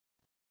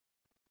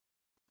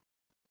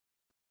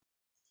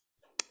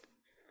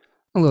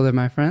Hello there,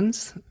 my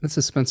friends. This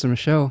is Spencer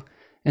Michaud,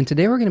 and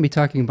today we're going to be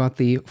talking about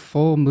the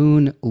full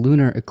moon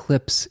lunar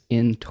eclipse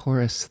in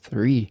Taurus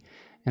 3.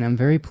 And I'm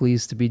very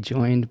pleased to be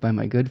joined by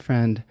my good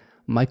friend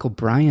Michael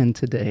Bryan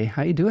today.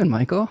 How you doing,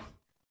 Michael?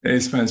 Hey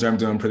Spencer, I'm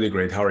doing pretty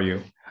great. How are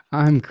you?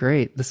 I'm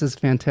great. This is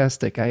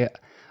fantastic. I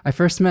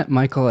first met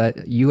Michael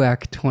at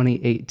UAC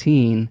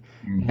 2018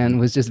 and Mhm.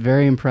 was just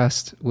very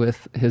impressed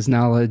with his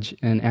knowledge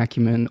and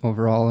acumen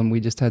overall. And we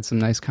just had some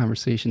nice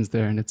conversations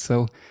there. And it's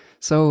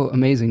so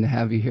amazing to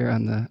have you here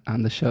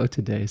on the show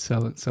today.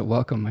 So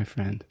welcome, my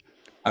friend.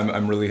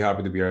 I'm really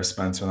happy to be here,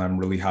 Spencer, and I'm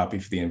really happy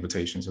for the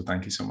invitation. So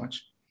thank you so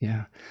much.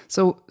 Yeah.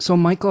 So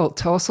Michael,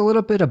 tell us a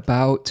little bit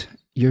about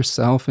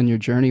yourself and your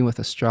journey with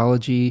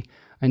astrology.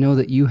 I know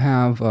that you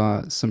have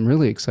some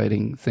really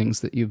exciting things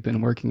that you've been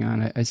working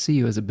on. I see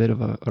you as a bit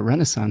of a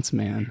Renaissance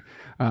man,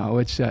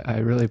 which I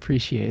really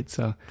appreciate.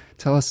 So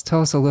tell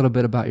us a little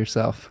bit about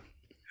yourself.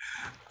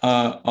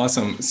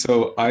 Awesome.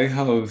 So I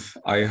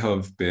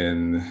have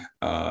been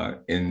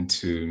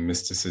into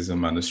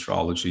mysticism and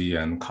astrology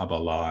and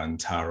Kabbalah and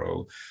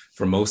tarot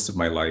for most of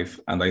my life,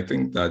 and I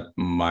think that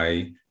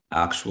my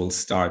actual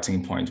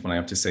starting point, when I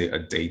have to say a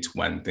date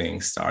when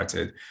things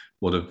started,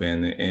 would have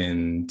been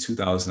in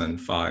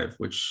 2005,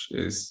 which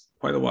is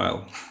quite a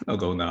while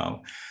ago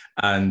now.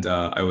 And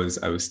I was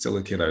still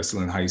a kid. I was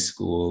still in high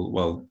school,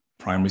 well,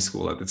 primary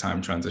school at the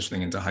time,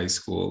 transitioning into high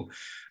school,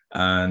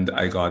 and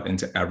I got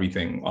into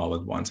everything all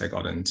at once. I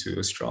got into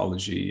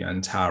astrology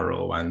and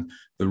tarot and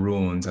the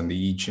runes and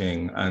the I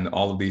Ching, and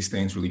all of these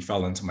things really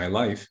fell into my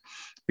life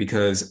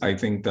because I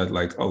think that,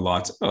 like a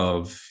lot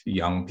of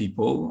young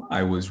people,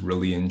 I was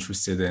really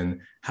interested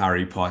in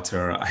Harry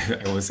Potter.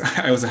 I was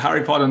a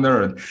Harry Potter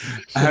nerd,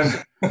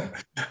 and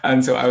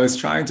and so I was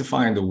trying to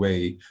find a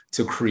way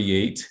to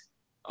create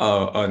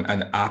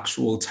an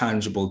actual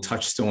tangible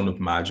touchstone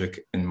of magic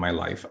in my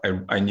life.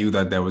 I knew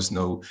that there was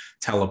no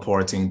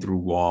teleporting through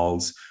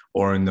walls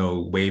or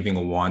no waving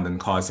a wand and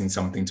causing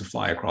something to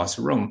fly across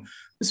the room.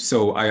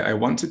 So I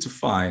wanted to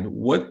find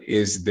what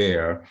is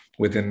there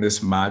within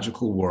this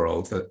magical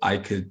world that I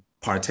could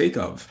partake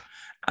of.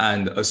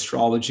 And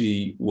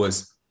astrology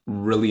was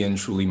really and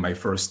truly my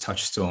first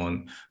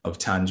touchstone of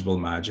tangible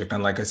magic.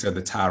 And like I said,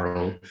 the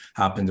tarot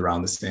happened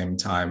around the same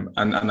time.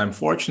 And I'm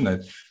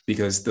fortunate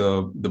because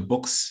the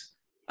books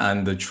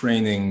and the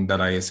training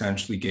that I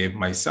essentially gave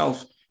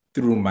myself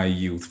through my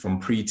youth,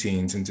 from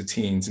preteens into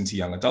teens into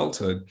young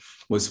adulthood,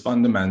 was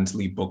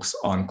fundamentally books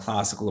on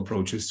classical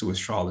approaches to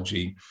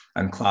astrology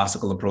and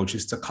classical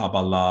approaches to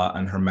Kabbalah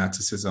and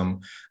Hermeticism.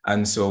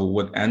 And so,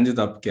 what ended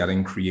up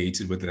getting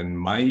created within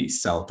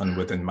myself and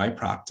within my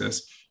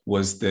practice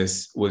was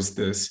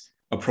this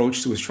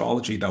approach to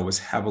astrology that was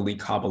heavily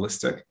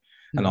Kabbalistic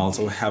and Mhm.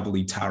 also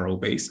heavily tarot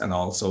based and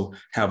also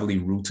heavily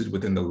rooted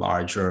within the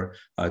larger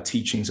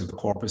teachings of the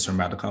Corpus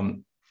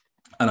Hermeticum.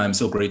 And I'm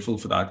so grateful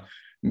for that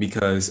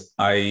because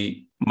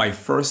my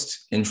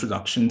first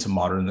introduction to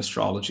modern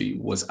astrology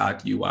was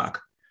at UAC.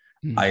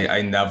 Mhm.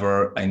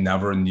 I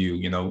never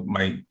knew,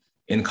 my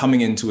in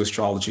coming into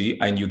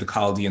astrology, I knew the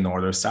Chaldean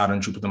order,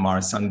 Saturn, Jupiter,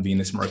 Mars, Sun,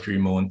 Venus, Mercury,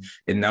 Moon.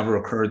 It never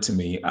occurred to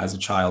me as a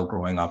child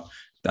growing up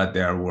that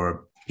there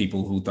were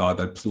people who thought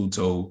that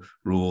Pluto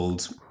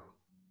ruled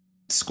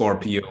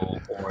Scorpio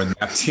or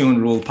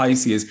Neptune ruled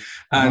Pisces.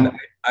 And, Wow.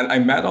 and I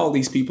met all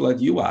these people at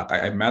UAC.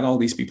 I met all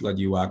these people at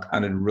UAC,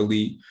 and it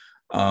really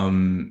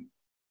um,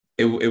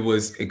 it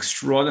was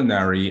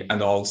extraordinary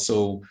and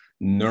also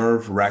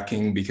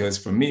nerve-wracking because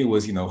for me it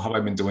was, have I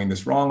been doing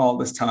this wrong all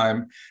this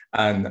time?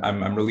 And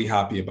I'm really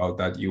happy about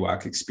that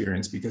UAC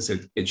experience because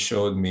it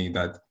showed me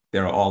that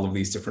there are all of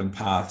these different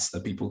paths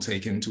that people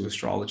take into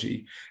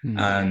astrology. Mhm.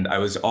 And I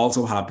was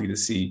also happy to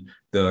see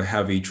the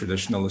heavy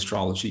traditional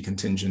astrology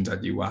contingent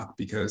at UAC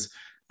because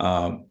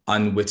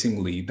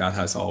unwittingly that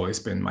has always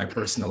been my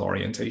personal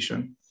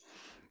orientation.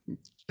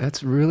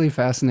 That's really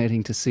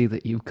fascinating to see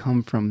that you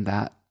come from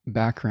that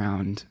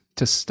background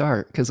to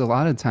start, because a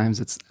lot of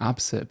times it's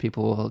opposite.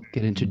 People will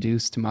get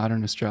introduced to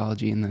modern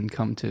astrology and then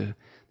come to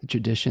the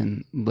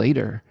tradition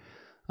later.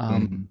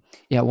 Um, Mhm.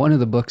 yeah, one of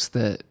the books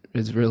that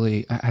is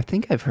really, I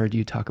think I've heard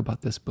you talk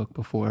about this book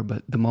before,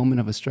 but The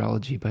Moment of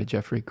Astrology by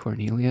Jeffrey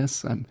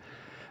Cornelius.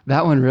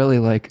 That one really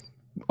like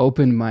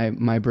opened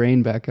my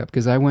brain back up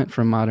because I went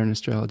from modern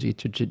astrology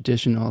to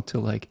traditional to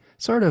like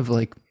sort of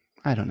like,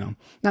 I don't know,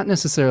 not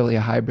necessarily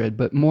a hybrid,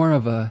 but more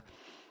of a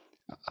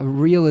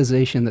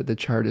realization that the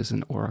chart is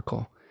an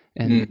oracle,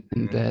 and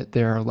Mhm. that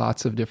there are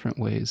lots of different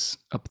ways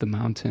up the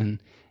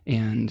mountain,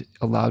 and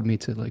allowed me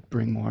to like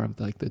bring more of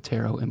like the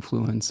tarot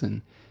influence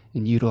and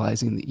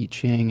utilizing the I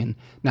Ching and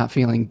not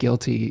feeling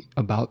guilty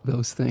about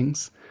those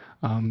things.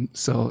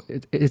 So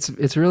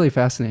it's really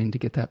fascinating to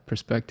get that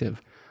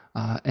perspective.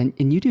 And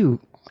you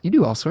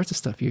do all sorts of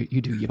stuff.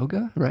 You do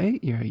yoga,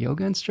 right? You're a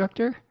yoga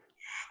instructor.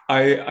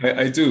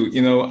 I do.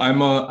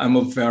 I'm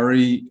a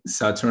very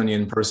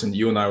Saturnian person.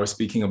 You and I were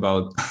speaking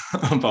about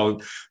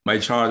about my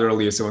chart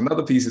earlier. So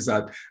another piece is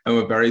that I'm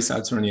a very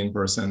Saturnian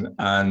person,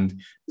 and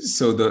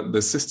so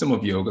the system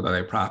of yoga that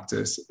I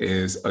practice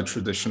is a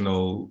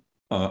traditional.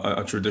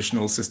 a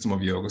traditional system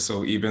of yoga.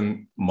 So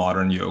even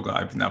modern yoga,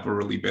 I've never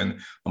really been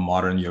a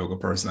modern yoga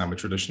person. I'm a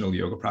traditional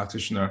yoga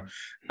practitioner,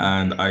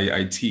 and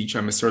I teach.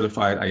 I'm a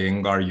certified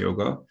Iyengar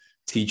yoga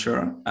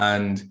teacher,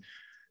 and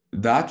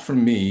that for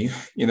me,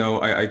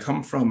 I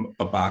come from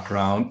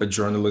a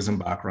journalism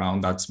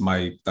background. That's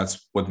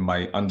what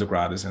my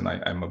undergrad is in.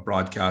 I'm a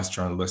broadcast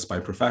journalist by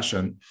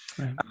profession.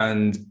 Right.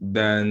 And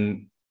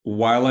then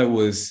while I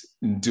was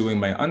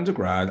doing my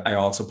undergrad, I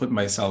also put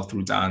myself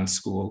through dance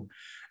school.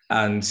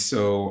 And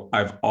so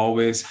I've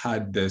always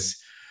had this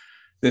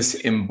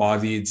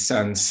embodied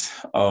sense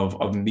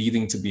of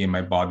needing to be in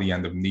my body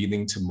and of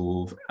needing to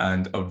move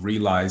and of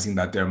realizing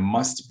that there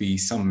must be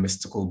some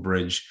mystical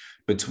bridge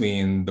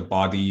between the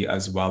body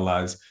as well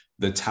as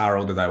the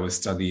tarot that I was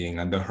studying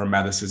and the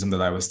Hermeticism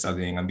that I was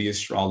studying and the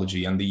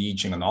astrology and the I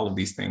Ching and all of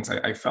these things.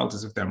 I felt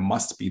as if there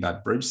must be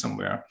that bridge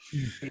somewhere.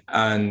 Mm-hmm.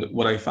 And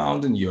what I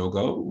found in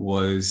yoga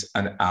was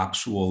an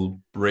actual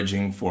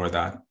bridging for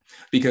that.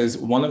 Because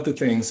one of the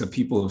things that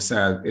people have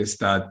said is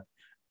that,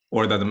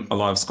 or that a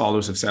lot of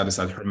scholars have said, is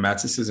that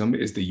Hermeticism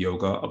is the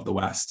yoga of the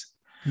West.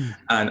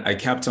 And I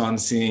kept on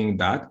seeing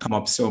that come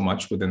up so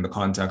much within the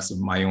context of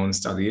my own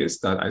studies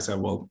that I said,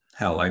 well,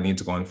 hell, I need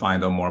to go and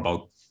find out more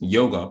about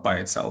yoga by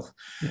itself.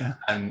 Yeah.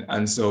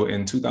 And so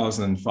in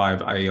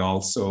 2005, I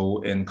also,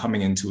 in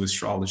coming into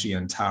astrology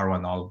and tarot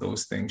and all of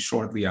those things,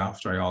 shortly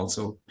after, I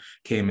also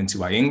came into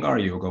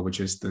Iyengar yoga,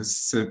 which is the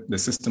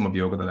system of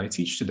yoga that I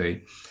teach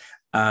today.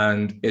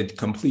 And it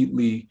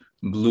completely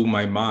blew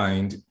my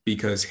mind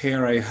because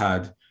here I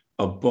had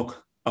a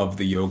book of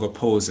the yoga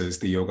poses,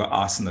 the yoga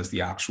asanas,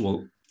 the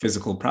actual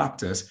physical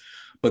practice.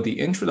 But the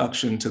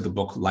introduction to the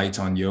book Light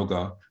on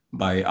Yoga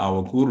by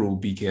our guru,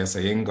 B.K.S.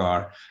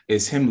 Iyengar,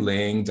 is him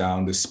laying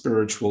down the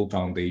spiritual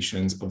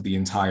foundations of the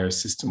entire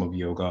system of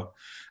yoga.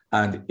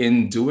 And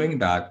in doing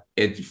that,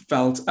 it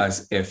felt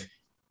as if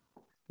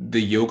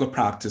the yoga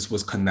practice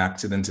was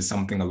connected into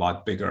something a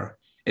lot bigger.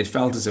 It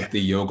felt as if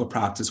the yoga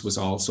practice was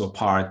also a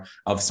part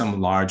of some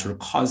larger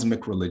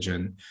cosmic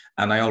religion.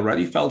 And I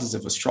already felt as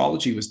if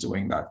astrology was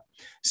doing that.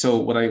 So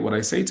what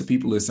I say to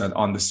people is that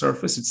on the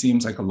surface, it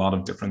seems like a lot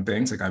of different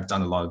things. Like I've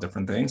done a lot of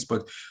different things,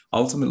 but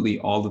ultimately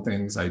all the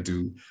things I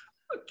do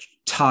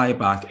tie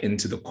back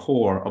into the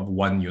core of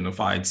one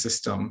unified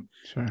system.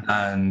 Sure.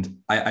 And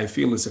I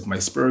feel as if my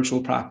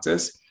spiritual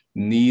practice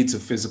needs a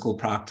physical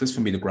practice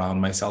for me to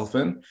ground myself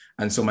in.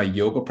 And so my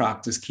yoga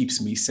practice keeps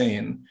me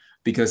sane.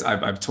 Because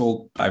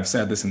I've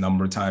said this a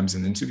number of times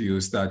in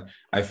interviews that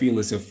I feel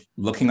as if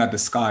looking at the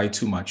sky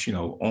too much,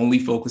 only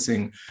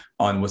focusing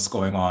on what's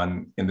going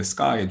on in the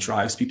sky, it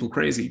drives people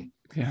crazy.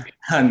 Yeah.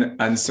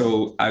 And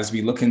so as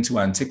we look into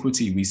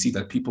antiquity, we see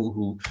that people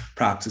who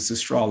practice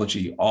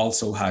astrology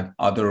also had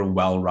other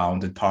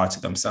well-rounded parts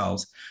of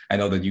themselves. I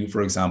know that you,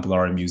 for example,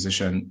 are a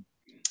musician.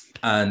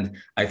 And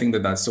I think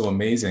that that's so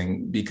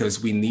amazing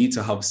because we need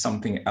to have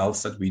something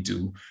else that we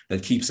do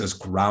that keeps us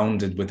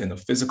grounded within a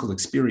physical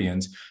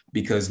experience,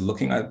 because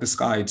looking at the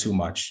sky too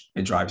much,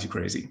 it drives you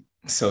crazy.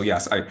 So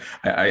yes,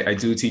 I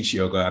do teach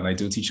yoga and I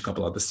do teach a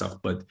couple other stuff,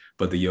 but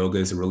the yoga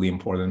is a really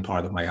important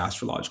part of my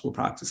astrological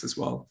practice as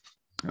well.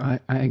 I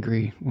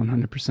agree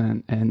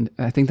 100%. And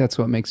I think that's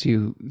what makes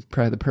you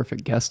probably the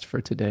perfect guest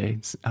for today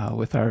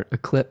with our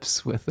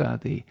eclipse, with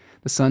the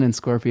sun in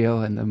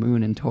Scorpio and the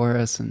moon in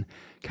Taurus, and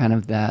kind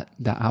of that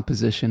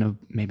opposition of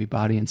maybe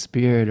body and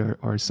spirit,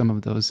 or some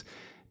of those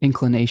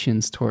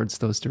inclinations towards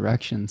those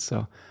directions.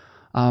 So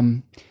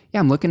I'm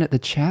looking at the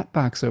chat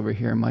box over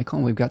here, Michael,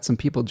 and we've got some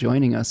people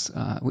joining us.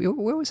 We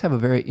always have a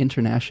very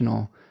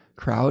international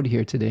crowd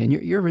here today. And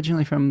you're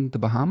originally from the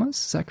Bahamas,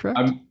 is that correct?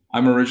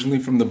 I'm originally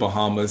from the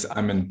Bahamas.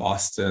 I'm in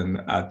Boston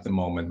at the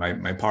moment.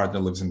 My partner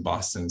lives in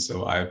Boston,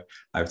 so I've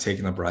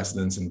taken up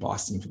residence in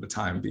Boston for the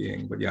time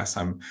being. But yes,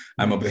 I'm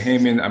a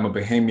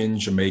Bahamian,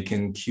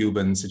 Jamaican,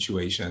 Cuban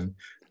situation.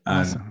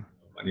 And awesome.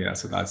 Yeah,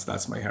 so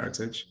that's my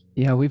heritage.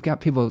 Yeah, we've got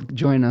people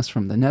joining us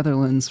from the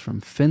Netherlands, from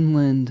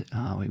Finland.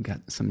 We've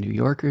got some New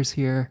Yorkers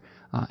here.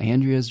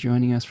 Andrea's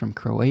joining us from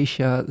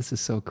Croatia. This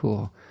is so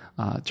cool.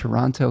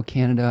 Toronto,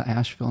 Canada,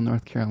 Asheville,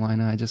 North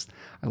Carolina. I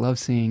love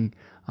seeing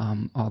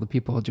all the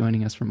people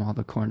joining us from all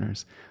the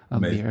corners of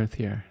Amazing. The earth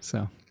here.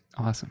 So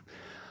awesome.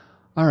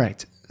 All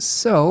right.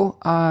 So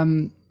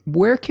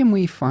where can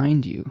we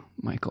find you,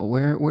 Michael?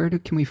 Where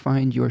can we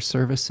find your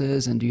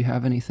services? And do you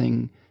have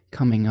anything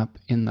coming up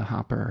in the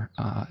hopper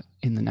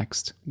in the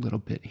next little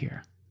bit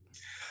here?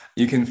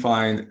 You can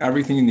find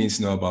everything you need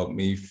to know about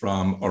me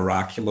from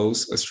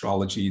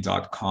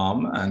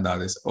oraculosastrology.com, and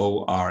that is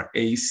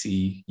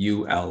ORACULOS,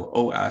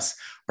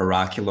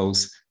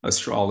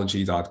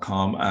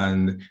 oraculosastrology.com.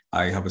 And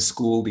I have a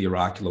school, the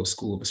Oraculo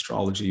School of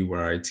Astrology,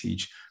 where I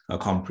teach a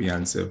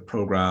comprehensive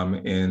program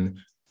in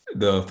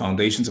the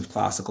foundations of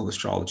classical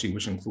astrology,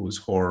 which includes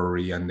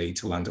horary and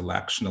natal and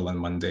electional and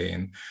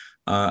mundane.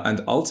 And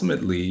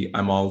ultimately,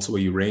 I'm also a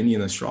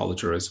Uranian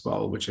astrologer as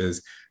well, which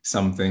is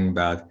something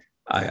that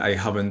I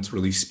haven't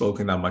really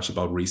spoken that much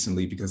about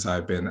recently because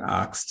I've been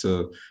asked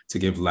to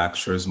give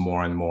lectures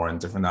more and more in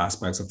different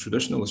aspects of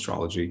traditional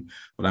astrology.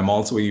 But I'm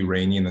also a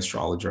Uranian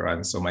astrologer,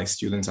 and so my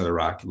students at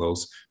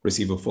Oraculos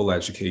receive a full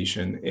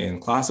education in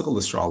classical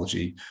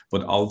astrology.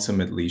 But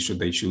ultimately, should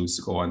they choose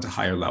to go on to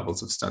higher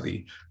levels of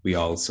study, we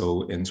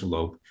also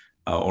interlope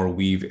or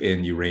weave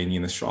in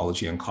Uranian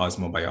astrology and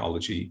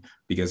cosmobiology,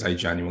 because I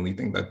genuinely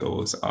think that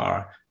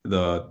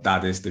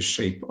that is the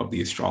shape of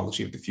the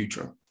astrology of the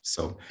future.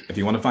 So if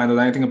you want to find out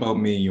anything about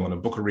me, you want to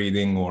book a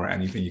reading or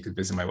anything, you could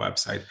visit my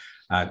website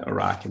at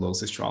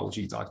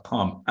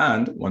oraculosastrology.com.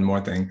 And one more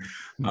thing,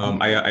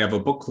 I have a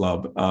book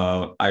club.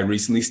 I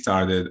recently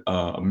started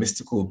a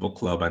mystical book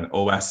club, an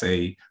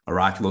OSA,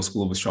 Oraculo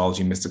School of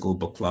Astrology Mystical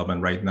Book Club.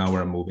 And right now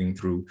we're moving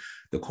through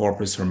the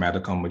Corpus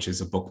Hermeticum, which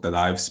is a book that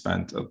I've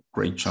spent a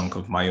great chunk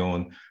of my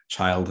own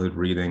childhood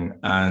reading.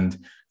 And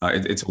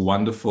it's a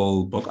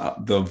wonderful book.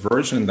 The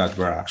version that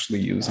we're actually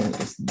using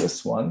is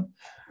this one,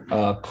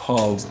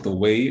 called The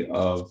Way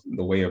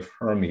of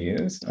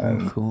Hermes.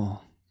 And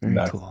cool.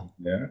 Very cool.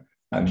 Yeah.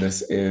 And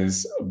this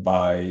is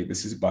by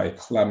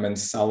Clement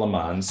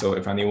Salaman. So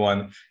if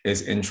anyone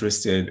is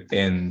interested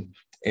in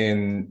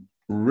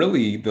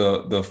really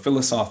the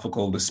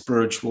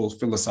spiritual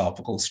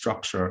philosophical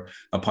structure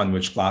upon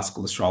which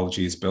classical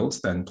astrology is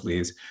built, then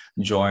please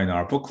join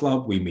our book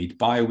club. We meet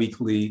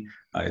bi-weekly.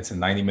 It's a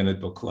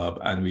 90-minute book club,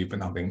 and we've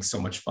been having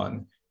so much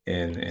fun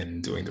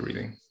in doing the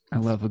reading. I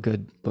love a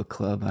good book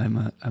club.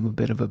 I'm a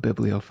bit of a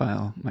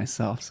bibliophile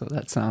myself, so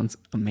that sounds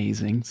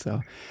amazing.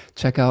 So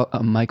check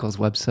out Michael's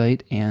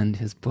website and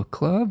his book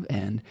club,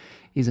 and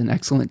he's an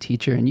excellent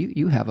teacher. And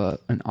you have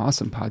an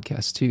awesome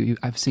podcast too.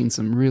 I've seen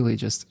some really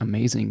just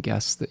amazing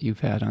guests that you've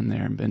had on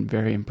there, and been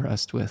very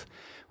impressed with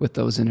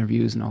those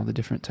interviews and all the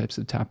different types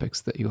of topics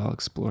that you all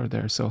explore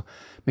there. So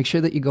make sure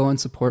that you go and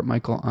support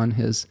Michael on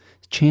his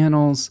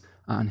channels,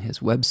 on his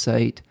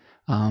website.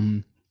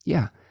 And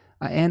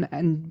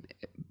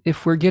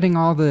if we're getting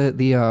all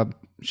the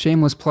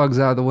shameless plugs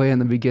out of the way in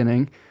the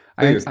beginning,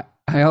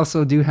 I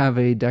also do have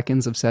a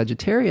Decans of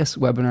Sagittarius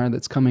webinar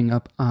that's coming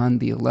up on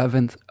the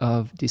 11th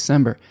of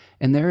December.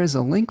 And there is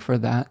a link for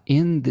that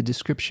in the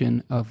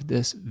description of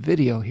this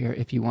video here.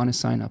 If you want to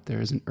sign up,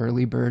 there is an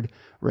early bird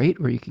rate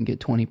where you can get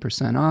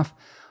 20% off.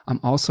 I'm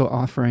also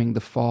offering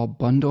the fall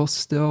bundle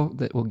still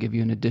that will give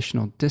you an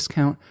additional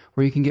discount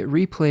where you can get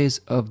replays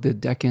of the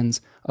Decans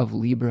of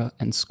Libra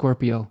and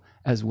Scorpio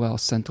as well,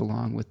 sent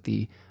along with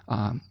the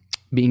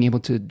being able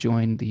to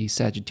join the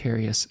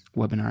Sagittarius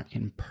webinar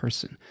in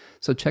person.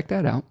 So check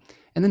that out.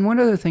 And then one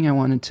other thing I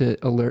wanted to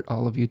alert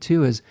all of you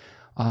to is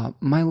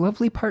my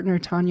lovely partner,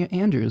 Tanya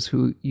Andrews,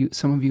 who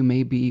some of you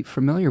may be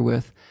familiar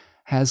with,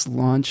 has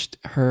launched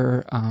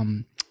her,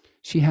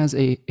 she has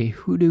a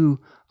hoodoo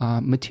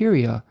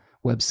materia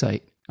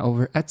website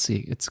over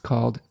Etsy. It's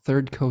called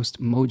Third Coast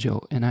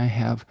Mojo, and I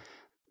have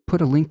put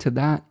a link to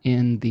that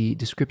in the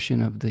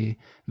description of the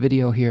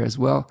video here as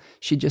well.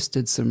 She just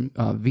did some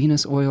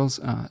Venus oils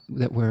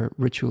that were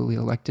ritually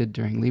elected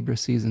during Libra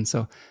season.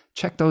 So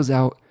check those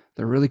out.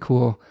 They're really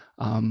cool.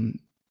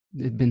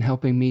 They've been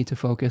helping me to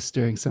focus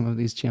during some of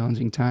these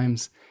challenging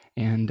times.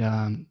 And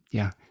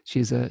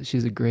she's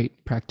a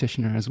great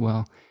practitioner as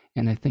well.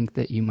 And I think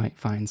that you might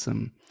find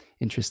some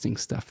interesting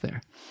stuff there.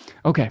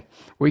 Okay,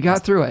 we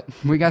got through it.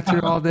 We got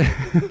through all the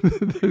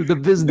the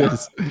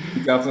business. Yeah,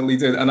 we definitely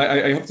did. And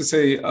I have to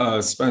say,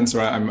 Spencer,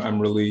 I'm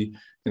really,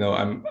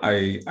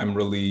 I'm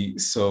really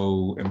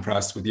so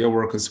impressed with your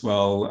work as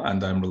well,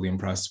 and I'm really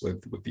impressed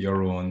with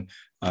your own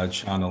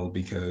channel,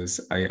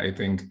 because I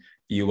think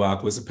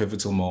UAC was a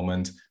pivotal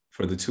moment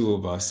for the two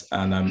of us,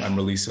 and I'm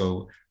really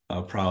so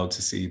proud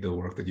to see the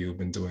work that you've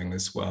been doing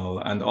as well,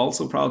 and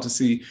also proud to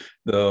see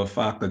the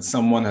fact that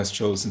someone has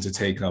chosen to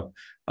take up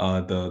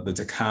the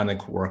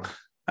decanic work,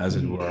 as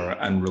it were,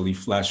 and really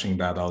fleshing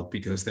that out,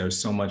 because there's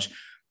so much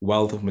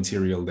wealth of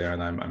material there,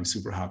 and I'm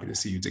super happy to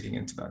see you digging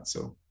into that.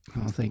 So,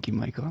 oh, thank you,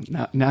 Michael.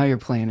 Now you're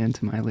playing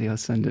into my Leo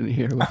ascendant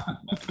here with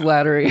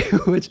flattery,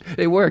 which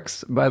it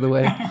works, by the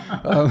way.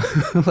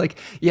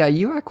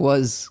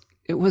 UAC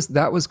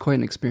that was quite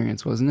an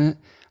experience, wasn't it?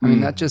 I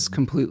mean, that just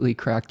completely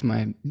cracked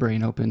my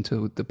brain open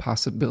to the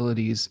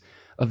possibilities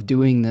of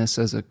doing this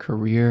as a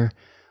career.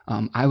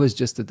 I was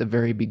just at the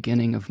very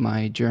beginning of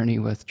my journey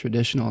with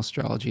traditional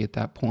astrology at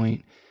that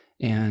point,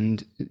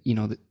 and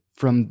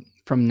from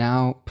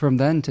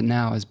then to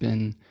now has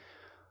been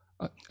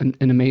an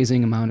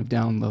amazing amount of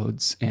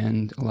downloads,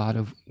 and a lot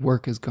of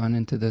work has gone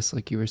into this,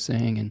 like you were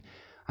saying. And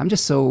I'm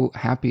just so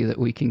happy that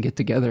we can get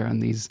together on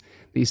these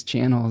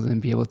channels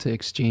and be able to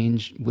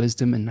exchange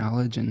wisdom and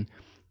knowledge and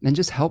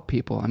just help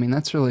people. I mean,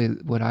 that's really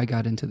what I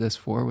got into this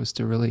for, was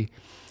to really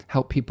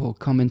help people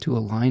come into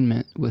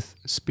alignment with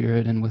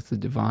spirit and with the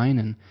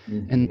divine,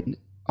 and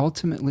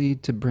ultimately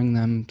to bring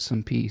them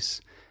some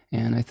peace.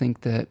 And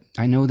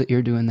I know that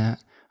you're doing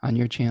that on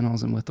your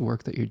channels and with the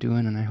work that you're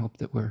doing, and I hope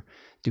that we're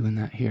doing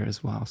that here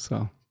as well.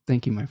 So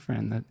thank you, my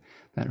friend.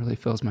 That really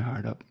fills my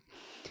heart up.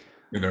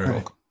 You're very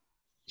welcome.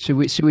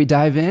 Should we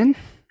dive in?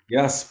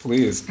 Yes,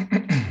 please. All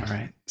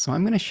right. So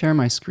I'm going to share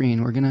my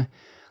screen. We're going to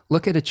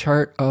look at a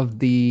chart of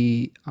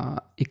the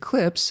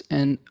eclipse,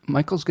 and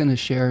Michael's going to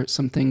share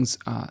some things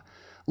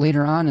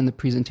later on in the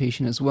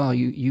presentation as well.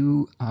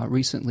 You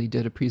recently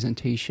did a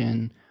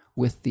presentation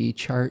with the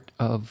chart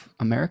of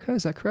America.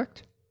 Is that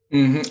correct?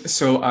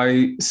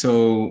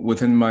 So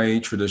within my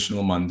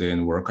traditional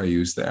mundane work, I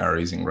use the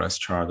Aries ingress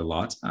chart a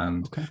lot,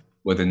 and Okay.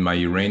 within my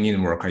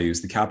Uranian work, I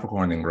use the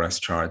Capricorn ingress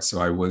chart.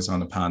 So I was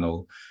on a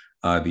panel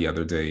the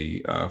other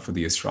day for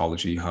the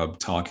Astrology Hub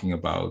talking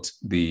about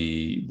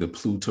the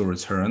Pluto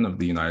return of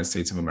the United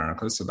States of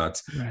America. So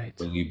that's Right.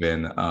 really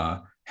been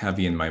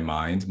heavy in my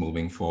mind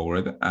moving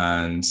forward.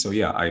 And so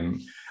yeah,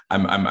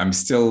 I'm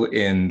still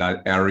in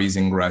that Aries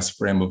ingress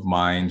frame of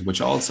mind,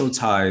 which also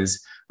ties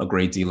a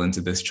great deal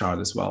into this chart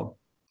as well.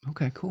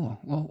 Okay, cool.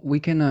 Well, we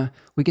can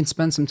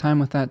spend some time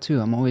with that too.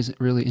 I'm always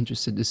really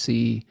interested to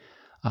see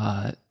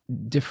uh,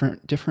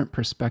 different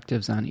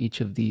perspectives on each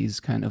of these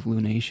kind of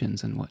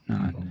lunations and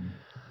whatnot. Mhm.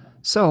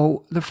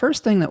 So the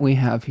first thing that we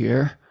have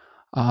here,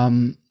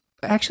 um,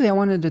 actually, I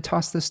wanted to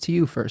toss this to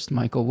you first,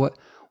 Michael.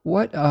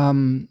 What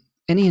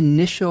any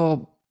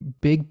initial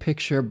big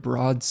picture,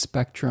 broad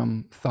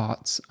spectrum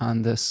thoughts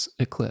on this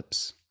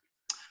eclipse?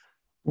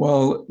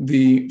 Well,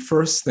 the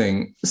first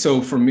thing,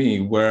 so for me,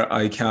 where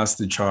I cast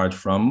the charge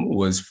from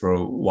was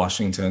for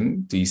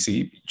Washington,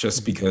 D.C.,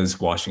 just Mhm. because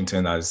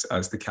Washington, as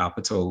the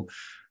capital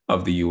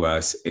of the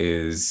U.S.,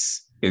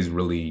 is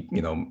really,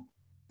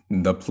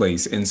 the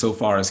place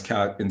insofar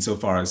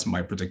as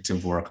my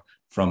predictive work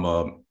from a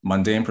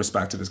mundane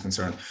perspective is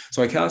concerned.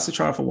 So I cast a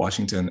chart for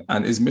Washington,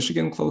 and is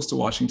Michigan close to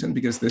Washington?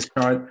 Because this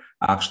chart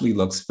actually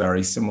looks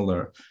very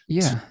similar.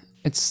 Yeah,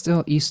 it's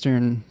still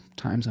Eastern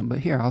time zone, but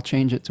here I'll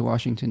change it to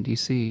Washington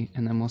D.C.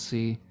 and then we'll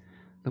see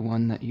the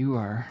one that you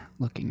are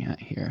looking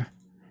at here.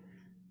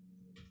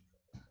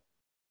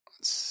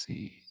 Let's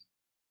see.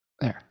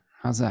 There.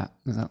 How's that?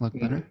 Does that look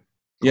better?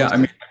 Yeah,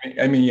 Closer?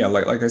 yeah,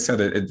 like I said,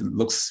 it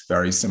looks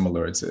very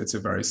similar. It's a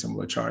very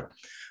similar chart.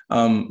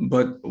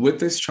 But with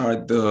this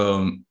chart,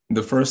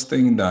 the first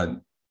thing that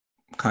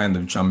kind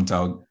of jumped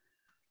out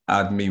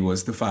at me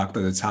was the fact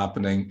that it's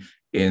happening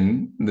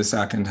in the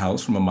second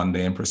house from a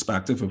mundane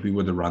perspective. If we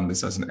were to run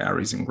this as an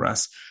Aries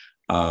ingress,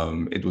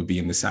 it would be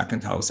in the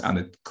second house, and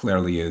it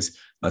clearly is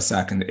a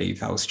second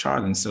eighth house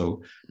chart. And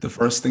so the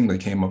first thing that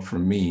came up for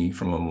me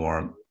from a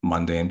more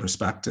mundane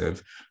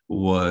perspective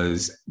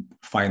was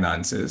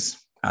finances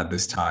at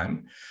this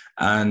time.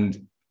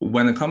 And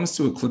when it comes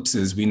to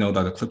eclipses, we know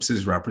that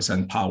eclipses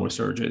represent power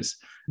surges.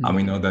 And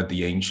we know that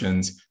the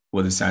ancients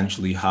would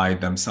essentially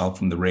hide themselves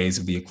from the rays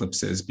of the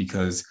eclipses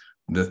because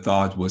the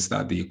thought was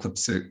that the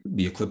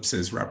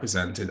eclipses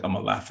represented a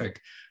malefic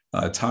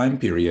time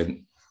period.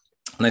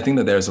 And I think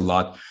that there's a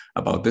lot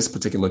about this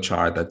particular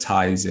chart that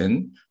ties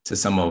in to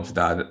some of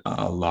that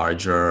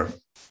larger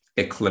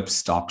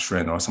eclipse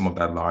doctrine or some of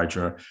that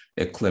larger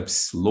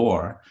eclipse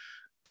lore.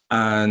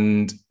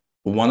 And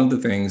one of the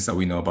things that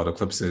we know about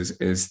eclipses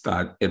is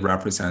that it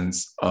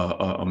represents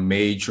a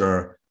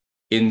major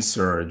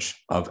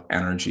insurge of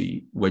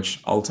energy,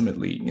 which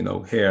ultimately,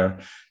 here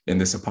in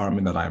this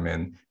apartment that I'm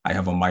in, I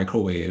have a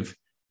microwave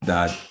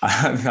that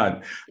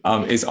that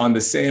is on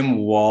the same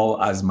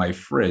wall as my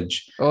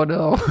fridge. Oh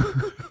no.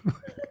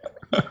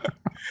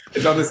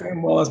 It's on the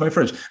same wall as my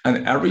fridge.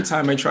 And every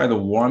time I try to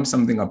warm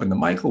something up in the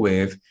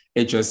microwave,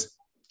 it just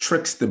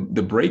tricks the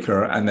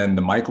breaker, and then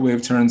the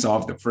microwave turns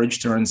off, the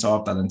fridge turns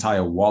off, that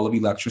entire wall of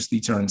electricity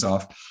turns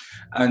off.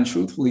 And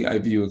truthfully, I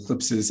view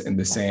eclipses in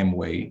the same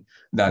way,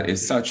 that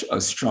is such a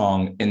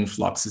strong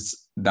influx.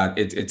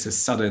 It's a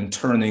sudden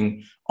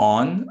turning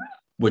on,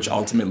 which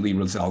ultimately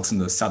results in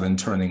the sudden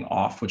turning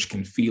off, which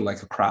can feel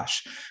like a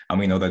crash. And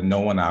we know that no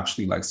one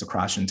actually likes to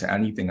crash into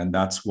anything. And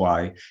that's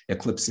why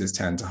eclipses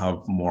tend to have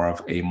more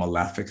of a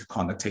malefic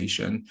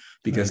connotation,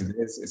 because it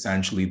is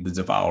essentially the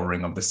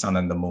devouring of the sun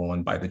and the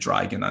moon by the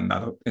dragon, and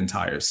that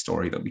entire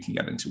story that we can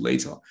get into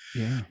later.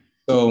 Yeah.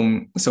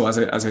 So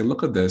as I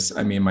look at this,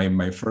 I mean,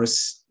 my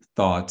first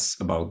thoughts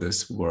about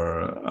this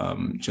were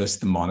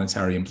just the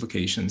monetary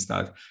implications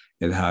that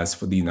it has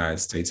for the United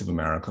States of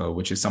America,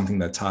 which is something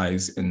that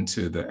ties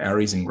into the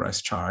Aries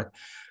ingress chart,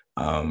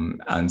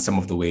 and some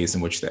of the ways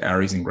in which the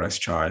Aries ingress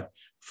chart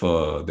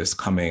for this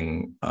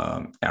coming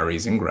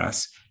Aries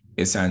ingress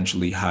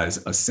essentially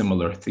has a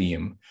similar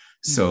theme.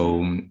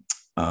 So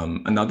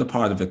another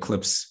part of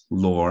eclipse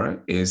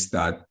lore is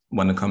that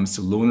when it comes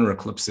to lunar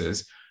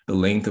eclipses, the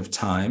length of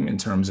time in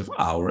terms of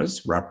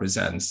hours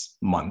represents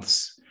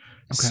months.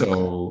 Okay.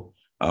 So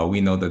we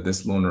know that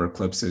this lunar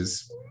eclipse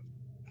is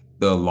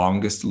the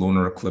longest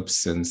lunar eclipse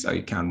since,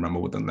 I can't remember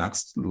what the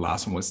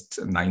last one was,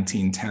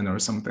 1910 or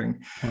something.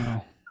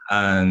 Wow.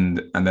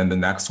 And then the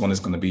next one is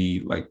going to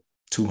be like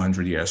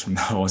 200 years from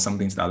now or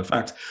something to that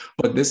effect.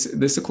 But this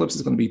eclipse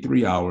is going to be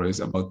 3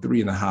 hours, about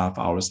 3.5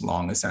 hours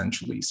long,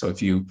 essentially. So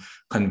if you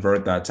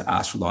convert that to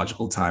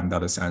astrological time,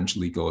 that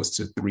essentially goes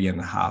to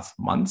 3.5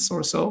 months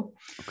or so.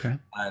 Okay.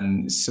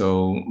 And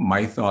so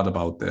my thought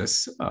about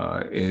this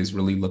is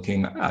really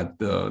looking at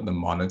the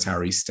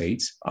monetary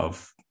state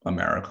of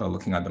America,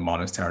 looking at the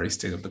monetary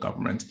state of the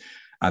government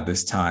at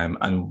this time,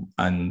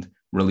 and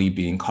really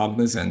being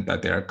cognizant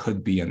that there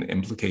could be an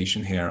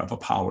implication here of a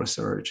power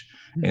surge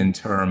Mm. in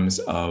terms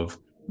of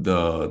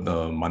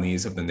the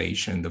monies of the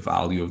nation, the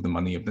value of the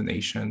money of the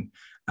nation,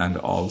 and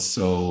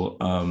also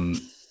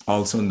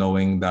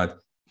knowing that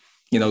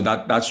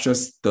that's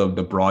just the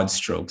broad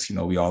strokes.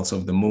 We also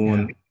have the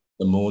moon. Yeah.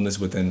 The moon is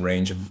within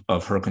range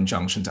of her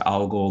conjunction to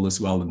Algol as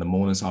well, and the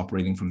moon is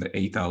operating from the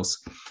eighth house.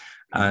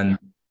 And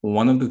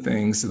one of the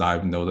things that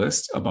I've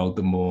noticed about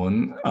the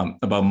moon,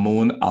 about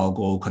moon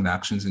Algol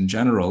connections in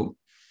general,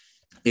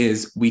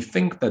 is we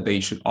think that they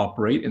should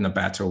operate in a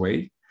better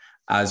way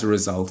as a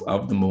result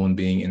of the moon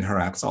being in her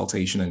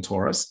exaltation in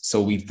Taurus.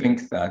 So we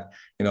think that,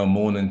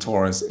 moon in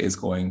Taurus is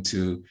going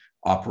to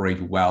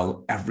operate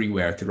well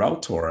everywhere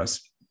throughout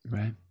Taurus.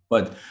 Right.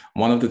 But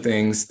one of the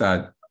things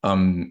that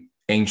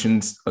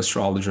ancient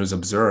astrologers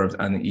observed,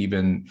 and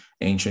even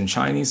ancient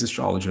Chinese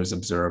astrologers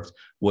observed,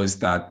 was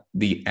that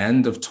the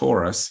end of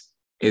Taurus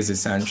is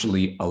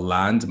essentially a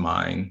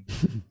landmine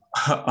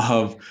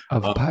of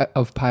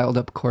piled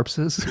up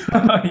corpses.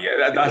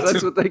 Yeah,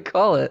 that's what they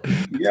call it.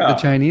 That's yeah, what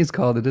the Chinese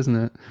call it, isn't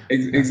it?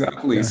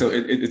 Exactly. Yeah. So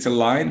it's a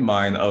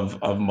landmine of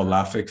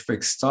malefic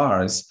fixed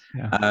stars,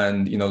 Yeah.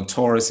 and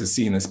Taurus is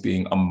seen as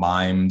being a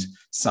mimed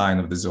sign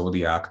of the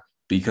zodiac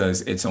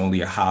because it's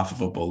only a half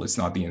of a bull, it's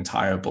not the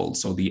entire bull.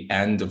 So the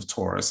end of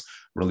Taurus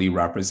really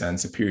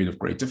represents a period of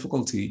great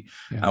difficulty.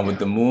 Yeah. And with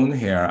the moon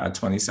here at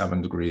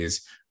 27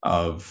 degrees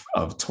of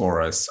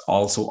Taurus,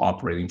 also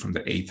operating from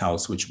the eighth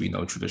house, which we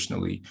know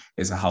traditionally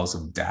is a house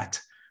of debt,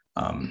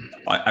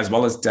 as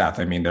well as death.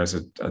 I mean, there's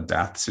a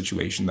death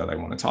situation that I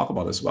want to talk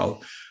about as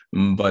well.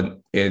 But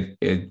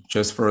it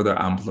just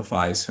further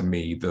amplifies for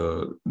me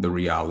the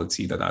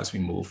reality that as we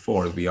move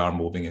forward, we are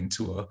moving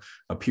into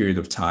a period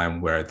of time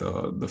where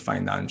the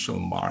financial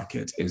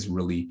market is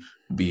really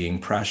being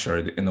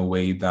pressured in a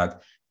way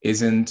that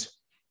isn't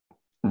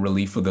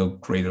really for the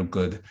greater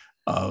good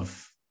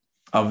of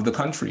the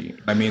country.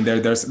 I mean,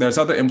 there's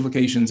other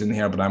implications in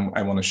here, but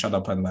I want to shut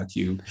up and let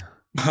you.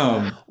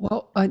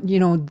 Well,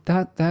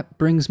 that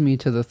brings me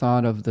to the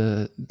thought of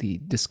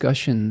the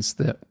discussions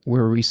that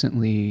were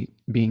recently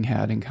being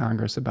had in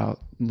Congress about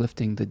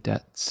lifting the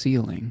debt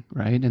ceiling,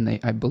 right? And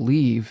I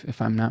believe,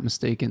 if I'm not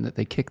mistaken, that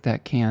they kicked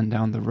that can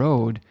down the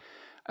road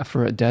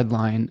for a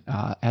deadline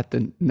at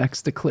the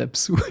next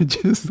eclipse,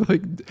 which is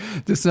like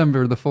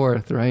December the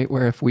 4th, right?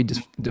 Where if we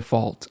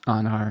default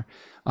on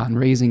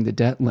raising the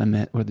debt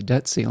limit or the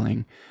debt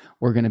ceiling,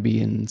 we're going to be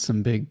in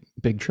some big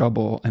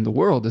trouble, and the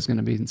world is going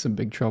to be in some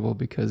big trouble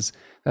because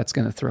that's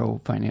going to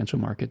throw financial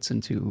markets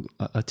into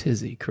a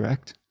tizzy,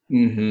 correct?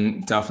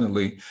 Mm-hmm,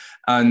 definitely.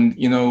 And,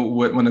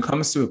 when it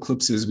comes to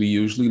eclipses, we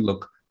usually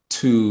look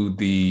to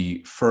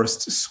the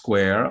first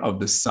square of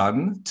the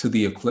sun to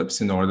the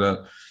eclipse in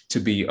order to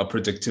be a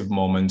predictive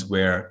moment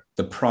where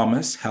the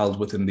promise held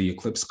within the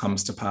eclipse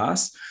comes to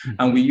pass. Mm-hmm.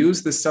 And we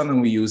use the sun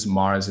and we use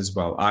Mars as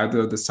well.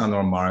 Either the sun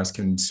or Mars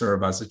can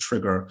serve as a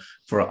trigger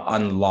for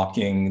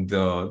unlocking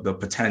the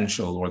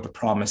potential or the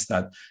promise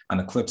that an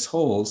eclipse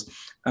holds.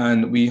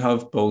 And we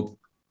have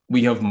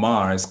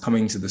Mars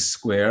coming to the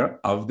square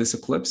of this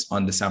eclipse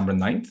on December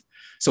 9th.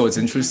 So it's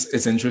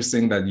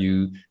interesting that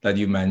you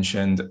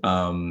mentioned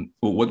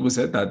what was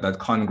it that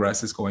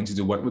Congress is going to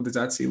do what with the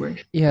debt ceiling?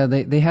 Yeah,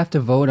 they have to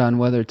vote on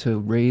whether to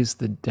raise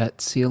the debt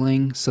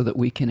ceiling so that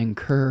we can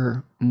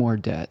incur more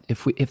debt.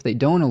 If they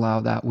don't allow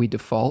that, we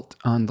default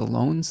on the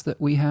loans that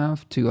we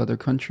have to other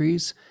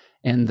countries,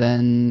 and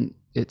then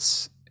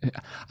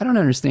I don't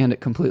understand it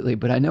completely,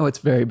 but I know it's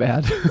very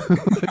bad.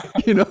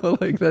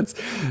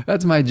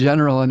 That's my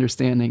general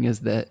understanding,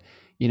 is that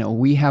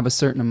we have a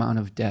certain amount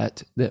of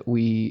debt that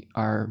we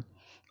are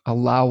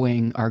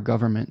allowing our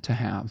government to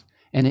have,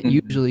 and it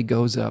usually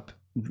goes up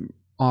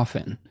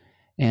often.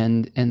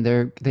 And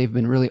they've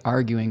been really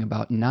arguing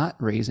about not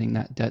raising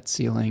that debt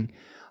ceiling.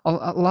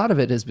 A lot of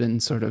it has been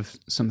sort of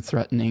some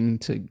threatening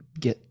to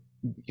get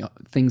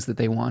things that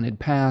they wanted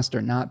passed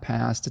or not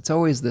passed. It's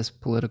always this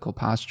political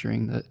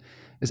posturing that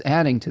is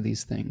adding to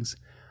these things.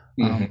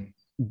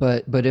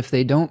 But if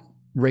they don't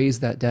raise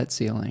that debt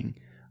ceiling,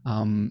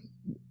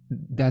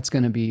 that's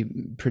going to be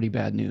pretty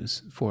bad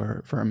news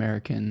for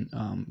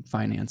American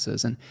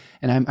finances. And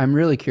I'm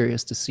really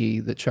curious to see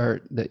the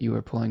chart that you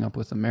were pulling up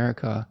with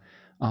America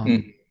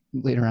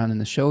later on in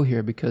the show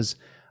here, because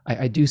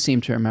I do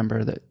seem to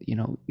remember that,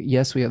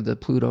 yes, we have the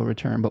Pluto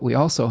return, but we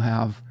also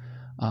have,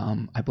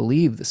 I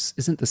believe this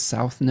isn't the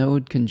South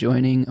Node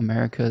conjoining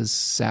America's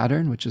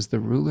Saturn, which is the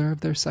ruler of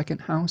their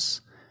second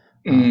house.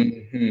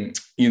 I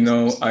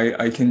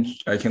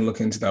can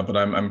look into that, but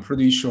I'm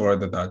pretty sure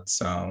that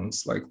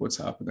sounds like what's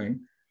happening.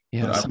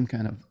 Yeah, some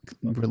kind of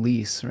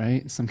release,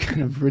 right? Some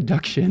kind of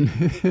reduction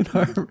in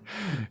our,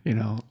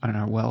 on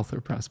our wealth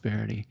or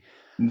prosperity.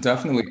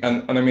 Definitely,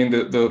 and I mean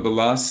the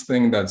last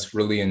thing that's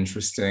really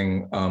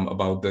interesting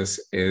about this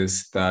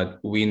is that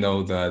we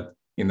know that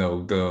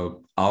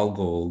the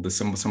Algol,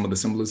 some of the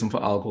symbolism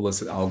for Algol is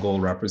that Algol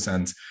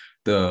represents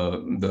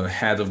the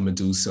head of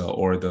Medusa,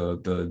 or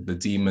the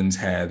demon's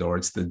head, or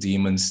it's the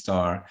demon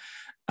star.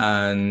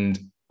 And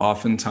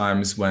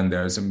oftentimes when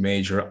there's a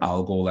major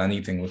Algol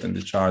anything within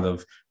the chart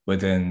of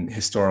within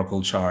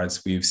historical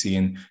charts. We've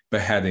seen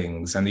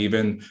beheadings, and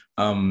even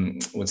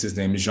what's his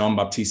name,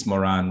 Jean-Baptiste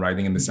Morin,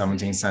 writing in the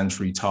 17th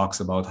century, talks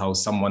about how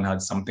someone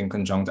had something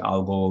conjunct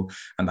algol,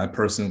 and that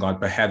person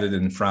got beheaded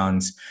in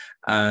France.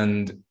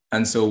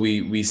 And so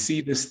we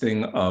see this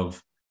thing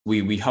of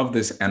we have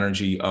this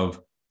energy of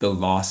the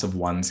loss of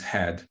one's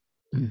head,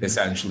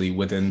 essentially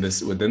within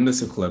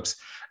this eclipse.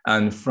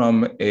 And from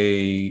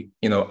a,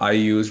 I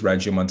use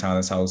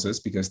Regiomontanus houses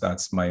because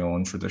that's my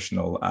own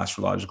traditional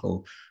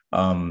astrological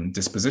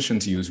disposition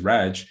to use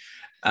Reg.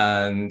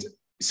 And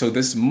so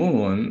this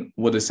moon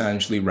would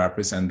essentially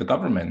represent the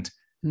government,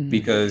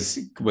 because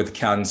with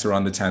Cancer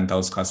on the 10th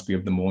house cuspy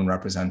of the moon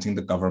representing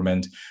the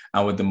government,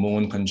 and with the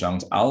moon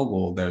conjunct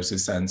Algol, there's a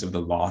sense of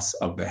the loss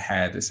of the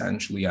head,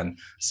 essentially. And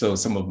so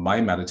some of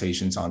my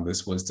meditations on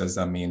this was, does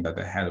that mean that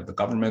the head of the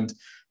government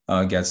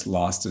gets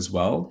lost as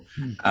well?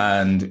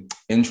 And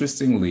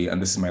interestingly,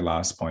 and this is my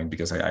last point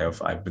because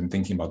I've been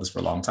thinking about this for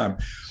a long time,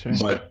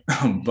 sure.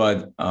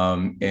 but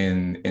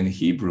in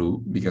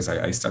Hebrew, because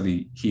I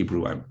study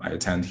Hebrew, I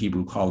attend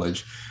Hebrew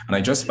college, and I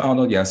just found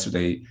out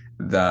yesterday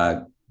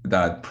that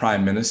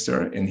prime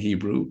minister in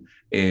Hebrew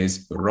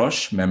is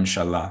Rosh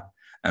Memshalah.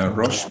 And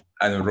Rosh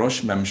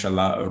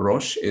Memshalah,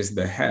 Rosh is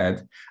the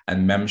head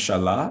and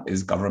Memshalah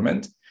is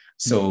government.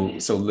 So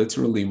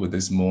literally with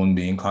this moon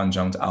being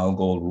conjunct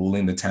Algol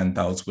ruling the 10th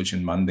house, which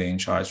in mundane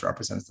charts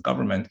represents the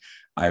government,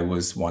 I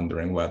was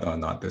wondering whether or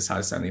not this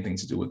has anything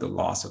to do with the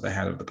loss of the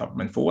head of the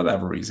government for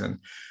whatever reason.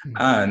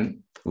 And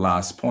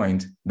last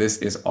point, this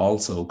is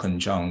also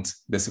conjunct,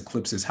 this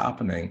eclipse is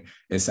happening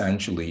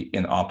essentially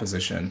in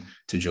opposition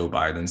to Joe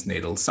Biden's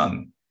natal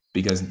sun,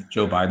 because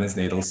Joe Biden's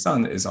natal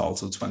sun is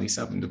also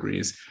 27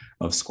 degrees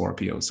of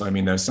Scorpio. So, I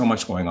mean, there's so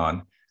much going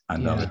on.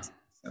 And it's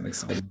an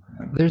exciting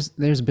time.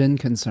 There's been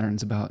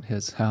concerns about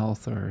his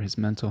health or his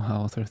mental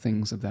health or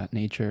things of that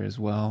nature as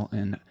well.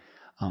 And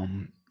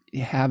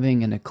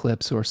having an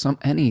eclipse or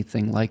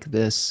anything like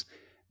this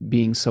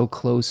being so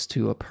close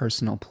to a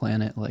personal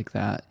planet like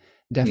that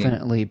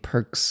definitely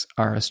perks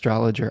our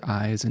astrologer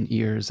eyes and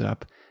ears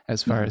up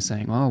as far as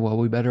saying, oh, well,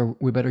 we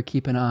better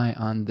keep an eye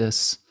on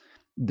this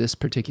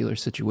particular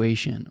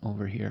situation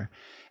over here.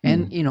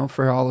 And,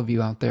 for all of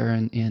you out there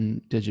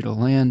in digital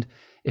land,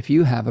 if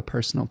you have a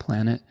personal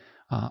planet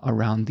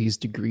around these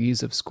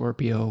degrees of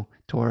Scorpio,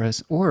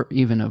 Taurus, or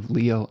even of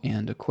Leo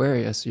and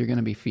Aquarius, you're going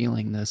to be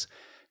feeling this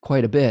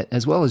quite a bit,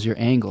 as well as your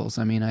angles.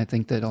 I mean, I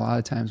think that a lot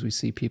of times we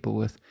see people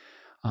with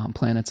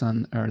planets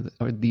on,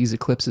 or these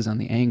eclipses on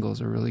the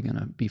angles are really going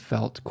to be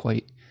felt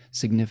quite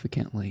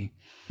significantly.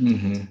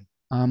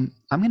 I'm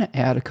going to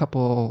add a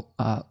couple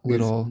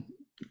little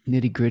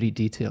nitty-gritty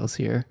details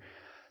here.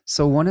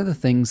 So one of the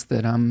things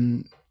that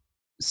I'm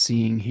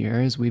seeing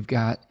here is we've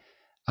got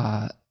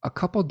a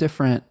couple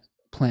different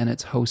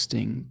planets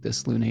hosting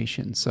this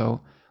lunation.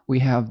 So we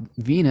have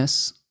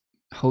Venus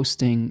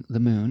hosting the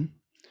moon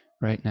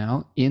right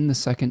now in the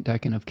second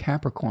decan of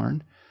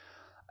Capricorn.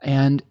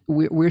 And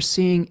we're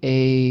seeing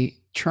a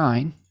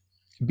trine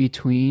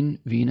between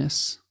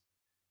Venus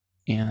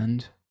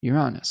and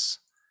Uranus.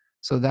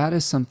 So that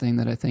is something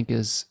that I think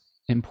is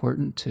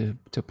important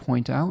to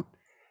point out,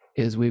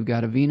 is we've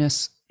got a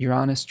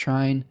Venus-Uranus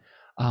trine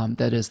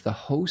that is the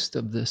host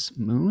of this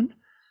moon.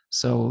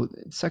 So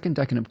second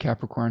decan of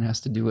Capricorn has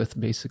to do with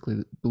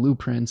basically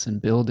blueprints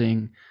and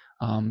building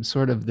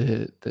sort of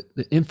the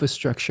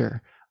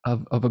infrastructure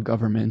of a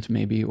government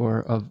maybe,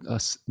 or of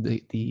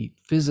the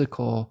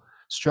physical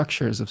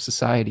structures of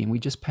society. And we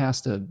just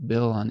passed a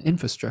bill on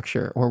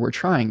infrastructure, or we're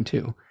trying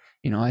to.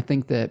 I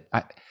think that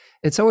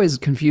it's always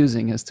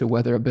confusing as to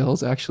whether a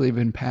bill's actually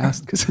been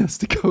passed because it has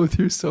to go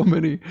through so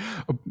many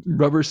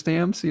rubber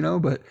stamps,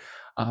 but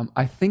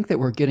I think that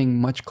we're getting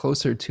much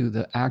closer to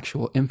the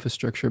actual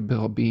infrastructure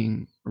bill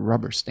being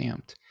rubber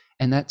stamped.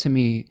 And that to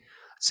me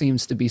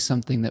seems to be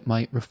something that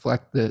might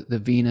reflect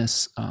the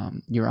Venus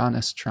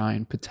Uranus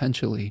trine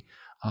potentially,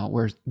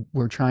 where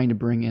we're trying to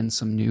bring in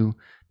some new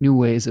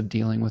ways of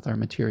dealing with our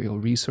material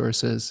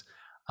resources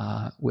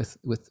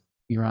with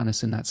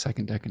Uranus in that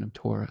second decan of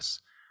Taurus.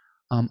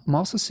 I'm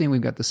also seeing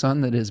we've got the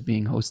sun that is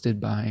being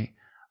hosted by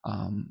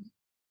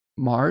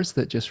Mars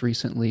that just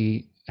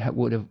recently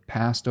would have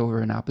passed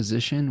over in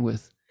opposition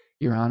with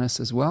Uranus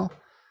as well.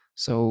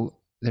 So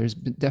there's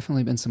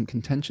definitely been some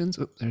contentions.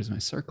 Oh, there's my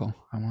circle.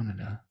 I wanted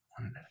an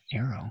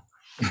arrow.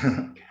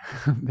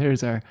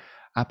 There's our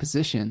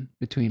opposition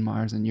between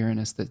Mars and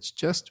Uranus that's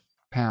just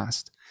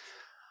passed.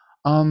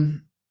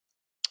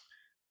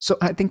 So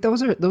I think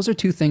those are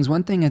two things.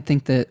 One thing I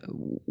think that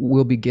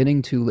we'll be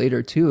getting to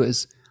later too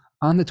is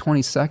on the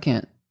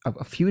 22nd,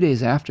 a few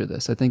days after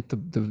this, I think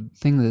the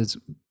thing that is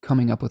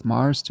coming up with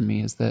Mars to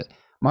me is that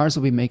Mars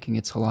will be making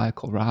its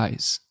heliacal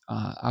rise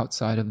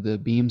outside of the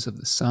beams of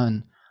the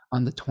sun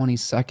on the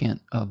 22nd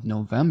of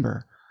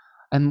November.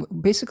 And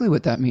basically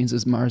what that means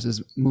is Mars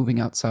is moving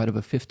outside of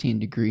a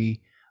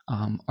 15-degree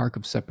arc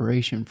of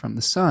separation from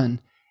the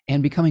sun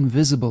and becoming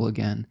visible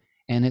again.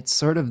 And it's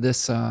sort of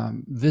this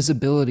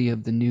visibility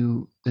of the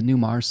new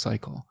Mars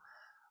cycle.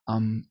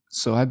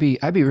 So I'd be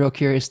real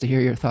curious to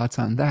hear your thoughts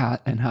on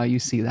that and how you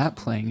see that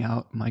playing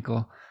out,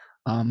 Michael.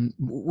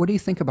 What do you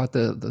think about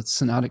the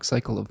synodic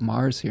cycle of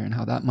Mars here and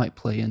how that might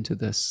play into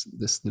this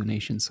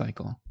lunation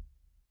cycle?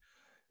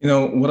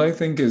 What I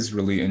think is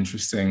really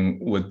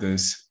interesting with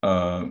this,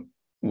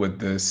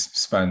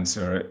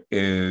 Spencer,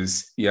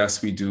 is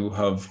yes, we do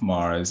have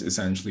Mars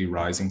essentially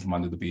rising from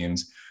under the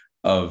beams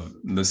of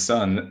the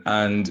sun.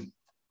 And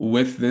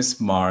with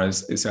this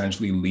Mars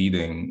essentially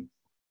leading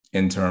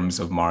in terms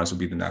of Mars will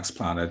be the next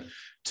planet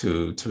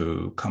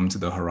to come to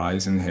the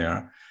horizon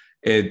here,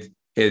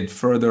 it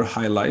further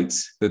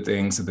highlights the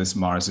things that this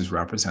Mars is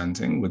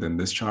representing within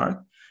this chart.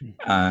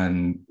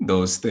 And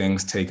those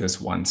things take us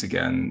once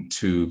again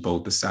to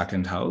both the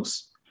second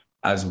house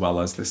as well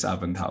as the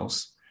seventh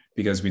house,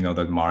 because we know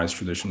that Mars,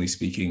 traditionally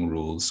speaking,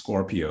 rules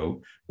Scorpio,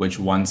 which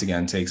once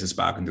again takes us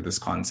back into this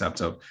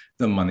concept of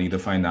the money, the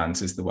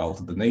finances, the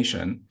wealth of the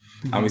nation.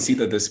 Mm-hmm. And we see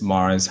that this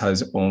Mars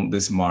has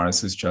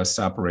just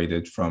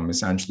separated from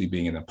essentially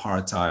being in a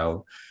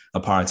partile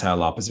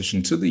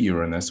opposition to the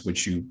Uranus,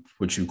 which you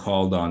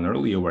called on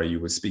earlier, where you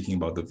were speaking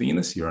about the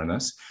Venus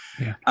Uranus.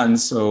 Yeah. And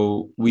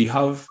so we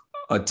have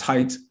a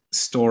tight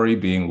story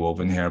being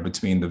woven here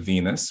between the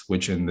Venus,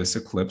 which in this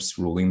eclipse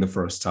ruling the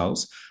first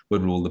house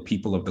would rule the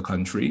people of the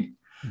country,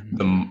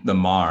 the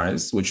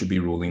Mars, which would be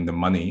ruling the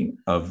money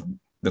of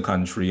the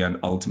country, and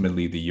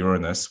ultimately the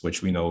Uranus,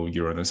 which we know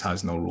Uranus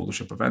has no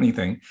rulership of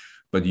anything,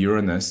 but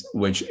Uranus,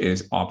 which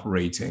is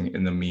operating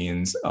in the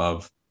means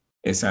of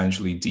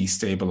essentially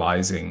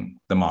destabilizing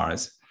the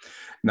Mars.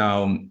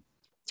 Now,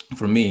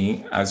 for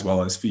me, as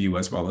well as for you,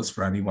 as well as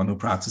for anyone who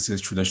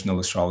practices traditional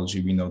astrology,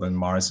 we know that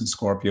Mars in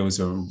Scorpio is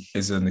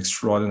an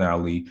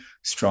extraordinarily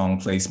strong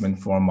placement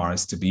for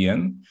Mars to be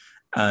in.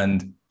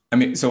 And I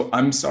mean, so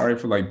I'm sorry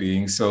for like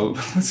being so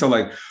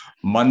like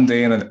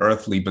mundane and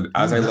earthly, but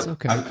as I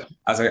look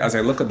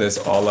at this,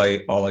 all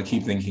I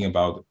keep thinking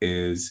about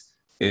is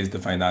the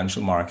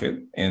financial market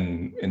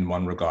in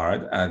one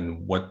regard,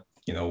 and what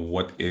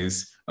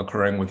is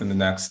occurring within the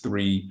next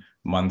 3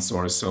 months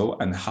or so,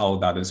 and how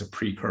that is a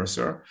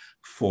precursor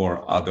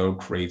for other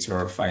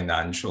greater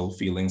financial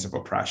feelings of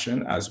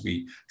oppression as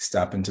we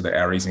step into the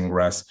Aries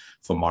ingress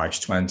for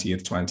March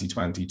 20th,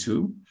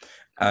 2022.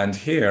 And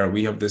here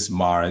we have this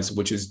Mars,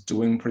 which is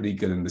doing pretty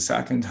good in the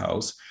second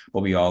house,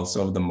 but we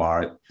also have the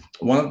Mars.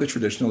 One of the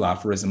traditional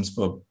aphorisms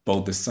for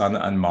both the Sun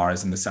and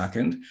Mars in the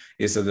second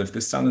is that if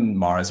the Sun and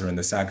Mars are in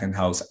the second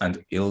house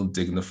and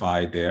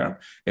ill-dignified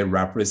there, it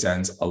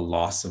represents a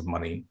loss of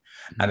money.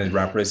 And it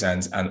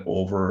represents an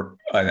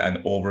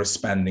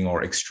overspending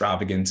or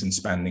extravagance in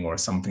spending or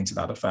something to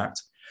that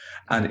effect.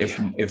 And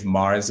if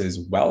Mars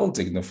is well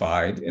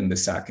dignified in the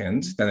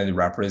second, then it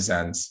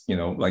represents,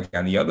 like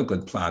any other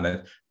good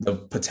planet, the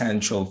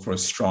potential for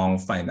strong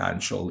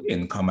financial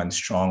income and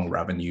strong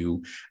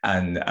revenue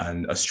and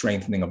a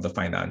strengthening of the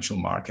financial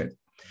market.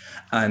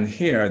 And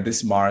here,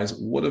 this Mars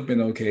would have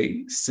been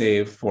okay,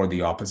 save for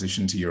the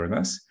opposition to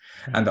Uranus.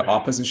 And the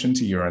opposition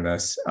to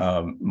Uranus,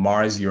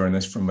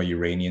 Mars-Uranus from a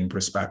Uranian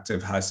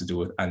perspective has to do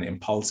with an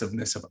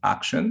impulsiveness of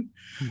action.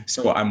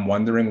 So I'm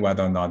wondering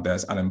whether or not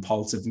there's an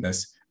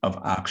impulsiveness of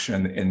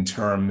action in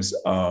terms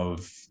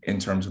of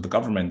the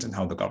government and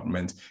how the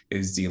government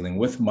is dealing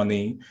with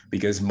money,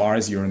 because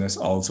Mars-Uranus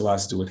also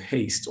has to do with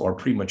haste or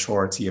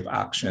prematurity of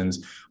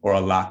actions or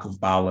a lack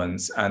of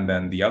balance. And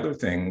then the other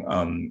thing,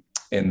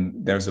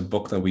 there's a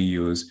book that we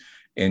use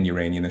in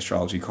Uranian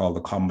astrology called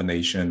The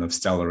Combination of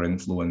Stellar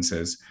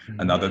Influences.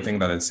 Another thing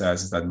that it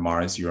says is that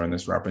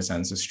Mars-Uranus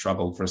represents a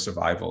struggle for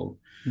survival.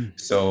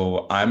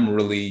 So I'm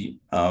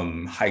really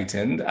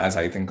heightened as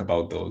I think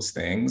about those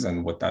things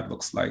and what that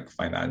looks like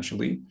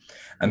financially.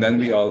 And then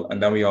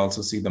we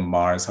also see the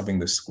Mars having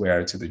the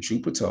square to the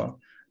Jupiter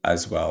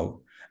as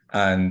well.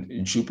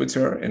 And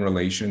Jupiter in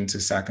relation to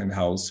second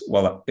house,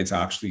 well, it's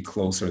actually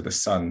closer, the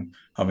Sun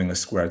having a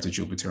square to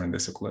Jupiter in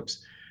this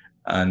eclipse.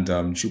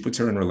 And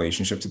Jupiter in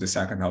relationship to the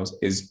second house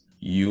is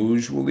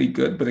usually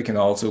good, but it can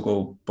also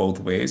go both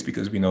ways,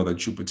 because we know that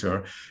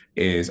Jupiter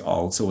is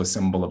also a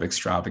symbol of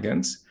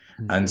extravagance.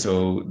 And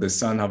so the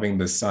Sun having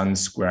the Sun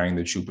squaring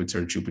the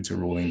Jupiter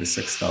ruling the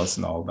sixth house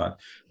and all that,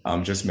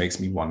 just makes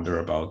me wonder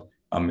about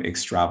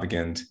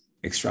extravagant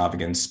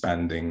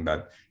spending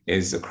that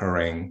is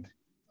occurring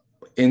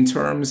in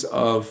terms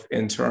of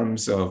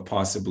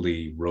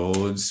possibly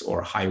roads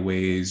or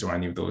highways or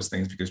any of those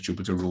things, because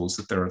Jupiter rules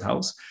the third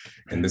house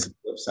in this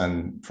eclipse.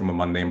 And from a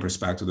mundane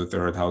perspective, the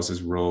third house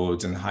is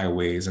roads and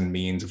highways and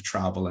means of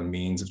travel and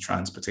means of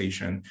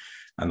transportation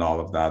and all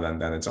of that. And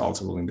then it's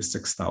also ruling the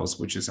sixth house,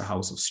 which is a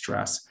house of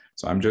stress.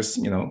 So I'm just,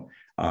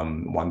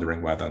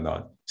 wondering whether or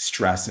not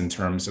stress in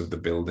terms of the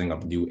building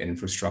of new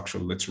infrastructure,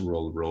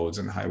 literal roads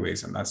and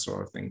highways and that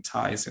sort of thing,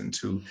 ties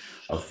into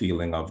a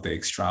feeling of the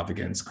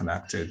extravagance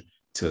connected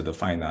to the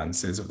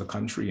finances of the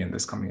country in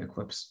this coming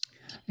eclipse.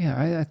 Yeah,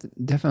 I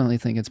definitely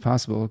think it's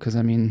possible, because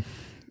I mean,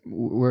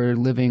 we're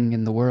living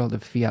in the world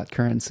of fiat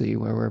currency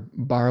where we're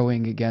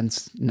borrowing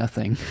against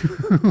nothing.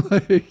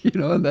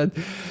 That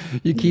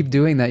you keep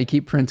doing that, you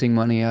keep printing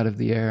money out of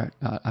the air,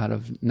 out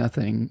of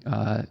nothing.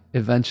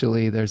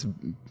 Eventually there's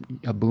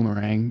a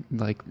boomerang,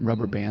 like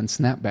rubber band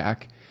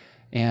snapback.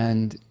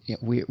 And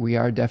we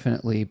are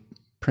definitely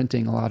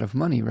printing a lot of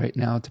money right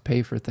now to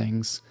pay for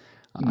things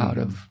out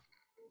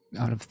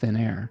Mm-hmm. of thin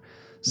air.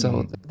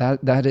 So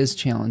Mm-hmm. that is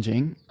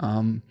challenging.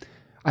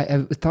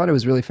 I thought it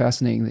was really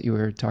fascinating that you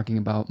were talking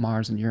about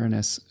Mars and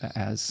Uranus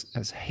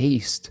as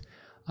haste.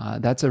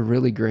 That's a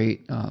really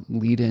great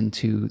lead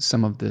into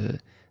some of the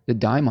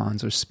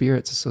daimons or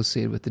spirits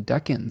associated with the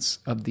decans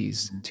of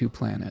these two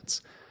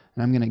planets.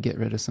 And I'm going to get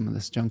rid of some of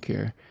this junk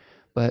here.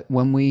 But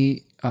when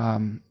we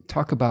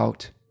talk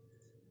about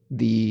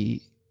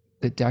the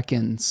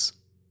decans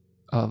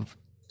of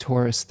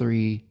Taurus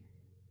 3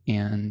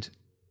 and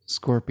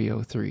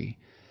Scorpio 3,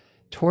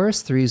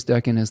 Taurus 3's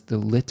decan is the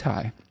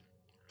Litai.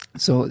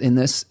 So in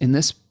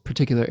this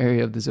particular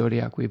area of the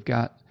zodiac, we've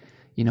got,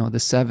 the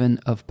Seven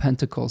of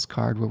Pentacles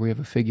card, where we have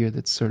a figure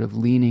that's sort of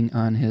leaning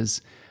on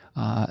his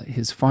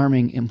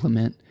farming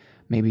implement,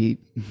 maybe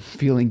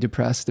feeling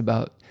depressed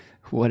about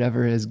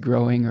whatever is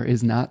growing or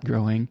is not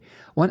growing.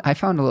 I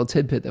found a little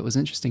tidbit that was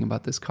interesting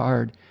about this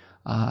card.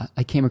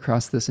 I came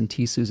across this in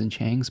T. Susan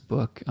Chang's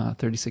book,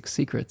 36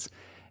 Secrets,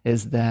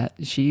 is that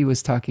she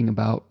was talking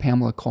about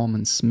Pamela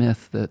Coleman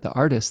Smith, the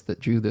artist that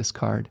drew this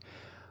card,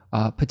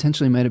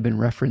 potentially might have been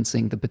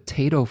referencing the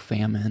potato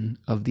famine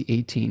of the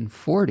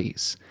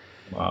 1840s.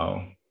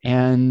 Wow.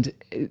 And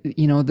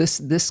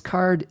this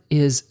card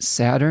is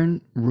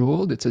Saturn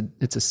ruled.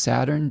 It's a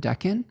Saturn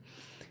decan,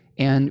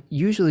 and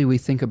usually we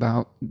think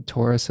about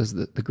Taurus as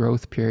the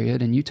growth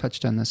period. And you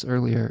touched on this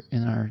earlier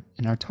in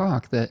our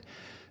talk, that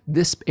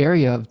this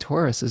area of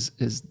Taurus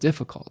is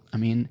difficult. I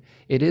mean,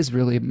 it is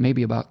really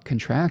maybe about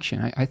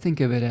contraction. I think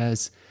of it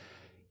as,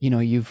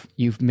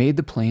 you've made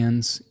the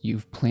plans,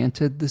 you've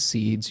planted the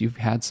seeds, you've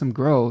had some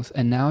growth,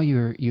 and now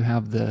you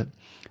have the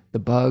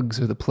bugs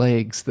or the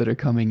plagues that are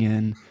coming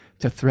in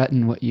to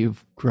threaten what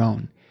you've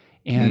grown.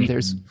 And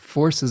there's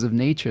forces of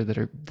nature that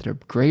are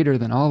greater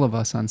than all of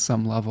us on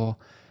some level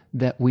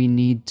that we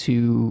need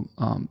to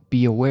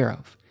be aware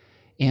of.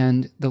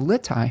 And the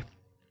Litai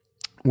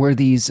were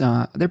these,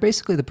 they're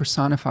basically the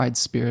personified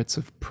spirits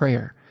of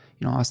prayer.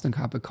 Austin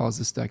Coppock calls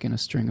this decan a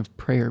string of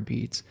prayer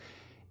beads.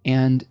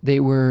 And they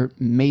were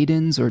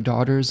maidens or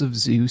daughters of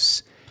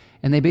Zeus.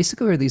 And they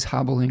basically were these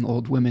hobbling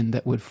old women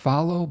that would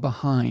follow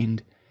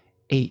behind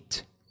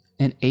 8.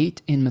 And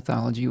 8 in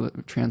mythology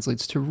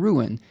translates to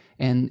ruin.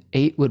 And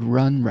 8 would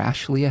run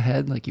rashly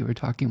ahead, like you were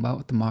talking about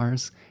with the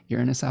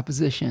Mars-Uranus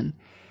opposition.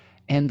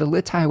 And the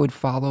Litai would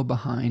follow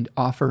behind,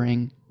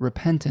 offering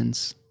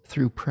repentance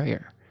through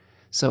prayer.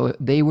 So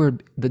they were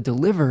the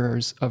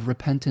deliverers of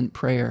repentant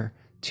prayer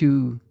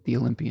to the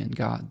Olympian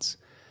gods.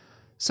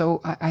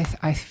 So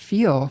I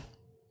feel,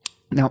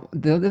 now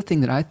the other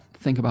thing that I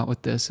think about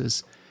with this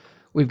is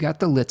we've got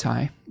the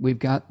Litai, we've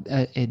got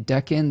a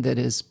decan that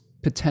is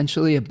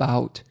potentially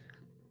about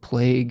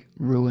plague,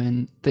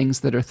 ruin,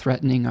 things that are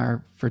threatening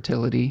our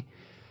fertility.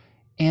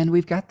 And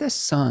we've got this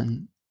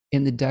sun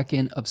in the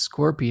decan of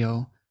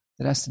Scorpio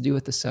that has to do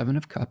with the Seven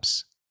of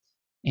Cups.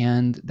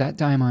 And that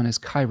daimon is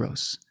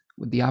Kairos,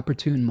 with the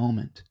opportune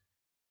moment.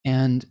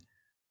 And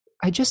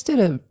I just did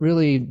a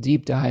really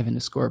deep dive into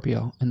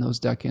Scorpio and those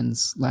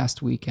decans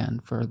last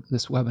weekend for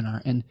this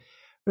webinar. And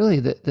really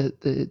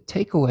the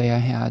takeaway I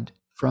had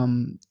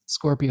from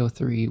Scorpio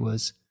 3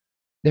 was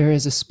there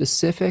is a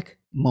specific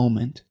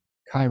moment,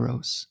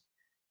 Kairos,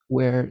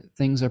 where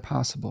things are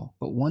possible.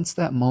 But once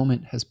that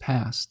moment has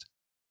passed,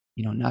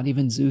 not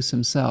even Zeus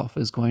himself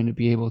is going to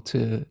be able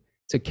to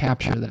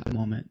capture that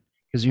moment.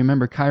 Because you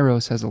remember,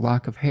 Kairos has a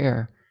lock of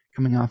hair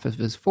coming off of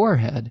his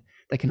forehead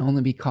that can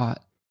only be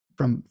caught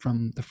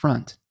from the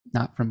front,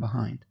 not from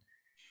behind.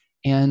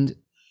 And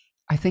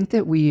I think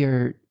that we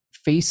are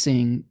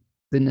facing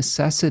the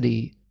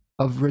necessity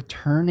of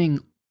returning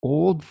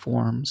old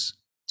forms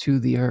to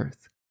the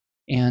earth.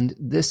 And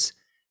this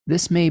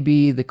may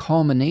be the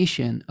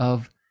culmination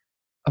of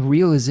a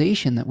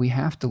realization that we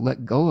have to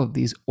let go of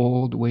these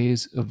old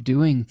ways of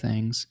doing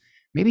things,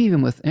 maybe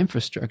even with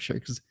infrastructure,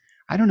 because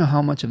I don't know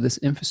how much of this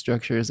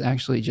infrastructure is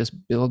actually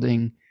just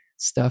building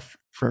stuff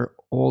for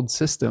old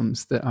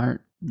systems that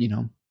aren't,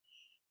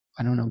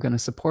 going to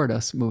support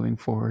us moving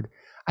forward.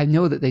 I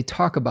know that they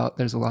talk about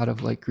there's a lot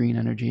of like green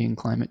energy and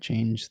climate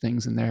change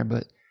things in there,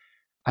 but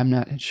I'm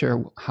not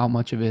sure how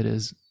much of it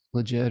is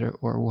legit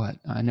or what.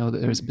 I know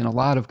that there's been a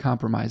lot of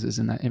compromises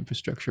in that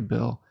infrastructure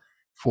bill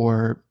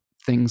for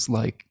things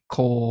like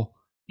coal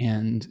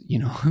and,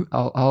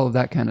 all of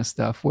that kind of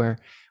stuff, where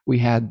we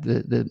had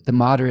the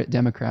moderate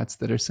Democrats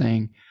that are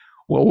saying,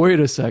 well, wait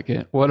a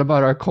second, what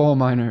about our coal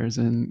miners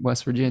in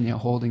West Virginia,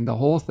 holding the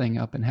whole thing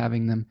up and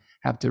having them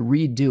have to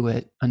redo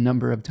it a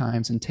number of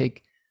times and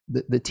take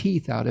the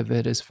teeth out of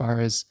it, as far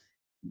as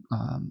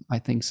I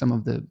think some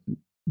of the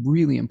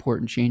really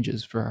important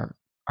changes for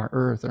our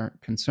earth are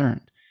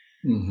concerned.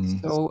 Mm-hmm.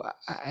 So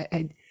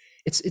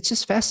it's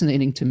just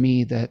fascinating to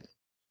me that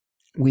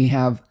we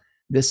have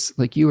this,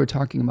 like you were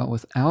talking about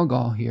with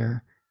Algol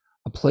here,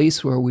 a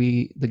place where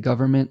the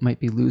government might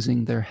be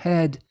losing their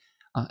head.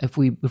 If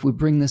we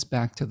bring this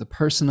back to the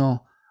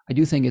personal, I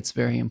do think it's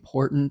very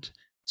important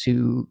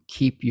to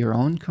keep your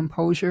own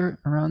composure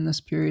around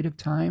this period of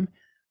time,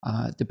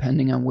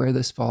 depending on where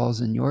this falls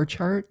in your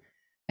chart.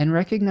 and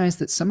recognize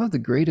that some of the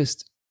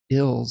greatest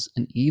ills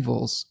and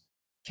evils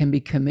can be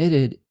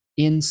committed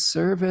in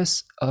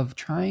service of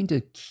trying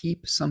to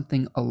keep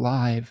something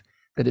alive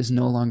that is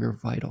no longer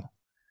vital.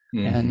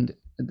 Mm-hmm. And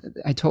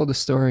I told a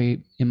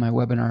story in my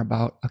webinar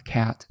about a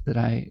cat that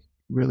I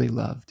really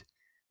loved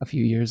a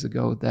few years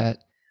ago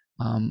that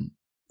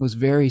was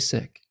very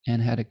sick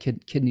and had a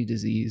kidney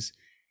disease.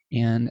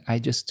 And I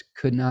just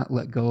could not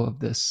let go of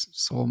this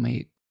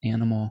soulmate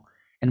animal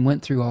and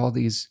went through all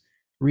these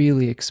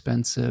really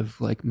expensive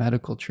like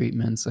medical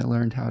treatments. I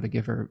learned how to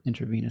give her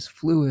intravenous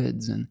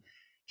fluids and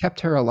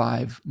kept her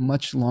alive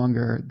much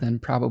longer than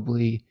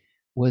probably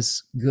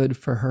was good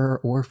for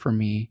her or for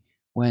me,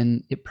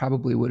 when it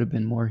probably would have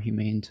been more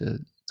humane to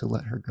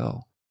let her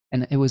go.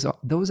 And it was,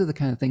 those are the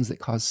kind of things that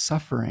cause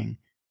suffering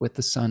with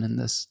the sun in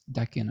this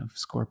decan of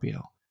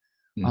Scorpio.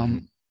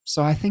 Mm-hmm.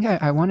 So I think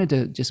I wanted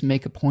to just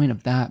make a point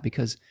of that,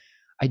 because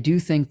I do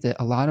think that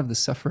a lot of the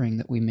suffering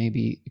that we may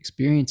be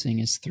experiencing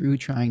is through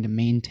trying to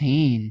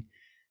maintain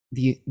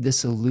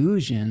this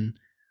illusion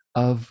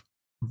of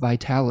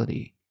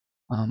vitality.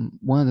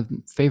 One of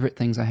the favorite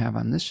things I have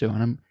on this show,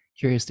 and I'm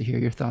curious to hear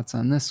your thoughts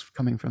on this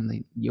coming from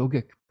the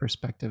yogic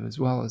perspective as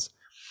well, as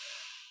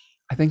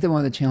I think that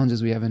one of the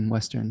challenges we have in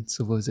Western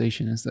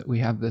civilization is that we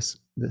have this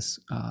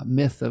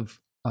myth of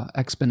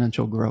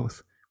exponential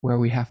growth, where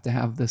we have to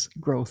have this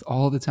growth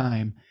all the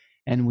time,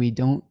 and we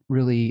don't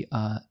really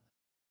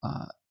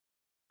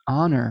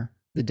honor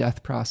the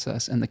death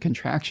process and the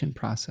contraction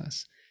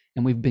process.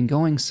 And we've been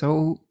going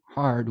so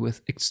hard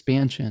with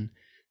expansion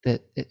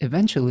that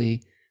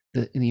eventually,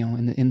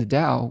 in the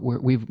Tao,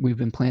 we've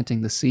been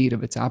planting the seed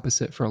of its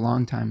opposite for a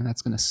long time, and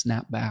that's going to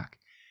snap back.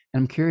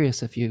 And I'm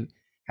curious if you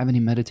have any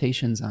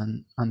meditations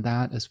on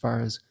that, as far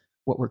as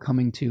what we're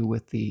coming to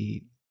with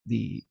the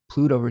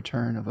Pluto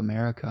return of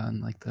America,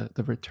 and like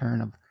the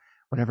return of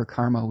whatever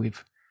karma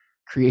we've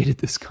created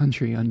this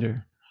country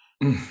under.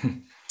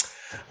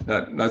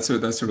 That's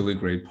a really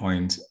great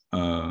point,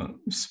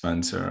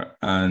 Spencer.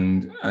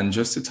 And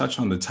just to touch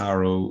on the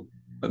tarot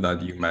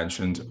that you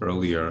mentioned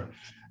earlier,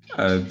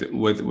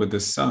 with the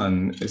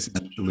sun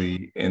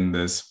essentially in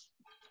the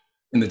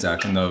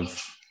decan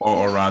of,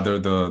 or rather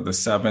the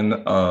seven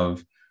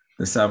of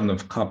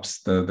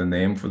cups. The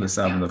name for the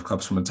seven of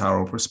cups from a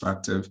tarot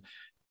perspective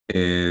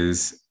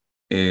is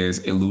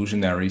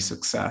illusionary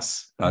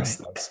success.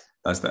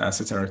 That's the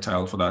esoteric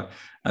title for that.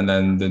 And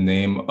then the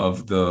name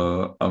of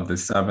the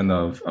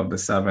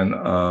seven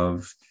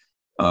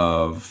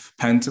of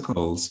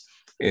pentacles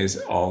is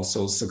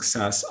also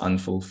success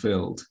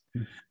unfulfilled.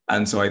 Mm-hmm.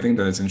 And so I think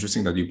that it's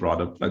interesting that you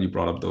brought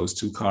up those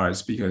two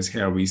cards, because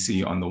here we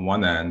see on the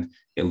one end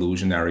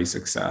illusionary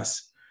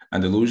success.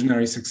 And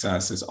illusionary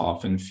success is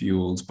often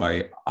fueled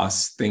by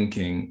us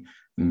thinking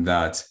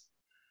that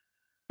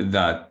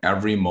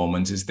every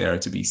moment is there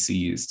to be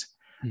seized.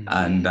 Mm-hmm.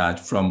 And that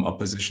from a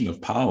position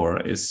of power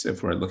is,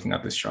 if we're looking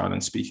at this chart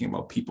and speaking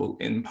about people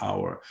in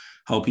power,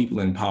 how people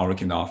in power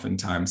can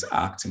oftentimes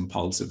act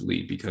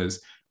impulsively,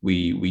 because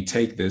we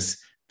take this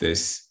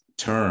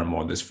term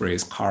or this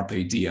phrase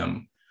carpe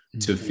diem, mm-hmm.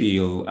 to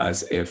feel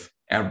as if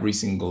every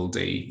single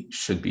day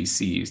should be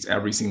seized,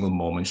 every single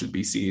moment should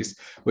be seized,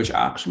 which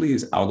actually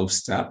is out of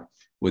step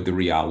with the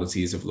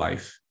realities of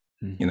life.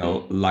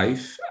 Mm-hmm.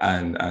 Life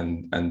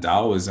and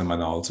Taoism,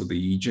 and also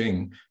the I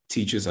Ching,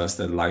 teaches us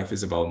that life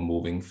is about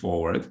moving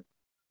forward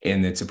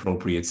in its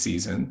appropriate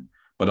season,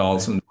 but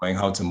also knowing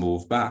how to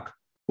move back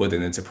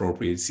within its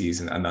appropriate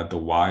season, and that the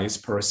wise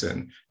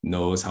person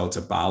knows how to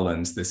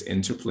balance this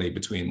interplay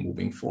between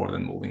moving forward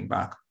and moving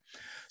back.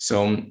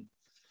 So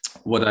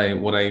what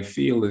I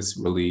feel is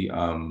really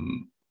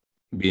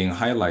being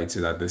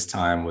highlighted at this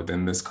time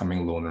within this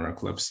coming lunar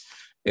eclipse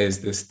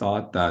is this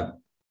thought that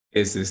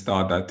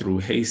through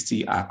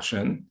hasty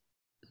action,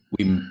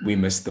 we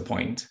miss the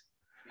point.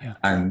 Yeah.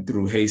 And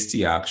through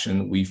hasty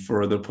action, we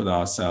further put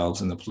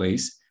ourselves in the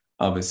place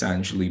of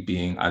essentially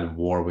being at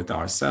war with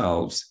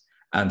ourselves,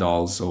 and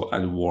also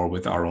at war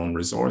with our own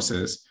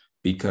resources,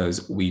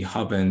 because we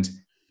haven't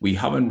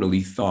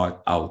really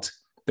thought out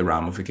the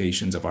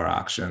ramifications of our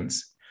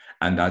actions.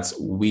 And that's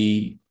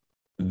we,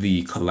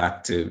 the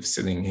collective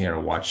sitting here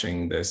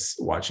watching this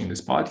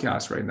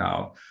podcast right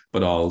now,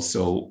 but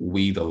also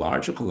we, the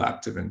larger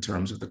collective, in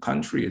terms of the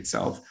country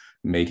itself,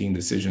 making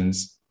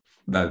decisions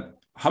that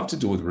have to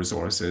do with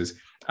resources,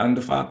 and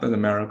the fact that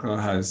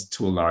America has,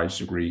 to a large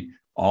degree,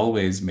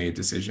 always made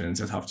decisions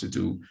that have to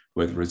do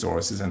with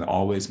resources, and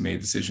always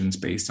made decisions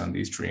based on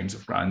these dreams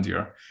of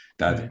grandeur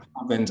that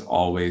haven't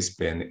always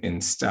been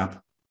in step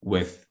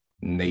with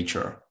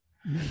nature.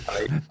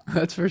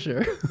 That's for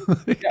sure.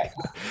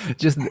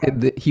 Just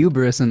the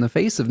hubris in the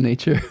face of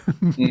nature.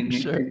 For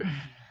sure.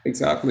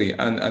 Exactly.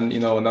 And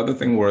another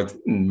thing worth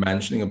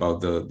mentioning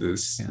about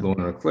this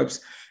lunar eclipse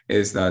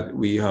is that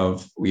we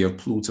have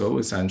Pluto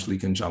essentially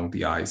conjunct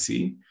the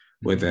IC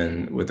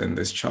within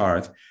this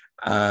chart.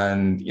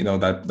 And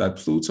that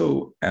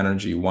Pluto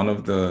energy, one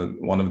of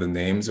the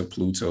names of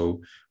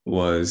Pluto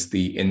was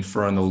the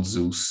infernal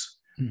Zeus,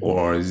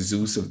 or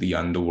Zeus of the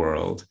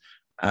underworld.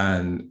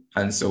 And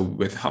so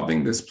with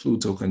having this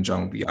Pluto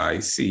conjunct the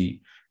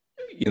IC,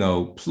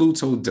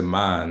 Pluto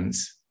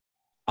demands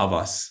of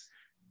us,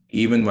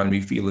 even when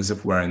we feel as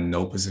if we're in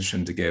no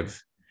position to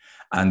give.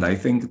 And I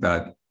think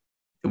that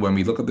when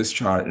we look at this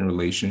chart in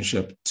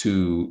relationship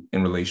to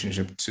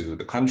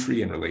the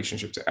country, in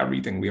relationship to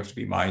everything, we have to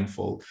be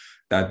mindful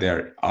that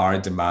there are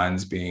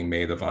demands being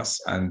made of us,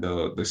 and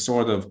the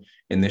sort of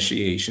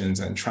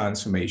initiations and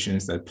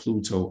transformations that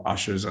Pluto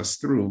ushers us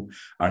through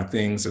are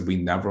things that we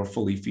never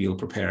fully feel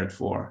prepared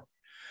for.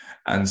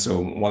 And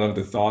so one of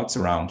the thoughts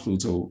around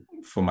Pluto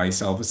for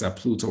myself is that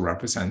Pluto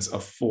represents a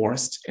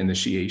forced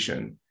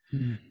initiation.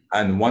 Mm.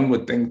 And one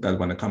would think that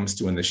when it comes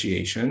to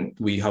initiation,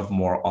 we have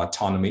more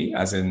autonomy,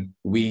 as in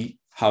we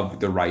have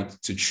the right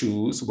to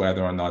choose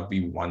whether or not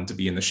we want to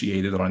be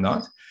initiated or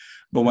not.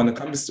 But when it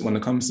comes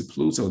to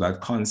Pluto,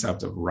 that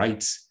concept of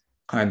rights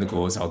kind of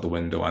goes out the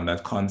window, and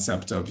that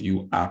concept of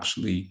you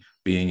actually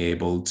being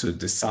able to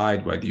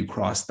decide whether you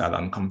cross that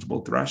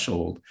uncomfortable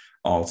threshold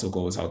also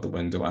goes out the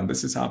window. And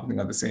this is happening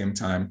at the same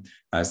time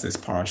as this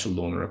partial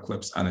lunar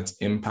eclipse, and it's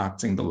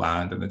impacting the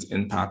land, and it's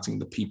impacting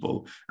the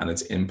people, and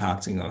it's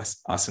impacting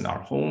us in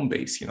our home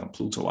base,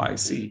 Pluto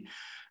IC.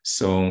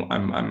 So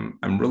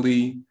I'm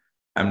really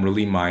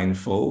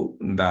mindful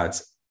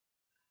that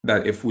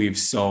if we've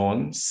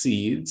sown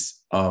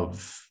seeds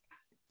of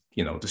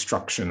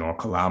destruction or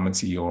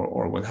calamity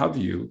or what have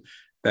you,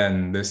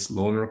 then this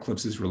lunar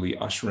eclipse is really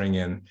ushering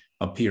in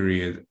a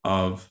period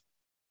of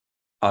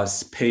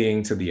us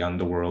paying to the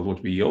underworld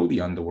what we owe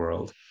the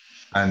underworld.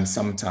 And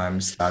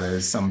sometimes that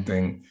is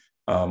something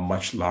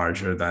much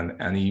larger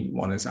than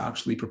anyone is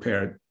actually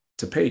prepared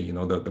to pay.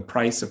 The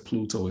price of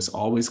Pluto is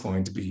always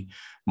going to be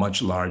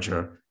much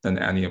larger than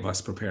any of us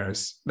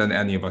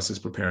is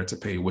prepared to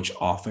pay, which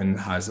often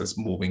has us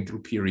moving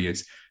through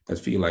periods that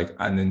feel like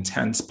an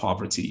intense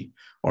poverty,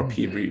 or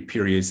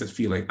periods that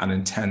feel like an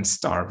intense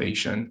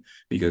starvation,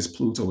 because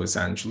Pluto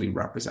essentially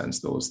represents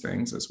those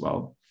things as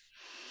well.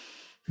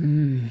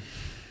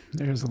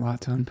 There's a lot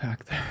to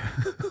unpack there.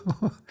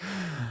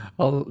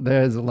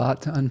 There's a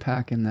lot to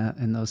unpack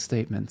in those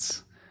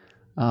statements.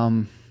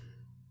 One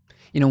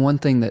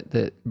thing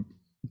that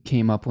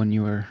came up when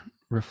you were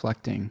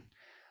reflecting.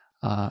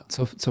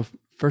 So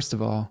first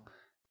of all,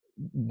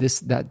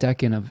 that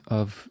decan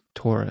of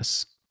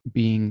Taurus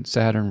being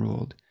Saturn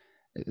ruled.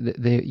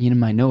 In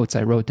my notes,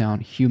 I wrote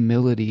down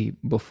humility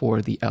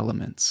before the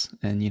elements,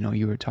 and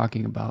you were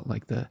talking about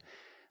like the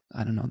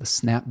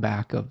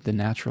snapback of the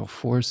natural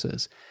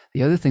forces.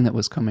 The other thing that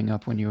was coming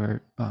up when you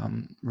were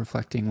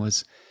reflecting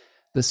was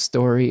the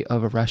story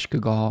of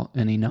Ereshkigal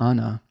and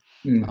Inanna,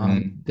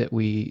 that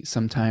we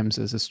sometimes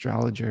as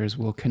astrologers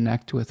will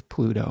connect with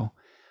Pluto.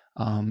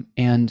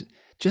 And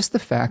just the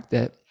fact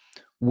that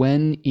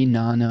when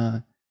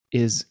Inanna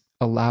is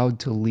allowed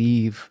to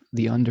leave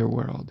the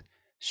underworld,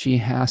 she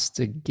has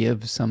to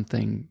give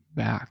something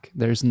back.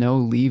 There's no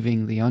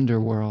leaving the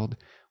underworld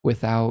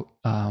without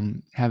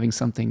having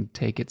something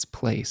take its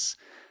place.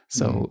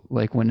 So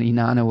like when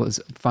Inanna was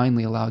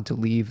finally allowed to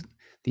leave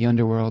the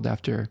underworld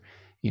after,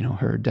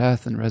 her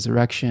death and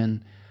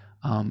resurrection,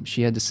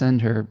 she had to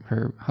send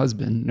her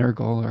husband,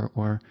 Nergal,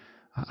 or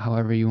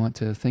however you want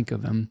to think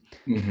of him,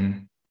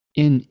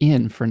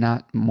 in for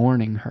not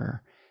mourning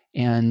her.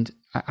 And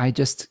I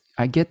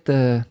get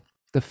the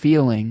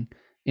feeling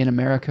in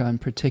America in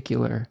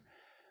particular,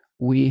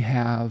 we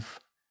have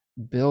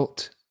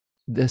built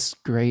this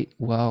great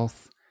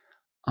wealth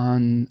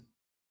on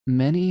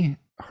many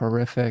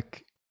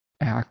horrific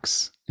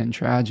acts and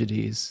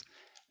tragedies,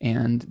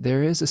 and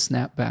there is a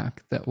snapback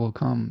that will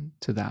come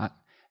to that.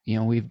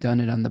 We've done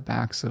it on the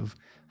backs of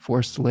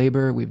forced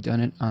labor. We've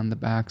done it on the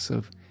backs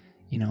of,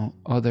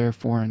 other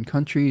foreign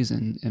countries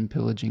and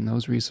pillaging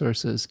those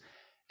resources.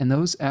 And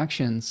those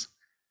actions,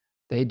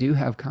 they do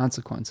have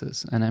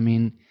consequences. And I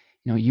mean,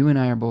 you and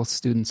I are both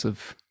students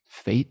of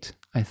fate,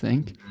 I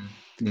think.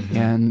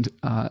 And,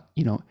 I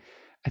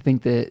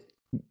think that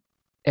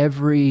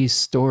every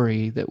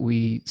story that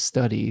we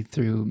study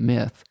through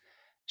myth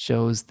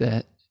shows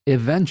that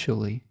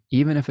eventually,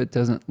 even if it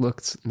doesn't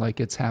look like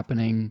it's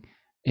happening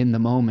in the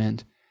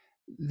moment,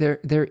 there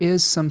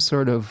is some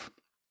sort of,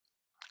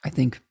 I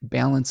think,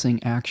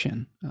 balancing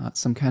action,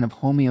 some kind of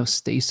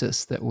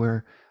homeostasis that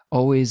we're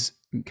always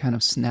kind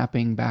of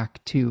snapping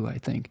back to. I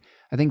think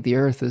the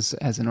Earth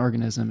as an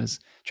organism is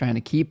trying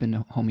to keep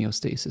in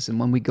homeostasis, and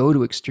when we go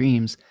to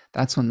extremes,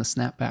 that's when the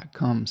snapback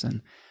comes.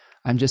 And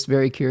I'm just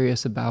very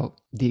curious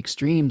about the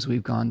extremes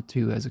we've gone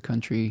to as a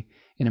country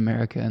in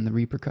America and the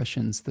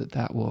repercussions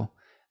that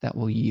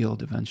will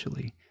yield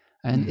eventually.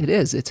 And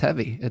it's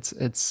heavy.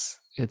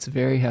 It's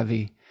very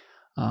heavy.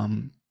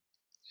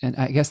 And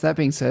I guess that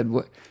being said,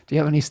 do you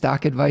have any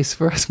stock advice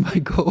for us,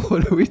 Michael?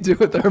 What do we do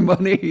with our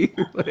money?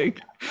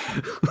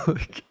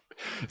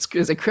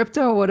 Is it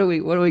crypto? What do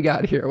we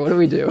got here? What do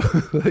we do?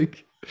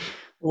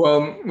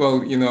 Well,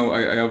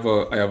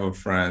 I have a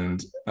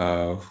friend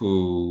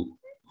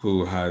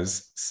who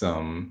has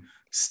some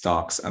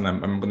stocks, and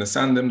I'm going to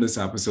send him this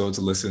episode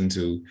to listen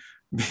to,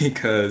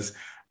 because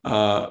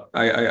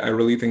I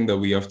really think that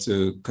we have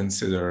to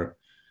consider,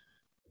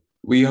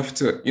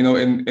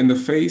 in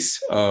the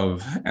face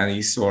of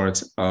any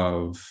sort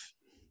of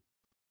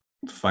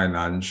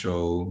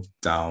financial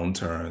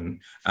downturn.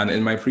 And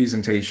in my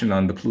presentation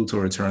on the Pluto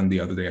return the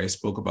other day, I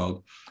spoke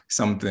about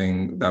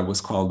something that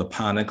was called the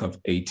Panic of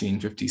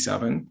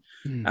 1857.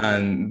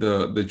 And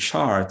the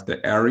chart,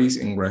 the Aries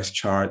ingress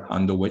chart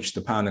under which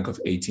the Panic of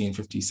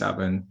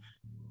 1857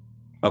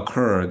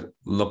 occurred,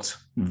 looked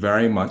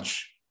very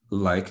much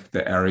like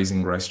the Aries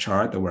ingress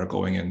chart that we're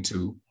going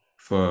into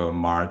for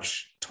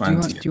March Do you 20th.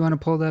 want do you want to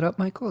pull that up,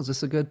 Michael? Is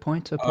this a good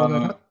point to pull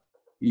that up?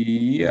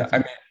 Yeah, I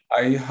mean,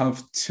 I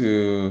have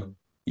to,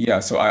 yeah,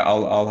 so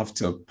I'll have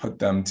to put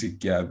them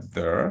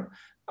together.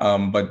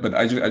 But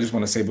I just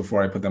want to say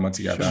before I put them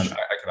together, Sure. and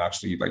I can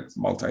actually like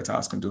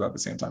multitask and do that at the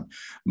same time.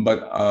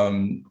 But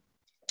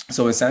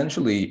so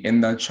essentially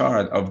in that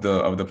chart of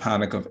the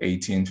Panic of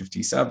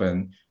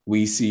 1857,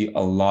 we see a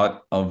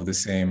lot of the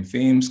same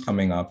themes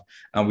coming up,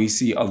 and we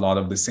see a lot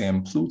of the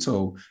same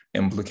Pluto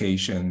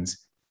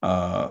implications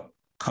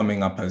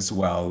coming up as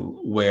well,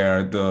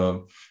 where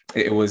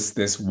it was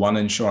this one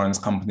insurance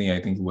company,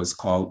 I think it was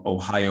called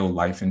Ohio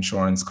Life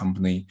Insurance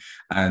Company,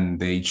 and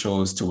they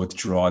chose to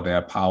withdraw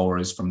their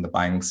powers from the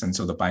banks. And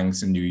so the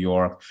banks in New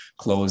York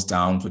closed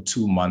down for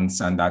 2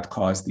 months, and that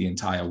caused the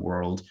entire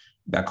world,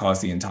 that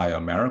caused the entire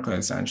America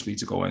essentially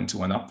to go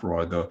into an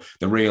uproar.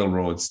 The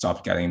railroads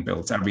stopped getting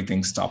built,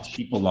 everything stopped,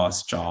 people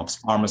lost jobs,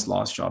 farmers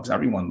lost jobs,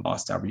 everyone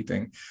lost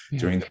everything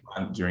during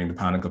the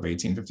Panic of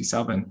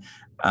 1857.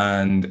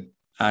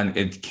 And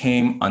it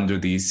came under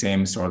these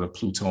same sort of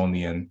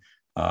Plutonian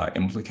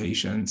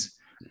implications.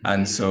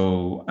 And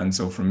so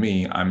for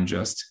me, I'm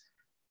just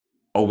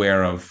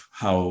aware of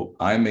how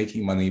I'm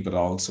making money, but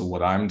also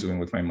what I'm doing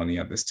with my money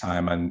at this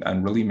time,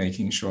 and really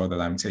making sure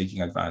that I'm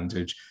taking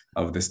advantage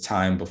of this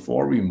time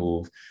before we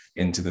move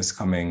into this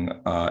coming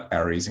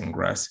Aries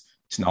ingress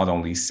to not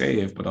only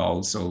save, but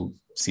also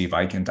see if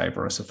I can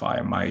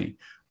diversify my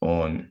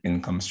own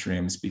income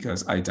streams,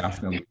 because I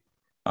definitely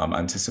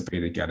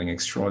anticipated getting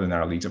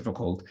extraordinarily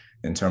difficult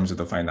in terms of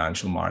the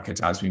financial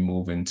markets as we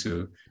move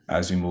into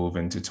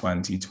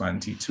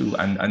 2022,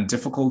 and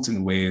difficult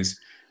in ways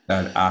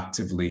that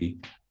actively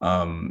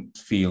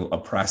feel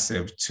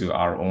oppressive to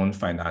our own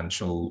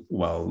financial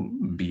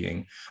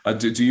well-being.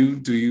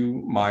 Do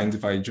you mind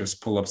if I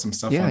just pull up some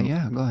stuff Yeah, on?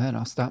 yeah. Go ahead.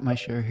 I'll stop my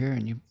share here,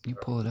 and you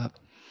pull it up.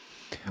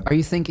 Are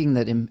you thinking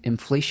that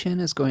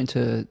inflation is going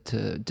to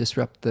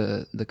disrupt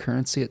the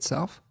currency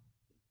itself?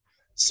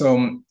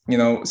 So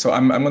so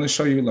I'm going to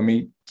show you. Let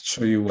me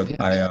show you what Yeah.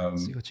 I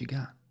See what you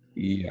got.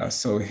 yeah.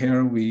 So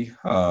here we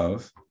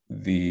have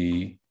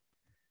the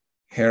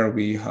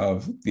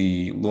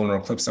lunar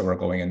eclipse that we're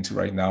going into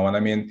right now. And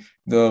I mean,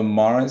 the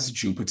Mars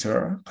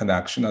Jupiter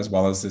connection, as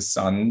well as the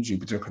Sun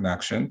Jupiter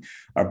connection,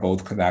 are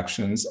both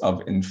connections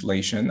of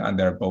inflation, and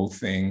they're both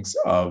things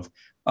of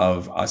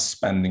us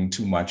spending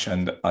too much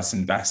and us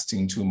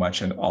investing too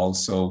much, and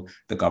also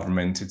the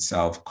government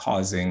itself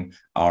causing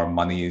our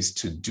monies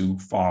to do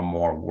far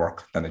more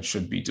work than it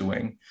should be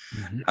doing.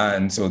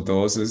 And so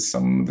those are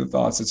some of the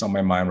thoughts that's on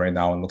my mind right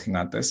now in looking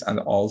at this. And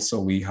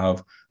also we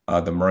have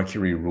the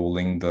Mercury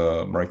ruling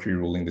the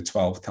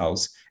 12th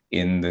house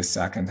in the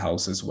second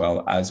house, as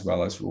well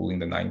as ruling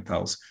the ninth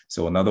house.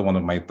 So another one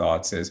of my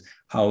thoughts is,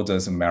 how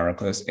does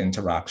America's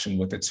interaction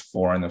with its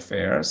foreign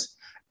affairs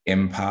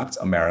impact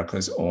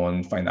America's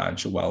own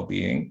financial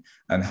well-being?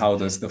 And how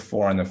does the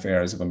foreign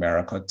affairs of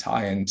America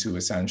tie into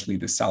essentially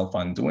the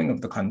self-undoing of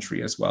the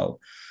country as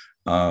well?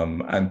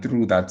 And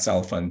through that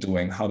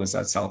self-undoing, how does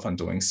that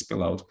self-undoing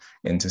spill out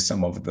into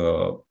some of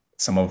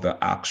the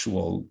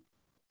actual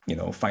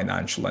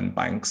financial and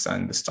banks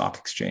and the stock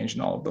exchange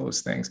and all of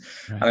those things.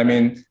 Right. And I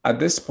mean, at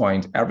this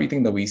point,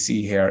 everything that we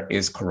see here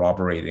is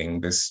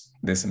corroborating this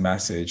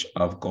message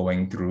of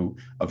going through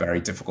a very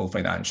difficult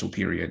financial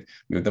period.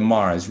 We have the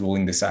Mars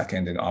ruling the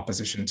second in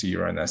opposition to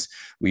Uranus.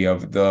 We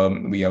have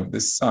the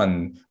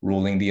Sun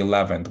ruling the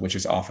 11th, which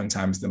is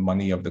oftentimes the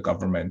money of the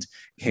government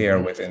here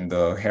within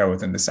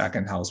the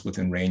second house,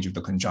 within range of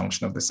the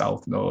conjunction of the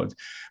South Node.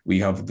 We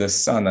have the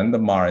Sun and the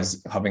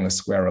Mars having a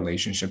square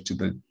relationship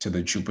to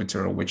the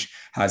Jupiter, which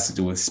has to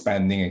do with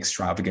spending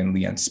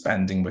extravagantly and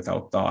spending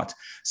without thought.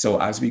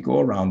 So as we go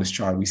around this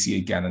chart, we see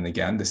again and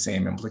again the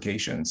same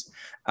implications.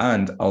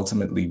 And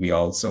ultimately, we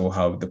also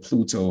have the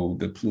Pluto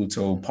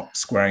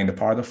squaring the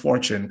part of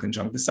fortune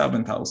conjunct the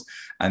seventh house.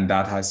 And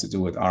that has to do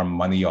with our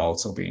money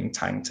also being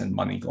tanked and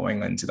money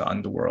going into the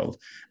underworld.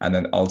 And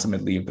then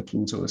ultimately, if the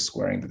Pluto is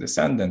squaring the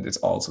descendant, it's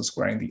also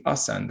squaring the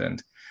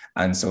ascendant.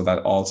 And so that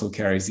also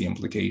carries the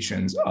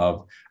implications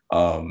of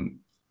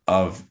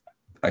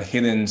a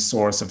hidden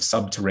source of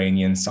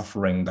subterranean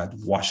suffering that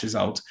washes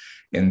out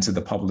into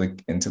the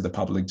public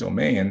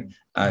domain.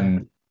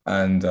 And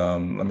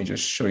let me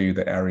just show you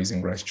the Aries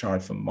ingress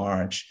chart for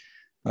March,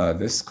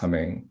 this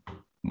coming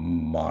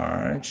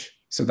March.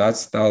 So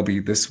that'll be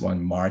this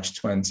one, March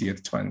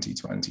 20th,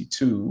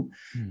 2022.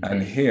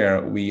 And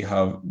here we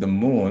have the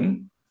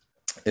moon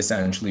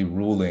essentially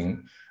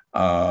ruling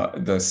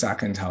the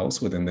second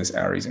house within this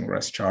Aries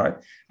ingress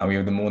chart. And we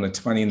have the moon at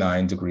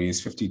 29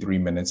 degrees, 53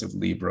 minutes of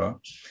Libra.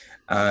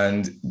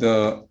 And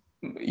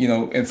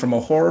and from a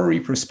horary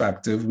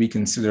perspective, we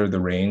consider the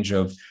range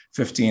of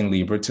 15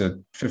 Libra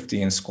to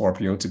 15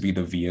 Scorpio to be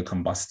the via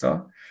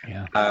combusta.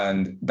 Yeah.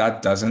 And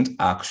that doesn't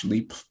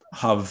actually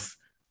have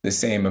the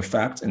same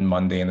effect in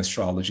mundane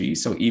astrology.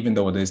 So even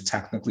though it is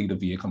technically the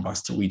via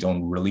combusta, we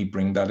don't really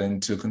bring that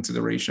into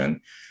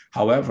consideration.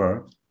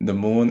 However, the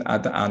moon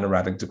at the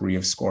anaretic degree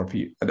of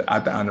Scorpio,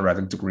 at the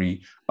anaretic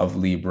degree of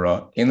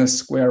Libra, in a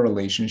square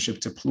relationship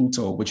to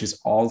Pluto, which is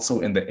also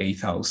in the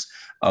 8th house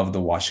of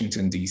the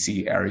Washington,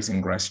 D.C. Aries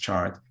ingress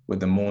chart, with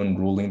the moon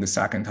ruling the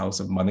 2nd house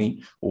of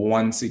money,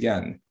 once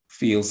again,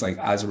 feels like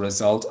as a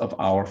result of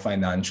our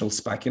financial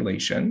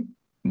speculation,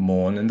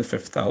 moon in the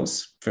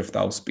 5th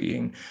house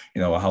being,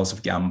 a house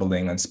of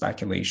gambling and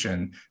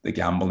speculation, the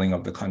gambling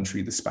of the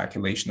country, the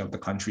speculation of the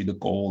country, the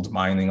gold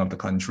mining of the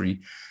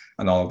country,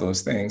 and all of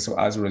those things. So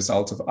as a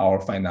result of our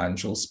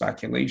financial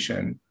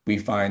speculation, we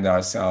find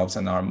ourselves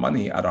and our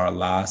money at our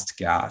last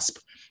gasp.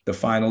 The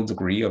final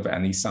degree of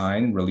any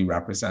sign really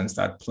represents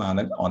that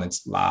planet on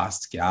its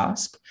last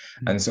gasp.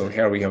 And so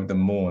here we have the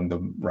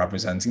moon,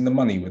 representing the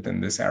money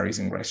within this Aries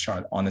ingress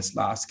chart on its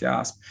last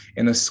gasp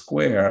in a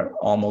square,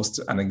 almost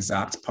an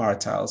exact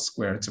partile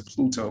square to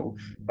Pluto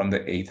from the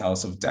 8th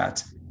house of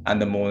debt.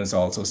 And the moon is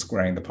also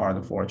squaring the part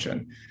of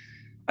fortune.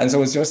 And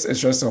so it's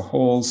just a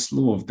whole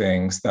slew of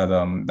things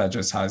that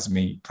just has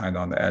me kind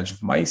of on the edge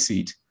of my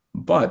seat.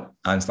 But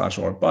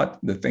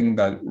the thing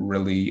that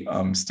really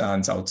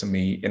stands out to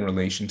me in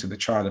relation to the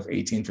chart of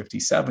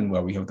 1857,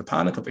 where we have the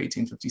Panic of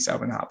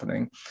 1857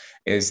 happening,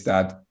 is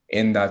that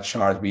in that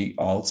chart, we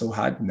also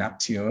had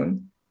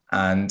Neptune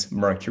and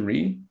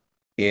Mercury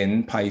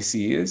in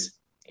Pisces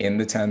in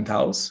the 10th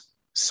house,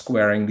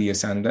 squaring the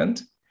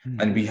ascendant.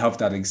 And we have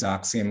that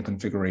exact same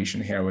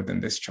configuration here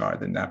within this chart,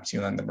 the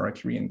Neptune and the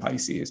Mercury in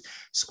Pisces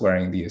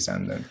squaring the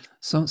ascendant.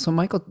 So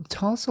Michael,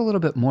 tell us a little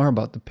bit more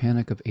about the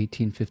Panic of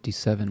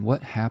 1857.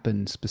 What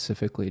happened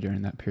specifically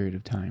during that period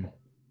of time?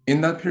 In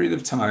that period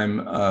of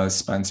time,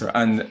 Spencer,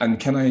 and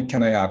can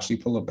I actually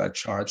pull up that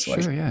chart? So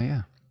sure,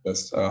 yeah.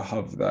 Just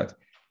have that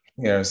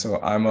here. So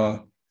I'm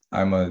a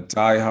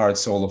diehard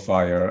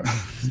Soulfire.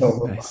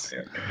 Nice.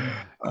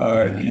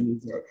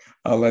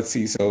 Let's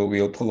see. So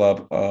we'll pull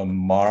up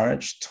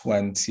March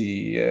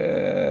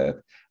 20th.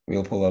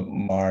 We'll pull up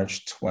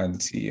March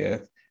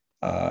 20th,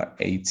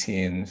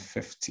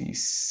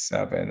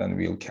 1857, and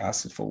we'll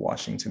cast it for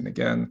Washington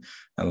again.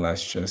 And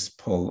let's just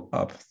pull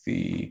up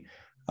the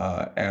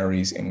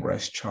Aries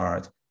ingress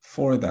chart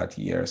for that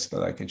year so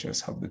that I could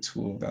just have the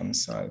two of them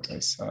side by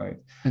side.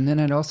 And then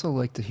I'd also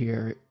like to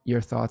hear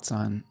your thoughts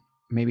on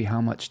maybe how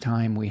much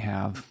time we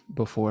have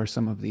before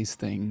some of these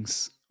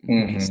things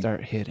may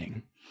start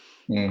hitting.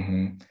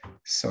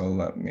 So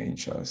let me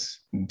just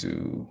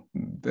do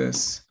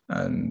this,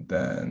 and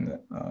then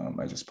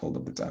I just pulled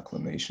up the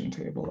declination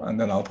table, and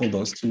then I'll pull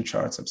those two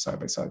charts up side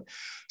by side.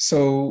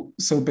 So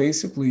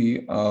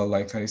basically,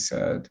 like I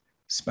said,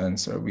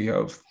 Spencer, we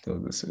have, so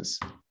this is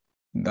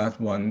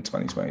that one,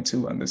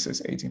 2022, and this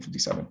is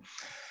 1857.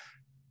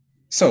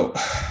 So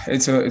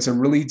it's a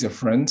really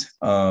different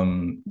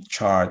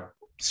chart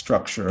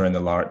structure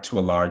to a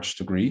large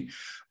degree.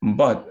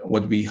 But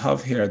what we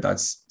have here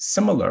that's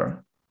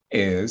similar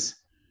is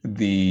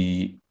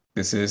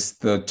this is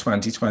the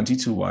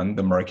 2022 one,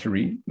 the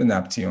Mercury, the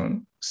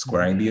Neptune,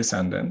 squaring the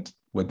ascendant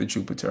with the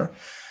Jupiter.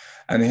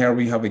 And here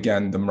we have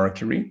again the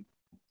Mercury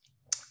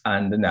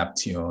and the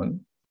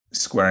Neptune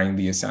squaring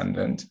the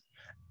ascendant.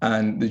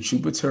 And the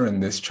Jupiter in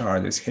this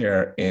chart is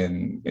here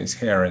in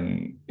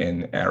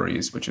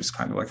Aries, which is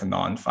kind of like a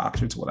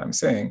non-factor to what I'm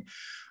saying.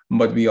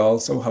 But we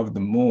also have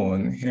the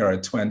moon here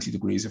at 20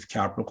 degrees of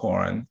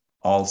Capricorn,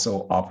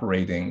 also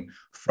operating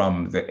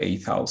from the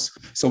 8th house.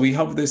 So we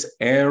have this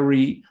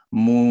airy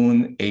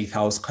moon 8th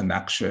house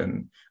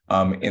connection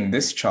in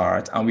this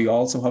chart. And we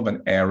also have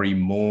an airy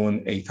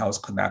moon 8th house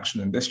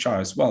connection in this chart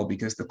as well,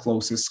 because the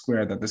closest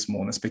square that this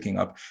moon is picking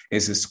up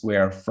is a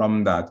square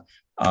from that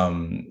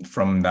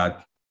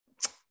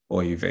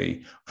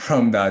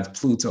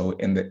Pluto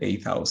in the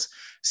 8th house.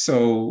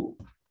 So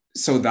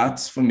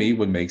that's, for me,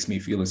 what makes me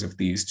feel as if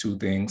these two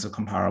things are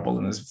comparable,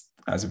 and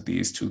as if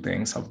these two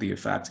things have the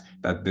effect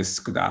that this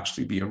could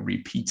actually be a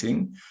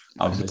repeating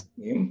of this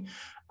theme.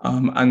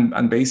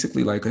 And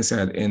basically, like I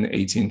said, in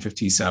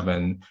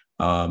 1857,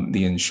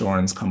 the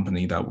insurance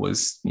company that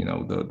was,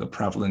 the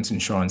prevalent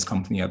insurance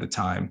company at the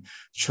time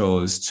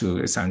chose to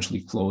essentially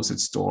close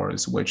its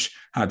doors, which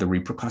had the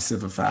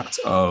repercussive effect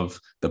of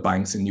the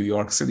banks in New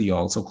York City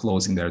also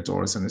closing their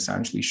doors and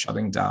essentially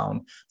shutting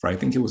down for, I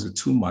think it was a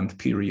 2-month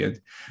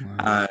period.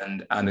 Wow.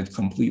 And it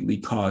completely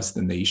caused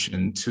the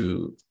nation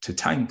to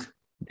tank,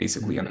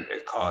 basically. And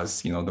it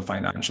caused, the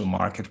financial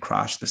market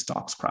crashed, the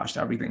stocks crashed,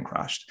 everything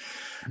crashed.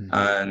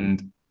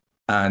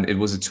 And it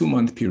was a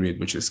 2-month period,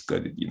 which is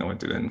good. It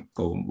didn't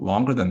go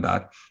longer than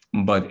that,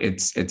 but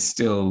it's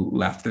still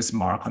left this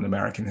mark on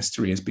American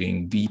history as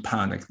being the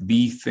panic,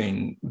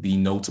 the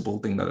notable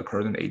thing that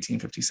occurred in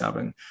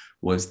 1857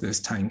 was this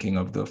tanking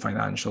of the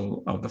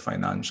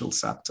financial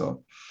sector.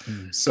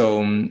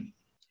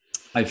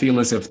 I feel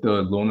as if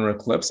the lunar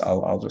eclipse,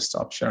 I'll just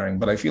stop sharing,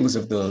 but I feel as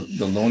if the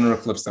lunar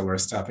eclipse that we're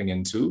stepping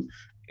into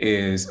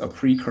is a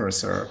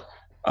precursor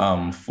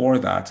for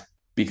that,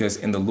 because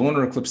in the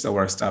lunar eclipse that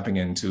we're stepping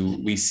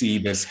into, we see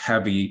this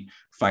heavy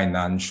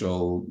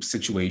financial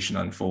situation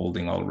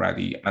unfolding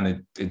already,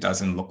 and it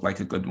doesn't look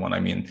like a good one. I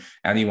mean,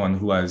 anyone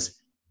who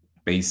has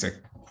basic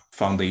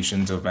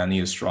foundations of any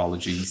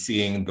astrology,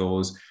 seeing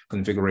those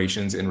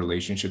configurations in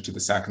relationship to the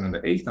second and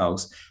the eighth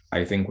house,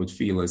 I think would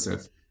feel as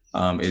if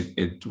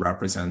it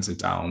represents a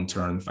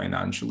downturn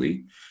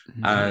financially.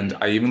 Mm-hmm. And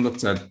I even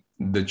looked at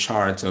the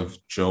chart of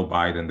Joe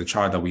Biden, the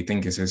chart that we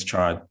think is his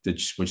chart,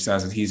 which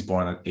says that he's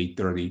born at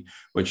 8:30,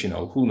 which,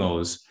 who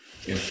knows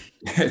if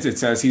it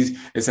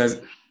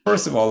says,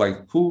 first of all,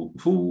 like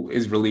who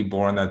is really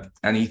born at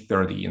any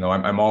 30?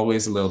 I'm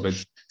always a little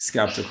bit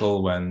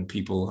skeptical when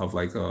people have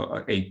like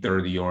a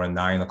 8:30 or a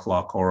 9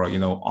 o'clock or,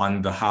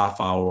 on the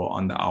half hour or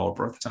on the hour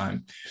birth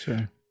time.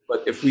 Sure.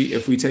 But if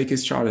we take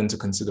his chart into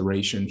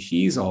consideration,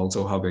 he's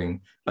also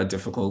having a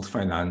difficult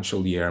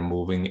financial year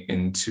moving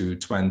into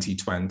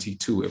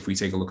 2022. If we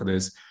take a look at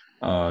his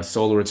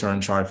solar return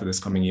chart for this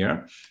coming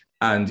year,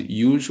 and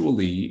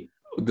usually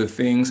the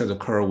things that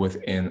occur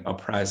within a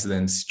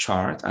president's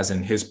chart, as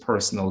in his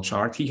personal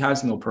chart, he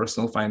has no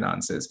personal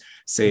finances,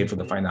 save for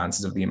the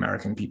finances of the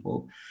American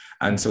people.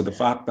 And so the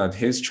fact that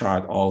his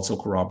chart also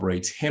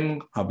corroborates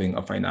him having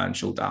a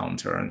financial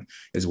downturn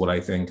is what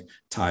I think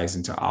ties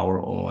into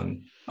our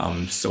own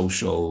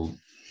social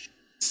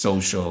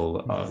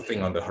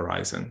thing on the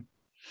horizon.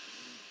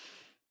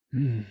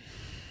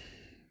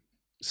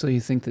 So you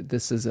think that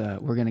this is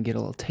we're going to get a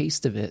little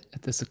taste of it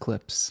at this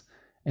eclipse,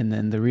 and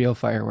then the real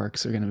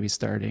fireworks are going to be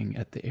starting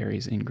at the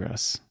Aries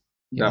ingress?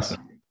 Yes.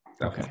 Definitely.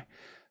 Okay.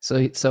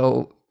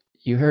 So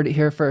you heard it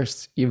here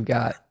first. You've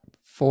got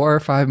 4 or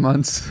 5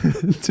 months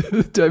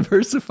to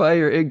diversify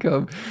your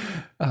income.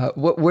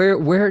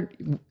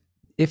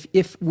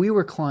 If we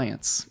were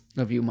clients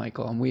of you,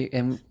 Michael,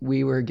 and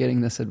we were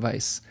getting this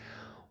advice,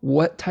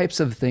 what types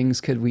of things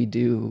could we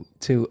do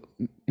to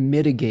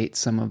mitigate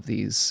some of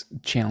these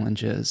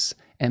challenges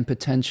and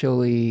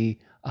potentially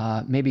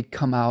maybe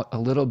come out a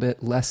little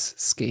bit less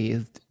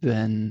scathed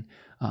than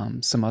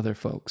some other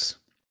folks?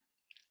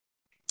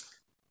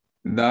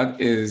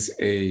 That is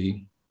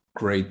a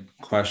great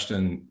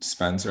question,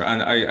 Spencer.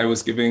 And I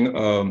was giving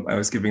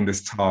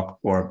this talk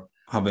or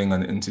having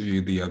an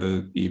interview the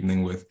other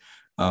evening with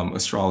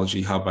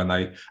Astrology Hub, and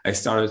I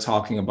started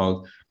talking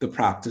about the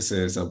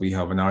practices that we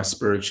have in our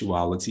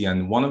spirituality.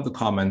 And one of the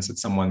comments that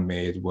someone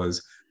made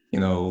was,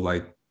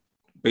 like,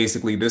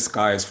 basically, this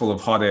guy is full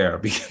of hot air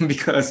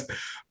because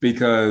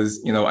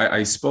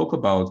I spoke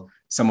about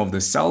some of the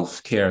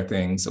self-care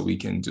things that we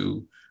can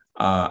do.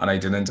 And I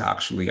didn't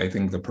actually. I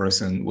think the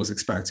person was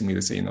expecting me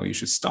to say, you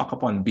should stock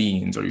up on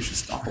beans, or you should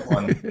stock up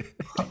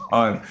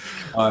on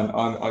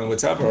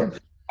whatever.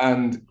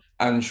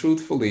 And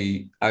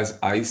truthfully, as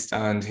I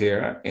stand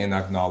here in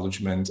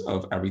acknowledgement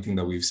of everything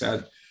that we've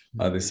said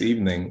this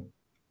evening,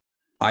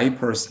 I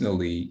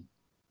personally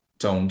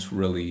don't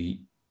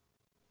really.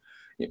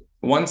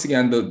 Once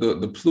again,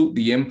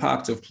 the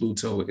impact of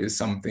Pluto is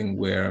something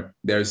where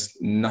there's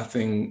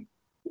nothing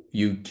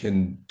you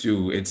can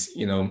do. It's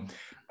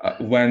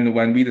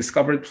when we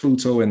discovered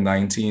Pluto in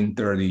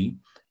 1930.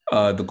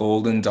 The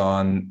Golden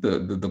Dawn,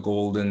 the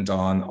Golden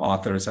Dawn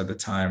authors at the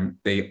time,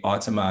 they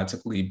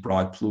automatically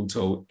brought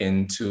Pluto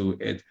into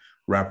it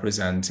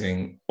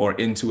representing, or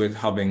into it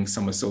having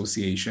some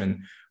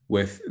association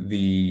with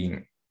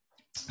the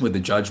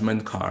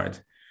Judgment card.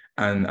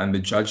 And the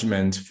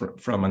Judgment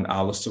from an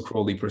Aleister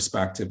Crowley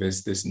perspective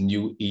is this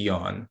new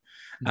eon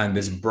and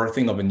this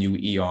birthing of a new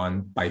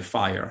eon by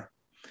fire.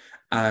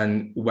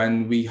 And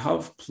when we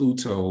have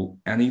Pluto,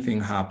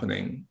 anything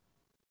happening,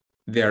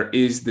 there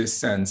is this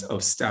sense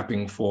of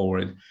stepping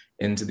forward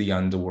into the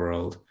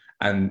underworld,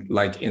 and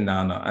like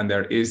Inanna, and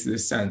there is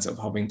this sense of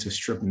having to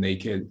strip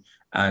naked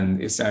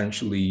and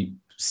essentially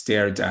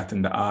stare death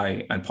in the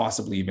eye and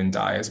possibly even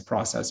die as a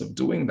process of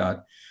doing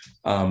that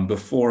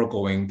before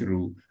going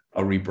through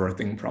a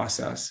rebirthing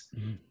process.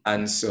 Mm-hmm.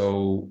 And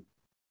so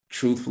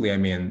truthfully, I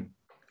mean,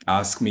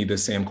 ask me the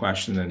same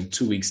question in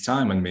 2 weeks'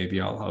 time, and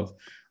maybe I'll have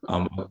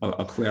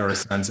a clearer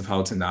sense of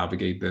how to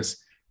navigate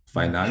this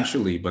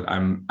financially, but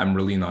I'm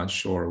really not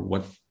sure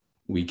what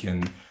we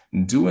can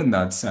do in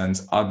that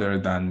sense, other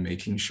than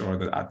making sure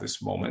that at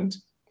this moment,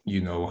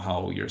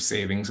 how your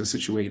savings are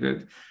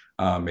situated,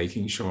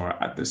 making sure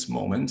at this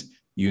moment,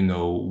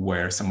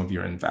 where some of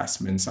your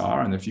investments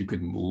are, and if you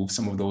could move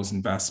some of those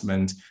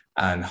investments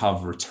and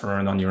have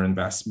return on your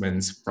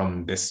investments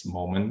from this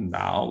moment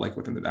now, like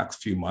within the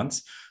next few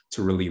months,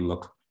 to really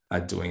look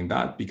at doing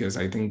that. Because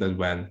I think that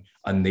when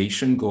a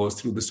nation goes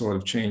through the sort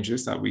of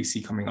changes that we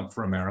see coming up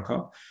for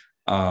America,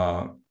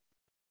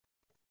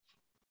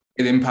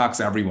 it impacts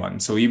everyone.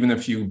 So even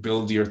if you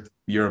build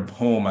your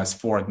home as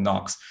Fort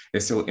Knox,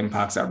 it still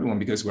impacts everyone,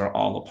 because we're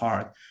all a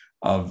part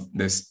of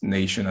this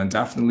nation. And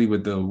definitely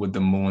with the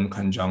moon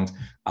conjunct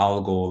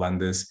Algol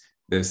and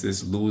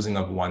this losing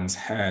of one's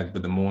head,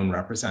 with the moon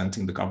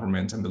representing the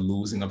government and the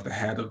losing of the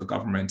head of the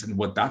government and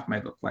what that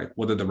might look like.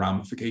 What are the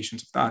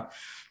ramifications of that?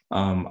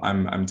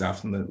 I'm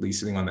definitely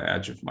sitting on the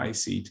edge of my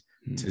seat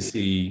to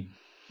see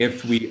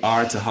if we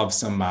are to have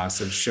some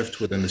massive shift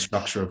within the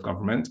structure of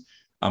government,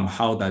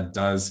 how that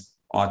does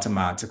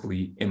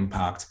automatically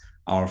impact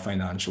our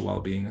financial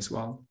well-being as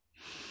well.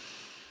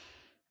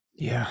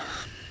 Yeah.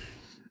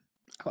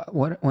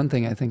 One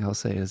thing I think I'll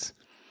say is,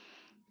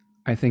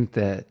 I think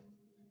that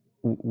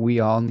we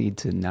all need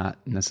to not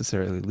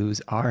necessarily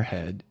lose our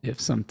head if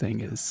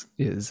something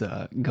is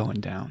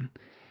going down.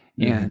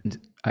 And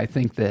I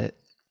think that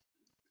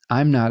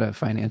I'm not a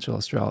financial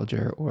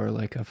astrologer or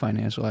like a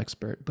financial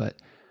expert, but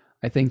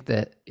I think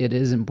that it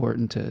is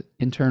important to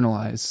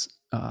internalize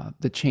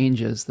the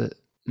changes that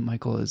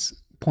Michael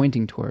is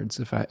pointing towards.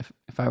 If I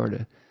were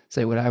to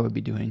say what I would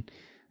be doing,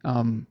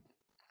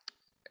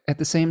 at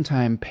the same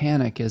time,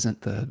 panic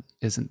isn't the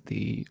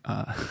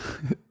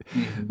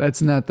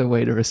that's not the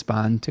way to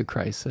respond to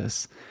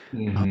crisis.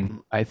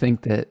 I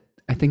think the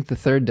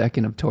third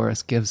decan of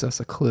Taurus gives us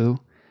a clue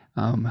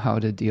how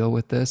to deal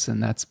with this,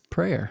 and that's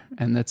prayer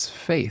and that's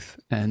faith.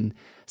 And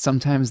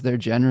sometimes there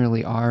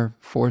generally are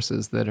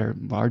forces that are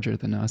larger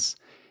than us,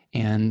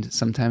 and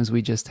sometimes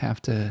we just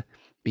have to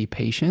be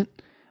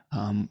patient.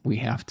 We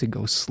have to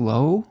go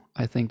slow.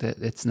 I think that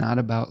it's not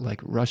about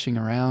like rushing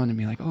around and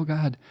being like, oh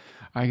God,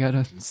 I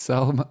gotta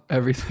sell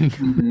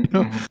everything.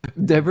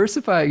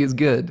 Diversifying is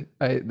good,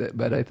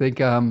 but I think,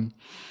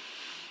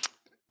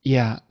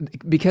 yeah,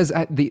 because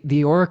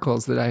the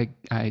oracles that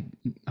I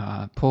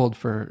pulled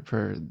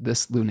for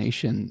this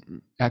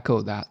lunation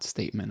echo that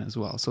statement as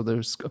well. So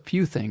there's a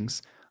few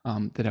things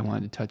that I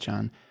wanted to touch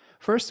on.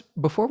 First,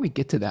 before we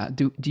get to that,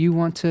 do you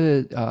want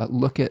to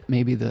look at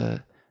maybe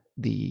the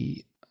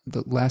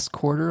last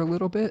quarter a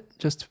little bit,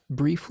 just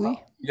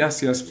briefly? Yes,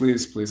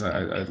 please.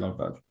 I'd love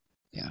that.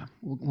 Yeah,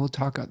 we'll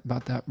talk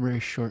about that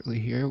very shortly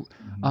here.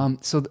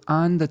 So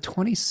on the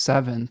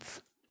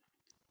 27th,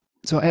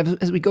 so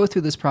as we go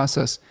through this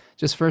process,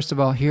 just first of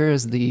all, here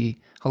is the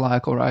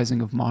heliacal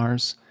rising of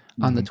Mars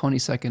on the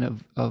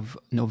 22nd of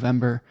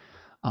November.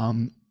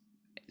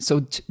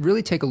 So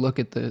really take a look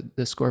at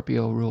the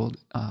Scorpio ruled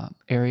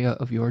area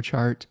of your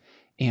chart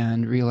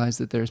and realize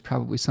that there's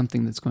probably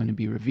something that's going to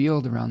be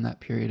revealed around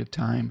that period of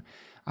time.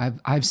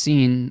 I've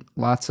seen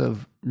lots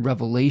of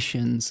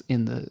revelations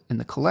in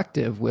the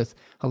collective with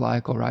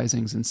heliacal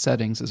risings and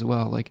settings as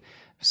well, like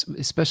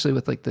especially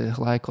with like the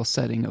heliacal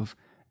setting of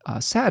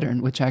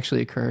Saturn, which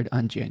actually occurred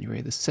on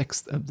January the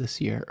 6th of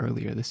this year,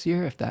 earlier this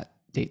year. If that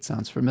date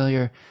sounds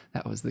familiar,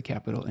 that was the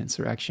Capitol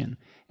insurrection.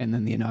 And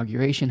then the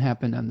inauguration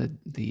happened on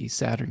the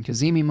Saturn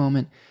Kazemi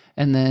moment.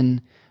 And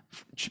then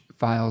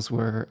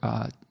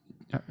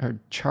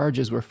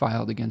charges were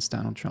filed against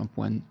Donald Trump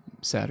when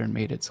Saturn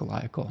made its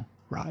heliacal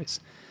rise.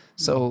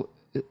 So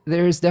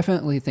there's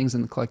definitely things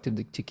in the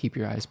collective to keep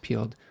your eyes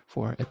peeled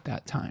for at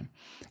that time.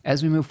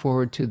 As we move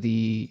forward to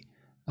the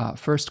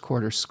first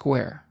quarter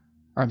square,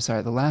 or I'm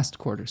sorry, the last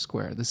quarter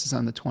square, this is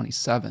on the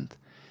 27th.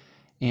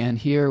 And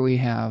here we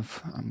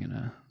have,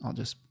 I'll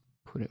just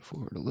put it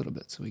forward a little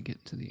bit so we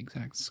get to the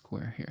exact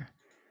square here.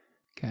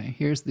 Okay,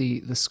 here's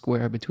the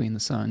square between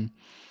the sun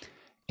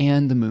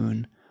and the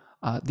moon.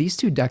 These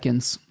two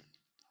decans,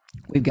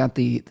 we've got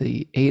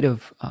the Eight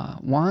of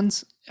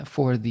Wands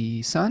for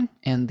the sun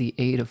and the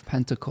Eight of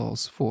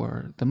Pentacles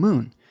for the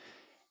moon.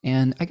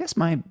 And I guess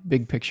my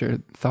big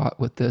picture thought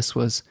with this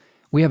was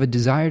we have a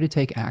desire to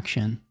take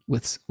action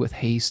with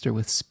haste or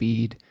with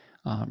speed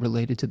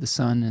related to the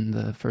sun and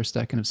the first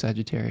decan of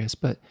Sagittarius,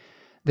 but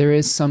there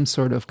is some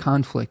sort of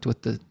conflict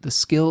with the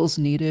skills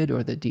needed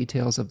or the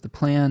details of the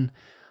plan,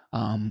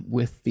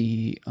 with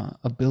the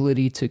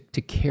ability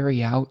to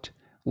carry out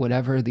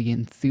whatever the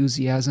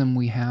enthusiasm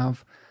we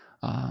have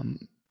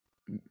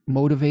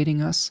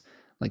motivating us.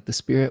 Like the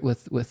spirit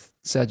with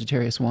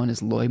Sagittarius 1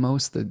 is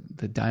Loimos,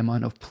 the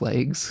daimon of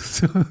plagues.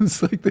 So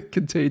it's like the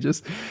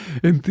contagious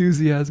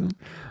enthusiasm.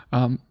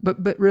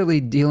 But really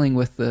dealing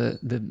with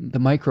the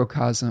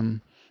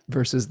microcosm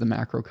versus the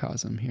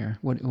macrocosm here.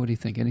 What do you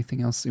think?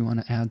 Anything else you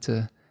want to add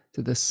to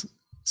this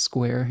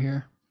square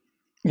here?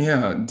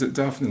 Yeah,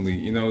 definitely.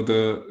 You know,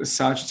 the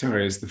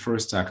Sagittarius, the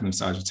first decan of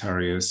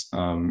Sagittarius,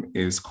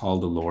 is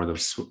called the Lord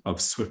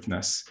of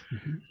Swiftness,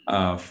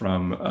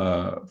 from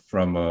a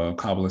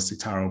Kabbalistic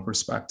tarot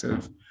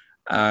perspective.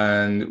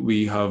 And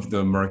we have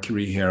the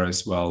Mercury here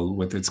as well,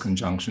 with its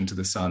conjunction to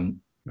the sun,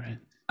 right?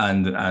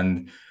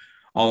 And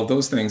all of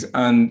those things.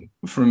 And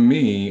for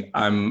me,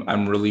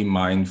 I'm really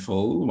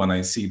mindful when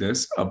I see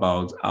this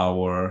about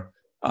our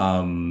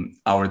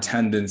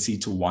tendency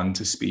to want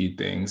to speed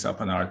things up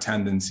and our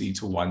tendency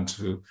to want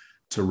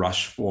to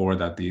rush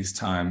forward at these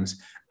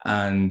times.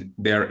 And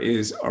there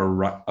is a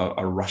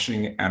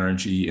rushing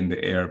energy in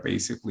the air,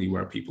 basically,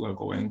 where people are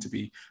going to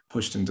be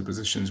pushed into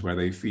positions where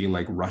they feel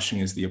like rushing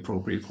is the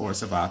appropriate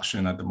course of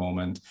action at the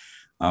moment.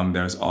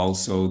 There's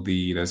also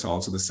the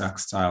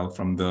sextile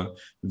from the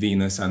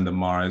Venus and the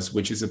Mars,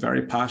 which is a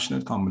very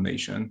passionate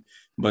combination.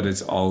 But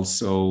it's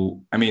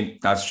also, I mean,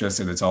 that's just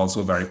it. It's also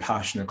a very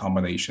passionate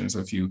combination. So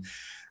if you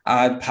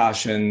add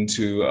passion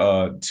to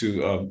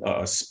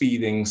a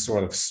speeding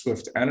sort of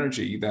swift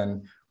energy,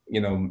 then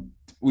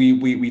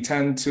we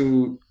tend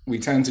to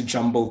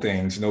jumble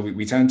things.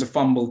 We tend to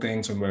fumble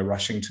things when we're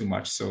rushing too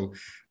much. So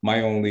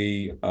my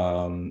only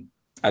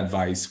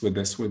advice with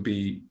this would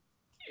be,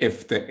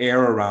 if the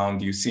air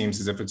around you seems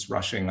as if it's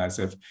rushing, as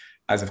if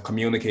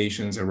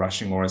communications are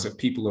rushing, or as if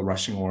people are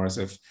rushing, or as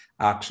if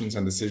actions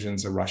and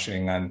decisions are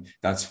rushing, and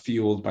that's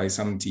fueled by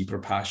some deeper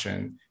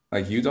passion,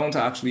 like, you don't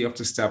actually have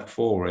to step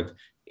forward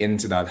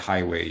into that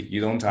highway.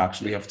 You don't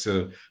actually have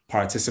to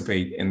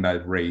participate in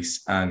that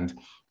race. And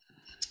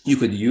you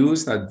could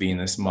use that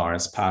Venus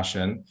Mars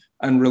passion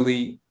and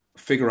really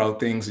figure out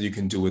things that you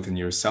can do within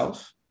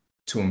yourself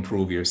to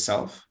improve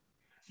yourself,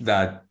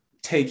 that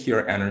take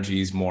your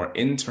energies more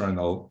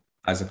internal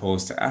as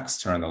opposed to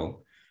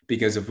external.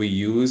 Because if we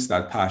use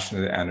that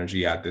passionate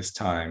energy at this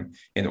time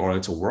in order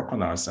to work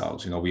on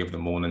ourselves, we have the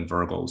moon in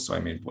Virgo. So, I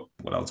mean,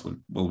 what else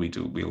will we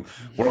do? We'll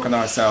work on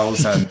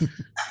ourselves and,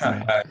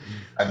 Right.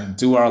 and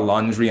do our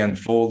laundry and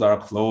fold our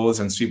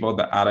clothes and sweep out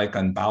the attic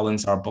and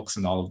balance our books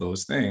and all of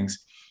those things.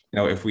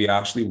 If we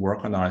actually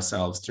work on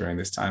ourselves during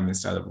this time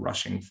instead of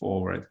rushing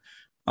forward,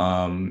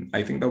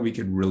 I think that we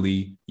could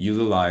really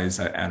utilize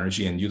that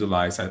energy and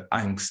utilize that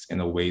angst in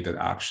a way that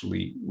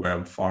actually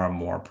we're far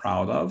more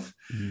proud of.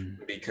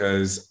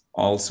 Because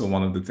also,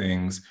 one of the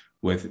things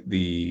with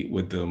the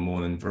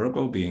moon and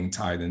Virgo being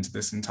tied into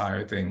this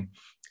entire thing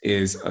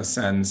is a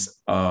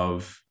sense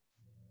of,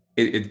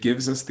 it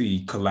gives us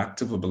the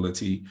collective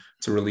ability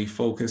to really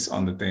focus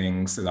on the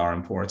things that are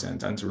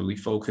important, and to really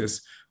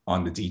focus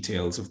on the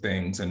details of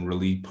things, and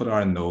really put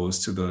our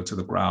nose to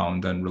the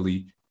ground, and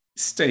really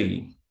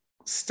stay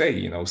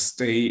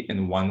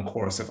in one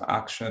course of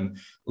action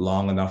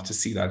long enough to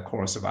see that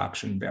course of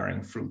action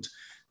bearing fruit.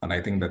 And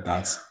I think that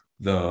that's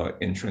the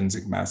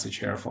intrinsic message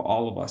here for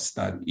all of us,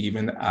 that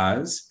even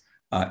as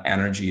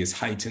energy is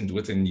heightened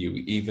within you,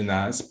 even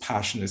as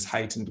passion is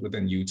heightened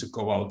within you to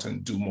go out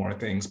and do more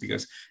things,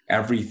 because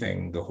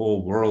the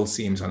whole world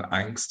seems on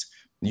angst,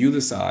 you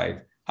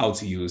decide how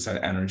to use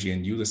that energy,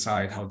 and you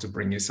decide how to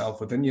bring yourself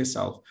within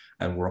yourself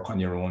and work on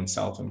your own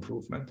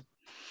self-improvement.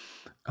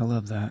 I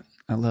love that.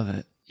 I love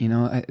it.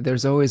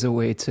 There's always a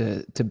way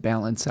to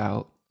balance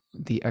out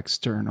the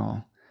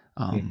external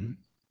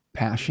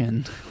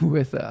passion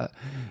with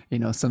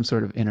some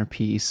sort of inner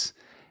peace.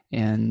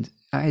 And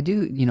I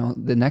do,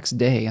 the next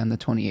day on the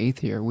 28th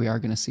here, we are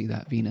going to see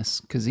that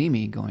Venus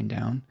Cazimi going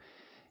down,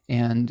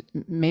 and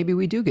maybe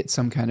we do get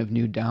some kind of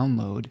new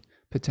download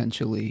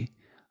potentially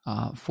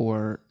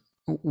for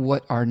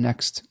what our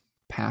next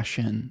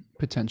passion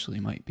potentially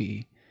might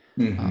be.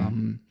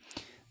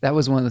 That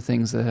was one of the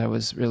things that I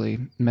was really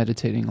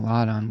meditating a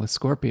lot on with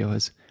Scorpio,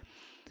 is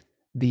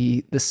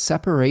the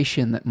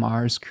separation that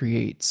Mars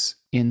creates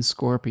in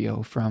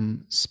Scorpio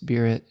from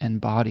spirit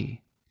and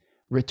body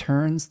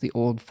returns the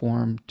old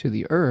form to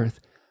the earth,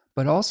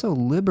 but also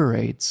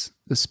liberates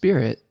the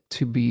spirit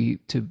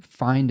to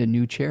find a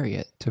new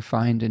chariot, to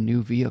find a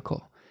new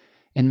vehicle.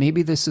 And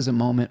maybe this is a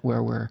moment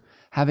where we're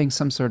having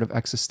some sort of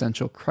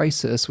existential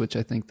crisis, which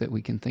I think that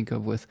we can think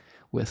of with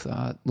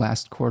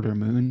last quarter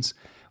moons,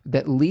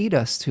 that lead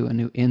us to a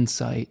new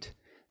insight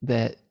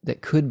that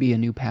could be a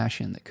new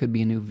passion, that could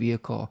be a new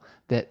vehicle,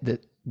 that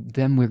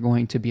then we're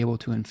going to be able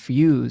to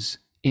infuse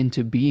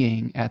into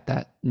being at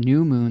that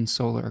new moon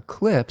solar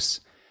eclipse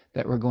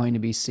that we're going to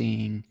be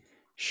seeing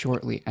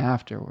shortly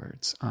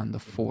afterwards on the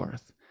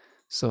 4th.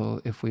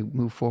 So if we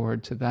move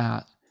forward to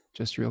that,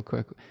 just real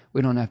quick,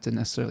 we don't have to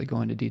necessarily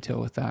go into detail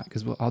with that,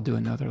 because I'll do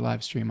another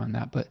live stream on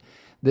that. But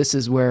this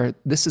is what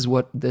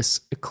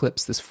this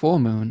eclipse, this full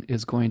moon,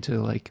 is going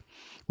to, like,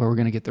 where we're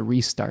going to get the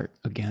restart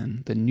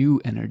again, the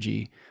new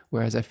energy.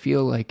 Whereas I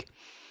feel like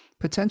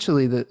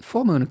potentially the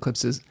full moon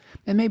eclipses,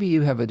 and maybe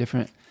you have a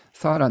different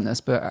thought on this,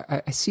 but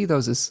I see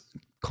those as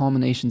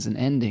culminations and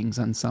endings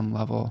on some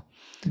level.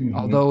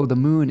 Although the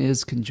moon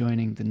is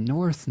conjoining the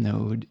north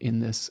node in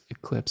this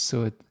eclipse.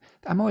 So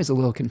I'm always a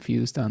little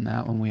confused on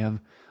that when we have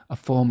a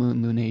full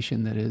moon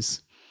lunation that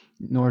is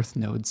north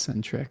node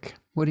centric.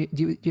 What do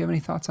you have any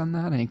thoughts on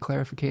that? Any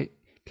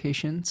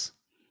clarifications?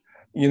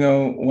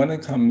 When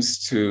it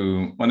comes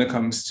to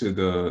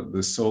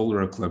the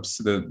solar eclipse,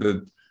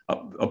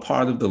 a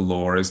part of the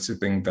lore is to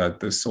think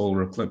that the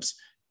solar eclipse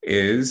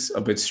is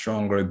a bit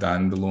stronger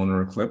than the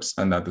lunar eclipse,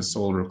 and that the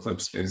solar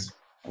eclipse is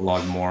a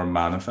lot more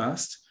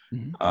manifest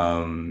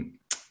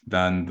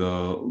than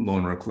the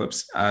lunar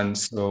eclipse. And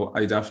so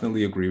I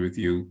definitely agree with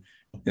you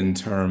in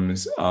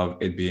terms of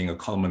it being a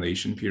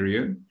culmination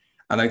period.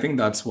 And I think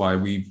that's why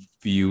we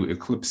view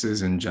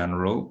eclipses in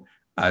general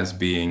as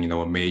being,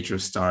 a major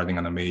starting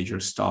and a major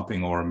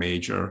stopping, or a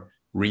major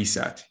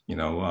reset.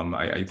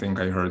 I think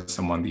I heard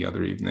someone the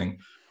other evening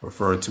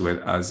refer to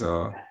it as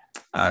a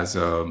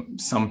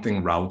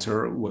something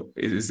router.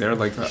 Is there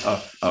like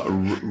a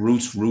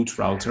root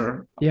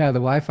router? Yeah, the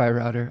Wi-Fi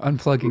router,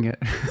 unplugging it.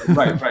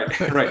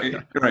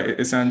 right.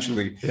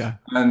 Essentially. Yeah.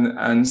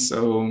 And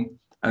so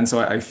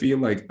I feel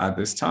like at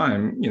this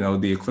time,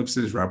 the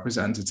eclipses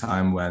represent a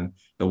time when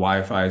the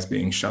Wi-Fi is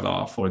being shut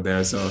off, or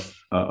there's a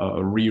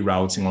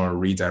rerouting or a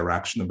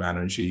redirection of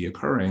energy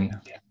occurring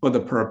for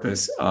the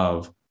purpose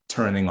of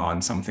turning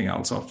on something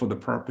else, or for the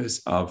purpose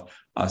of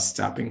us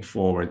stepping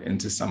forward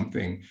into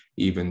something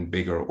even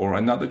bigger or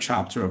another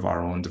chapter of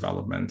our own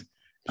development.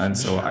 And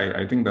so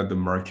I think that the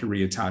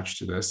Mercury attached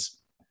to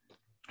this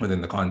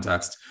within the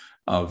context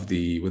of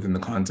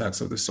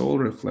the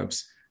solar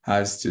eclipse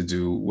has to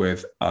do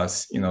with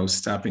us,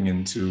 stepping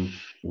into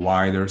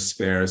wider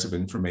spheres of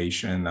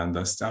information and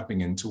thus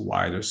stepping into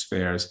wider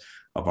spheres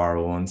of our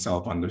own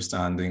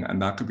self-understanding.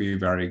 And that could be a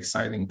very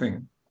exciting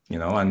thing,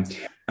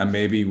 and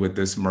maybe with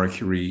this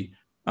Mercury,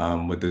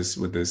 with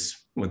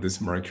this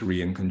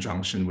Mercury in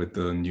conjunction with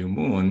the new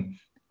moon,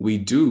 we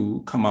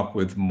do come up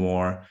with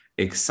more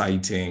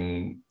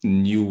exciting,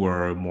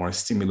 newer, more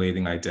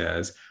stimulating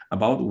ideas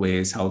about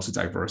ways how to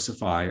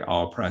diversify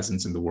our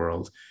presence in the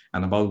world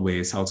and about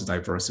ways how to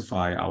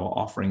diversify our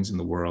offerings in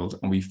the world.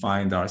 And we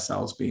find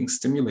ourselves being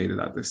stimulated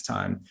at this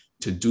time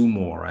to do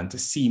more and to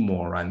see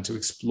more and to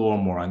explore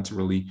more and to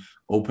really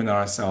open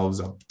ourselves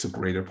up to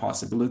greater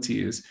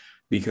possibilities.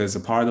 Because a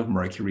part of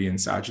Mercury in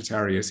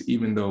Sagittarius,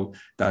 even though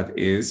that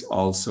is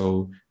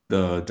also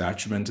the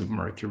detriment of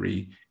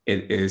Mercury,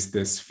 it is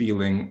this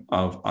feeling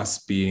of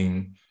us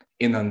being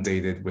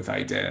inundated with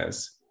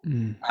ideas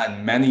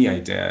and many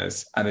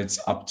ideas, and it's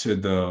up to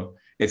the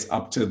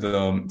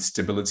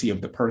stability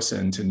of the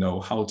person to know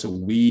how to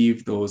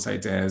weave those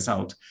ideas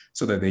out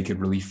so that they could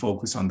really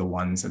focus on the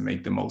ones that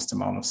make the most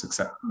amount of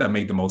success, that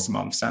make the most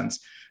amount of sense.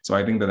 So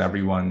I think that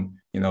everyone,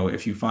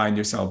 if you find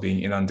yourself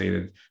being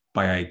inundated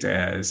by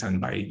ideas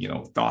and by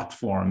thought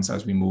forms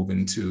as we move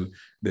into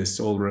this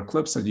solar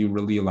eclipse, that you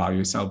really allow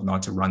yourself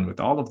not to run with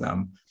all of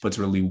them, but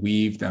to really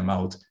weave them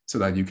out so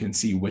that you can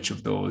see which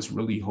of those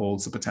really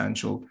holds the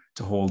potential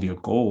to hold your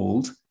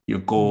goal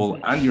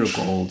and your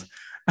gold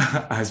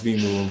as we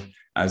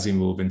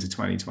move into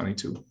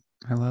 2022.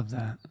 I love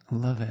that. I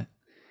love it.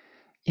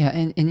 Yeah,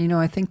 and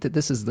I think that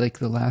this is like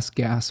the last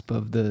gasp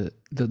of the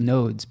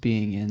nodes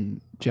being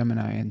in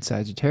Gemini and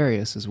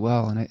Sagittarius as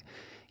well. And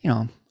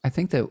I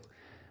think that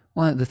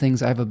one of the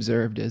things I've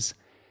observed is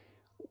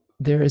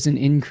there is an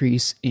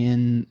increase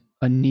in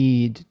a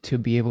need to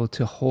be able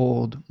to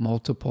hold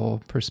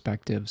multiple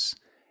perspectives,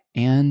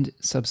 and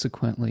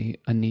subsequently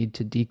a need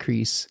to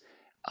decrease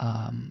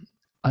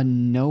a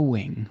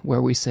knowing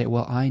where we say,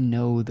 well, I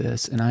know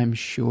this and I'm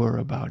sure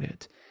about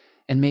it.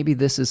 And maybe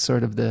this is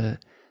sort of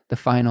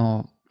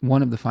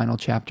one of the final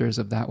chapters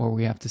of that, where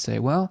we have to say,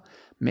 well,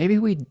 maybe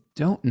we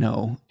don't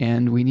know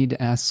and we need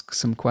to ask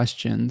some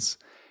questions,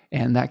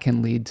 and that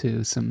can lead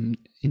to some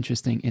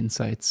interesting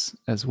insights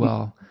as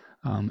well,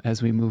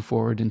 as we move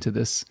forward into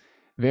this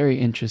very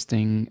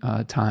interesting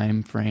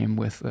time frame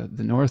with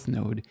the North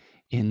Node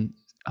in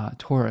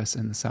Taurus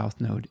and the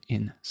South Node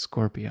in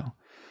Scorpio.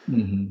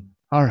 Mm-hmm.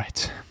 All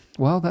right.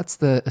 Well, that's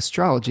the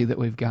astrology that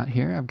we've got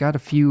here. I've got a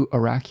few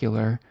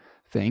oracular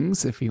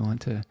things if you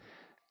want to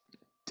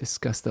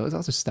discuss those.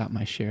 I'll just stop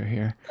my share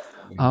here.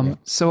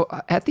 So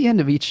at the end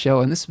of each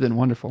show, and this has been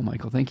wonderful,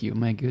 Michael, thank you.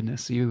 My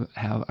goodness, you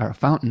are a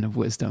fountain of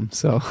wisdom.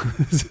 So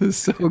this is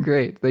so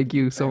great. Thank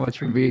you so much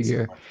for being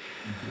here.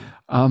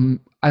 What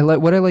I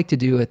like to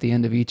do at the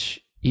end of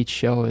each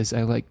show is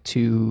I like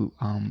to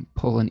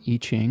pull an I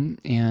Ching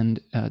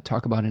and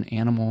talk about an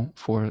animal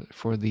for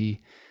the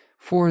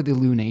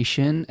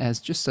lunation as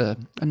just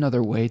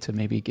another way to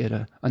maybe get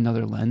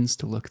another lens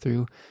to look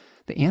through.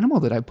 The animal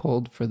that I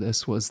pulled for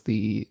this was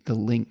the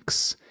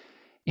lynx.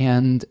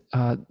 And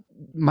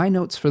my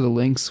notes for the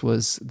lynx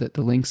was that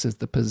the lynx is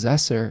the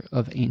possessor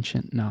of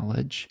ancient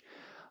knowledge,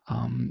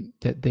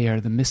 that they are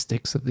the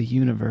mystics of the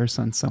universe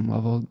on some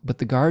level, but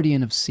the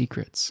guardian of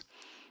secrets.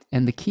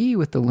 And the key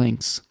with the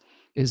lynx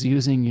is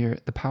using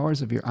the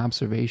powers of your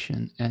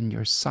observation and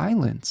your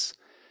silence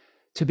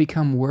to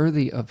become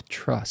worthy of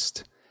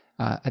trust.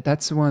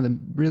 That's one of the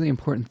really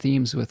important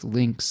themes with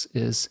lynx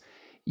is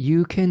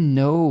you can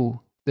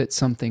know that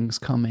something's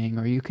coming,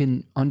 or you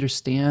can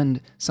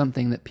understand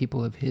something that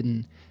people have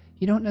hidden.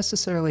 You don't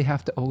necessarily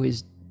have to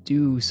always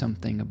do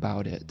something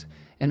about it.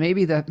 And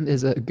maybe that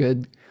is a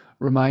good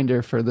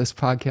reminder for this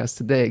podcast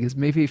today, because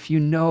maybe if you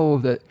know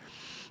that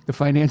the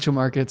financial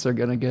markets are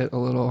going to get a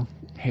little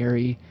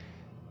hairy,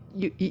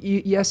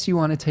 yes, you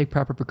want to take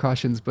proper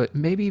precautions, but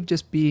maybe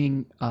just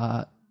being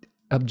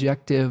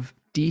objective,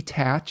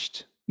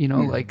 detached,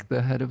 like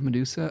the head of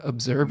Medusa,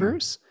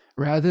 observers,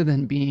 rather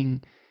than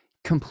being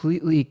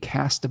completely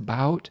cast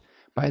about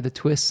by the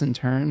twists and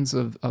turns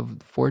of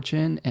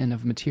fortune and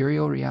of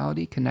material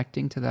reality,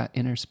 connecting to that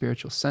inner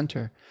spiritual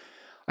center.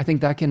 I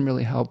think that can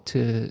really help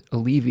to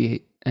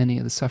alleviate any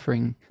of the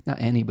suffering,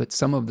 not any, but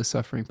some of the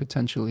suffering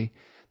potentially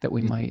that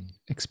we might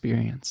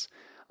experience.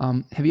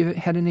 Have you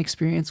had any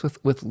experience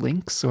with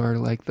lynx or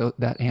like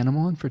that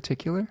animal in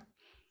particular?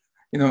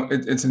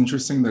 It's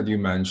interesting that you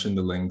mentioned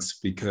the lynx,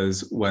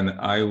 because when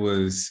I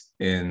was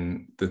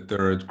in the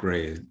 3rd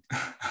grade,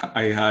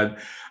 I had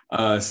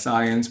a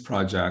science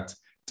project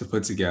to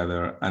put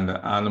together, and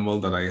the animal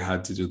that I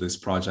had to do this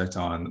project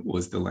on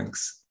was the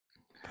lynx.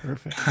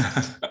 Perfect.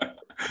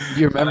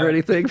 Do you remember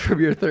anything from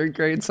your third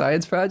grade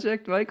science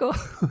project, Michael?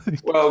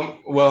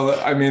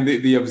 Like, I mean,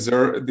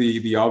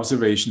 the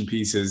observation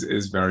piece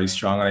is very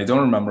strong, and I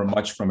don't remember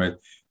much from it.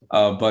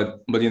 But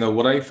you know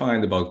what I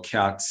find about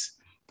cats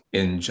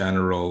in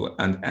general,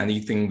 and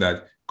anything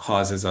that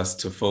causes us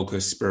to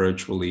focus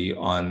spiritually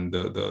on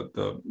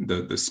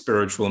the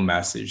spiritual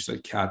message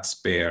that cats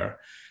bear,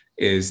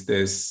 is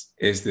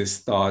this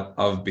thought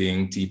of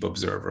being deep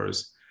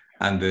observers,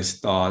 and this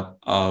thought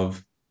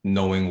of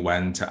knowing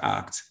when to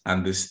act,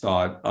 and this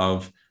thought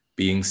of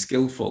being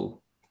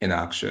skillful in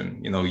action.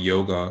 You know,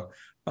 yoga,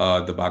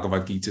 the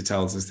Bhagavad Gita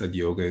tells us that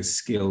yoga is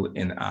skill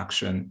in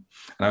action.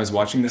 And I was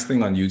watching this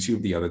thing on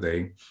YouTube the other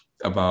day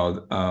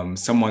about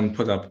someone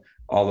put up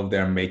all of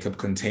their makeup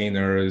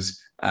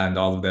containers and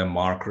all of their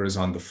markers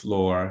on the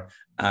floor.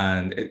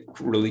 And it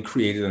really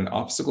created an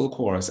obstacle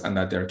course, and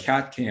that their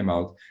cat came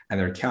out and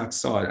their cat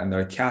saw it, and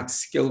their cat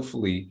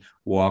skillfully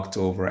walked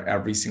over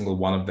every single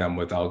one of them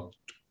without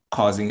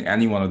causing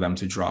any one of them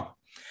to drop.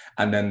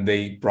 And then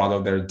they brought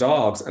out their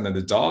dogs, and then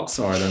the dog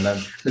saw it, and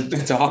then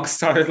the dog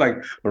started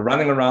like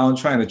running around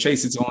trying to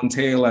chase its own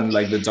tail, and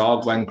like the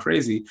dog went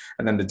crazy.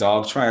 And then the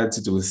dog tried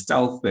to do a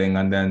stealth thing,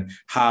 and then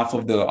half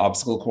of the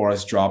obstacle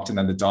course dropped, and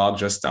then the dog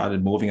just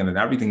started moving, and then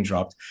everything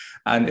dropped.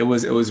 And it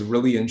was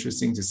really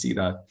interesting to see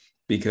that,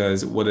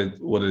 because what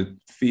it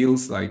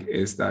feels like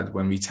is that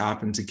when we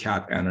tap into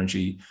cat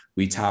energy,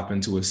 we tap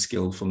into a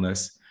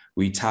skillfulness,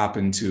 we tap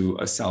into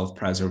a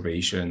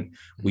self-preservation,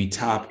 we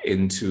tap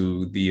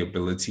into the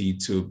ability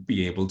to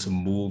be able to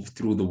move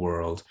through the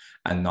world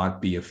and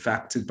not be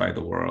affected by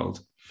the world.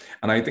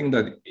 And I think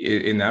that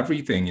in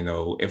everything, you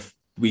know, if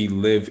we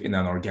live in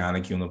an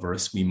organic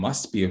universe, we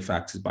must be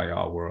affected by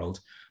our world.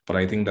 But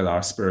I think that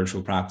our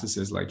spiritual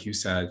practices, like you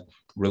said,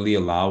 really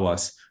allow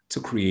us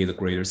to create a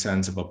greater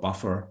sense of a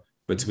buffer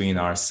between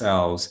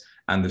ourselves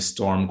and the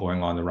storm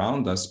going on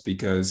around us,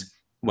 because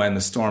when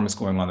the storm is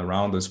going on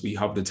around us, we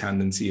have the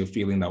tendency of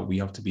feeling that we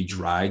have to be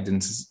dragged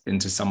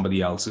into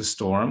somebody else's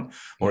storm,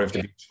 or have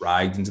to be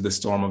dragged into the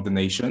storm of the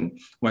nation,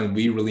 when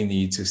we really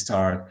need to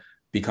start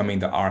becoming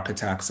the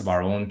architects of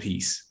our own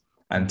peace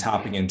and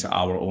tapping into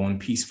our own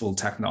peaceful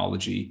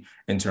technology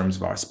in terms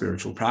of our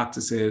spiritual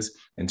practices,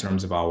 in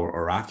terms of our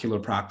oracular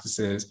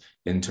practices,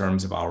 in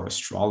terms of our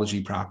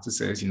astrology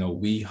practices. You know,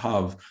 we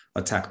have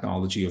a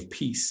technology of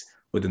peace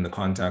within the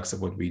context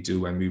of what we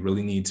do, and we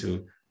really need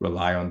to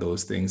rely on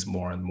those things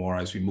more and more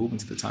as we move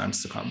into the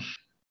times to come.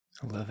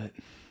 I love it.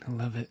 I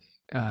love it.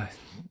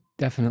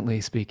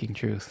 Definitely speaking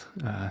truth.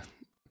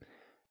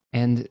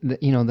 And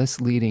this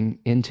leading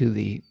into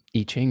the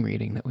I Ching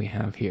reading that we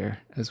have here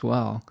as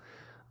well.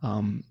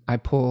 I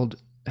pulled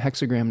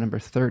hexagram number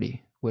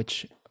 30,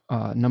 which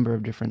a number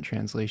of different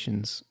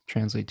translations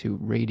translate to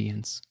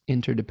radiance,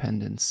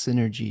 interdependence,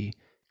 synergy,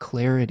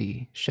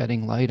 clarity,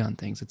 shedding light on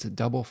things. It's a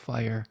double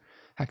fire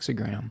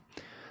hexagram.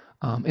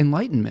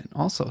 Enlightenment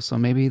also. So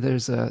maybe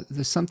there's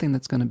something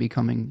that's going to be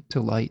coming to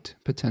light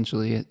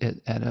potentially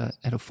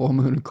at a full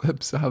moon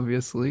eclipse,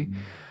 obviously.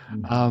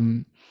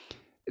 Mm-hmm.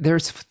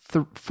 There's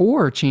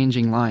 4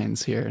 changing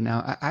lines here.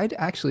 Now,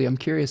 I'm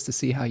curious to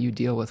see how you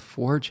deal with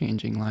 4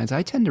 changing lines.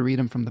 I tend to read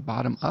them from the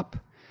bottom up.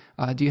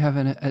 Do you have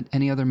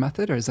any other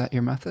method, or is that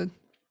your method?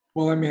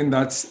 Well, I mean,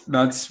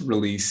 that's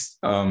really,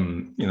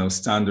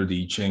 standard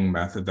I Ching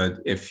method,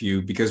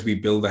 that because we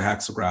build the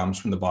hexagrams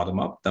from the bottom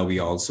up, that we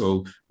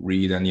also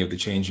read any of the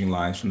changing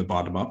lines from the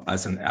bottom up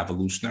as an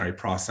evolutionary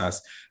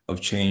process of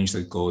change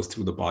that goes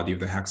through the body of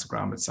the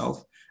hexagram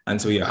itself.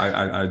 And so,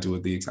 yeah, I do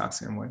it the exact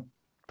same way.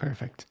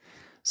 Perfect.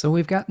 So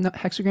we've got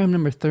hexagram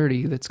number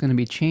 30 that's going to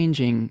be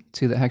changing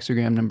to the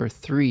hexagram number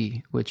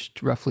 3, which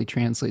roughly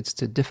translates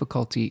to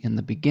difficulty in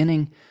the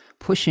beginning,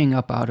 pushing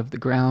up out of the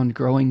ground,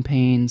 growing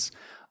pains,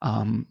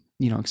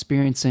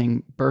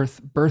 experiencing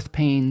birth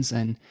pains.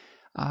 And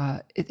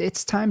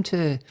it's time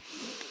to,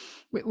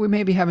 we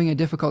may be having a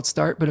difficult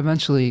start, but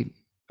eventually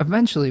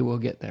we'll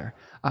get there.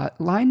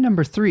 Line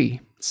number 3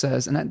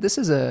 says, and this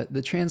is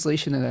the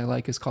translation that I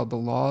like is called The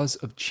Laws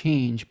of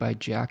Change by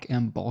Jack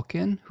M.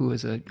 Balkin, who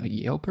is a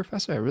Yale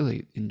professor. I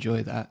really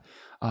enjoy that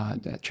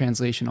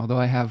translation, although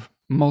I have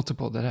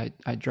multiple that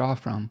I draw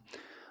from.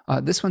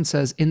 This one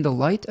says, in the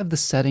light of the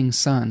setting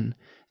sun,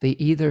 they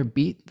either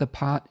beat the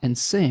pot and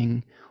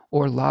sing,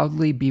 or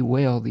loudly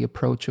bewail the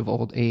approach of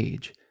old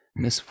age,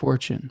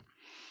 misfortune.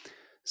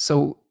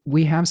 So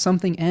we have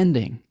something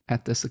ending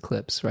at this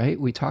eclipse, right?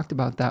 We talked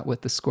about that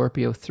with the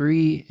Scorpio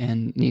 3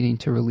 and needing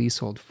to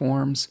release old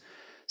forms.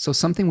 So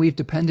something we've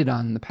depended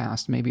on in the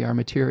past, maybe our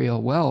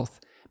material wealth,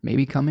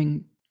 maybe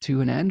coming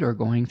to an end or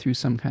going through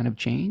some kind of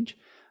change.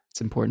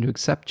 It's important to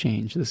accept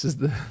change. This is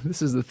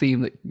the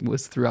theme that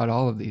was throughout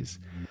all of these.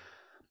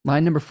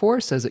 Line number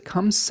 4 says, it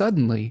comes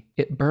suddenly,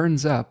 it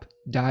burns up,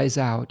 dies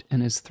out,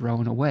 and is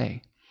thrown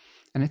away.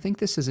 And I think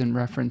this is in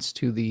reference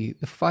to the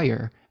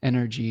fire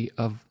energy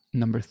of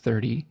number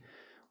 30,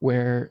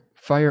 where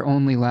fire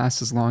only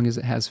lasts as long as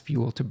it has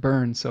fuel to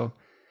burn. So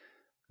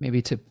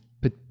maybe to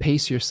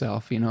pace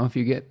yourself, if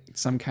you get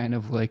some kind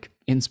of like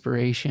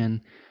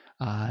inspiration,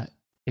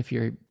 if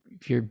you're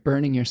if you're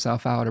burning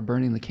yourself out or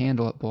burning the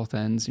candle at both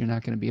ends, you're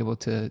not going to be able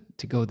to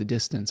go the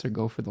distance or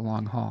go for the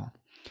long haul.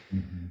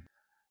 Mm-hmm.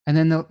 And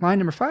then the line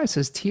number 5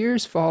 says,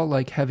 tears fall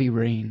like heavy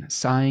rain,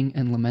 sighing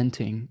and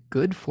lamenting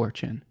good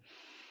fortune.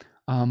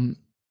 And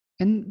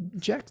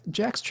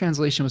Jack's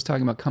translation was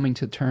talking about coming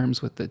to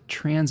terms with the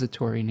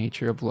transitory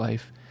nature of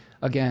life.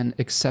 Again,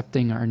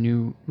 accepting our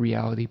new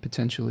reality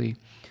potentially.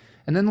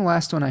 And then the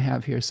last one I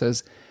have here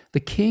says,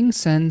 the king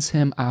sends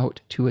him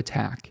out to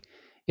attack.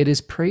 It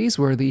is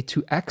praiseworthy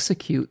to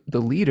execute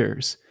the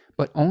leaders,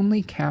 but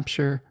only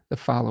capture the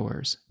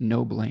followers,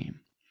 no blame.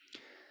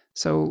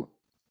 So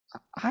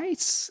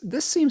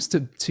this seems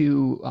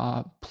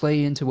to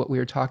play into what we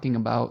were talking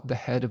about, the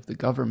head of the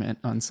government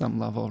on some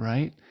level,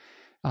 right?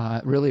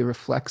 It really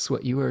reflects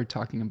what you were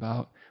talking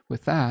about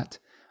with that.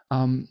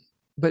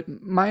 But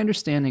my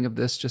understanding of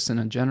this, just in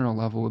a general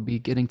level, would be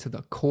getting to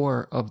the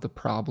core of the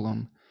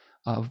problem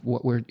of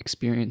what we're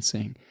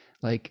experiencing.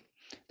 Like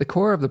the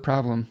core of the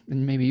problem,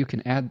 and maybe you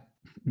can add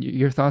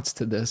your thoughts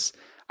to this.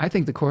 I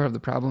think the core of the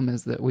problem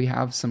is that we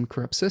have some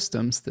corrupt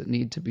systems that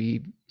need to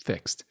be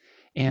fixed.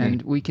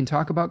 And we can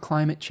talk about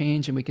climate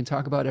change and we can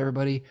talk about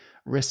everybody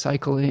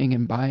recycling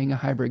and buying a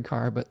hybrid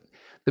car, but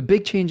the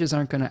big changes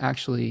aren't going to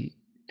actually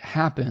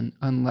happen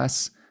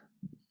unless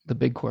the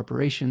big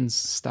corporations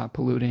stop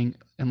polluting,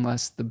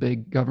 unless the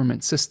big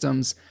government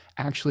systems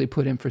actually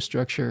put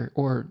infrastructure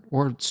or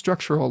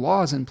structural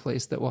laws in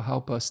place that will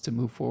help us to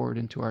move forward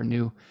into our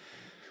new,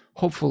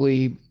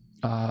 hopefully,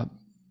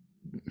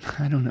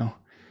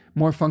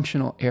 more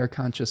functional air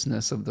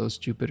consciousness of those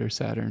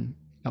Jupiter-Saturn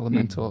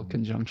elemental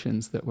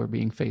conjunctions that we're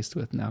being faced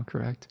with now,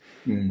 correct?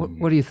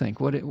 What do you think?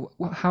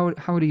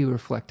 How do you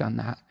reflect on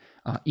that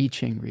I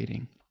Ching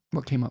reading?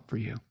 What came up for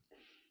you?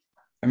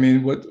 I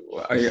mean,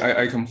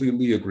 I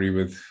completely agree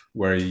with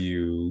where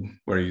you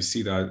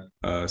see that,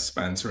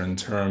 Spencer, in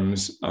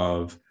terms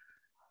of,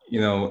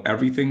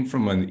 everything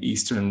from an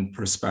Eastern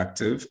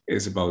perspective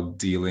is about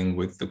dealing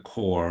with the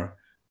core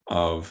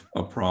of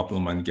a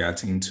problem and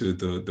getting to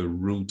the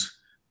root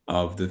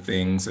of the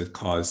things that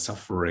cause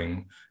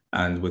suffering.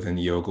 And within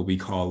yoga, we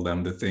call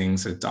them the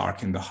things that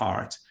darken the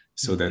heart.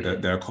 So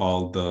that they're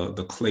called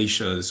the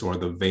kleshas, or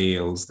the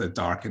veils that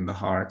darken the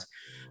heart.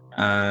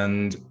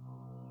 And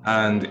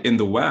in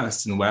the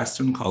West, in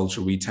Western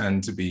culture, we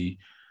tend to be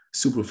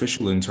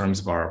superficial in terms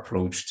of our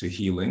approach to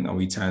healing, and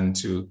we tend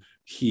to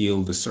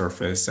heal the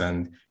surface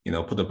and,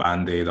 put a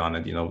Band-Aid on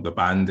it. The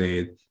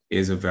Band-Aid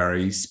is a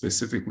very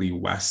specifically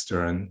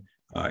Western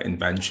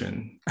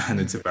invention, and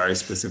it's a very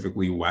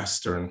specifically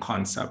Western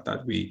concept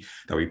that we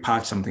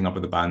patch something up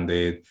with a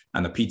Band-Aid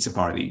and a pizza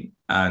party,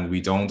 and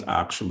we don't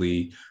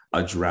actually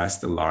address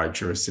the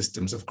larger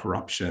systems of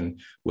corruption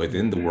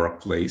within the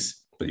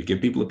workplace. But you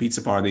give people a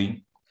pizza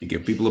party, you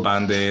give people a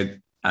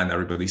Band-Aid, and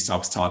everybody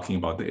stops talking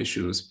about the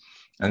issues.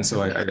 And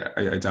so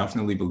I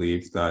definitely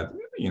believe that,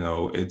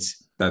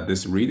 it's that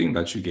this reading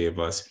that you gave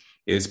us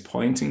is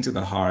pointing to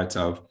the heart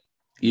of,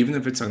 even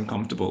if it's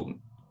uncomfortable,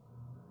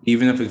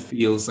 even if it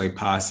feels like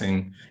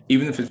passing,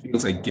 even if it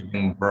feels like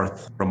giving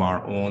birth from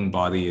our own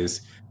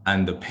bodies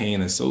and the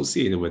pain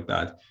associated with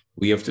that,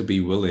 we have to be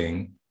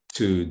willing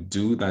to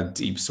do that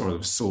deep sort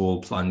of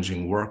soul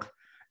plunging work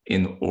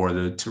in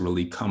order to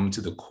really come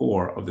to the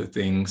core of the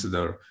things that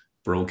are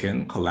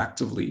broken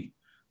collectively,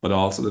 but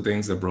also the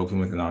things that are broken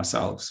within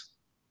ourselves.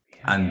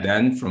 And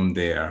then from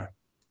there,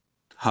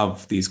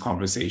 have these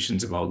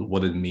conversations about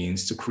what it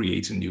means to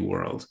create a new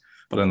world.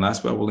 But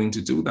unless we're willing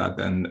to do that,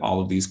 then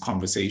all of these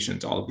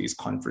conversations, all of these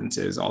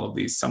conferences, all of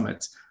these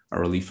summits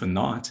are really for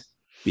naught,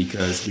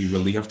 because we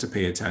really have to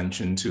pay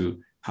attention to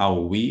how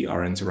we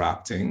are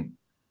interacting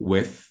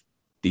with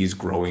these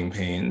growing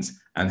pains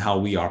and how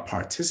we are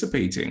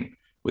participating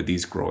with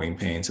these growing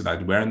pains, so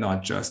that we're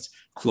not just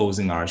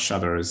closing our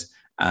shutters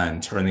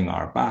and turning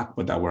our back,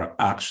 but that we're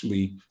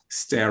actually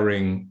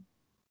staring,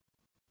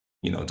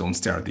 don't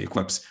stare at the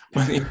eclipse.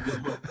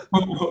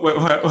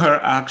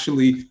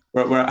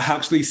 we're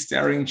actually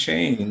staring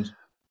change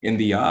in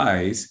the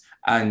eyes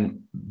and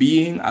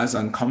being as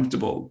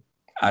uncomfortable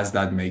as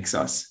that makes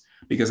us.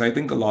 Because I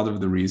think a lot of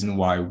the reason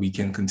why we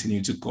can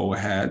continue to go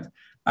ahead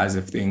as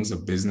if things are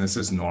business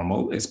as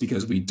normal is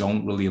because we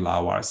don't really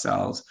allow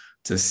ourselves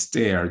to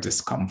stare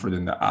discomfort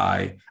in the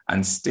eye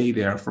and stay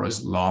there for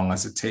as long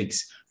as it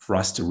takes for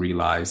us to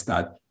realize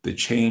that the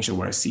change that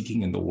we're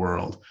seeking in the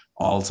world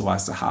also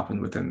has to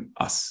happen within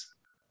us.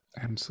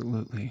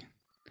 Absolutely.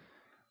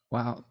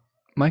 Wow.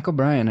 Michael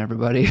Bryan,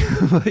 everybody.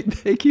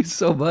 Thank you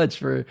so much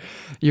for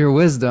your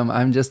wisdom.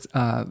 I'm just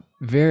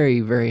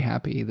very, very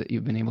happy that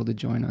you've been able to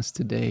join us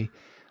today.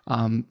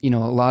 A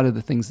lot of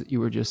the things that you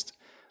were just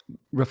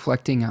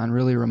reflecting on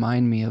really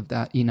remind me of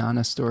that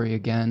Inanna story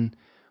again,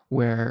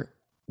 where,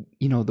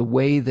 the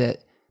way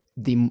that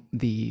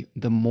the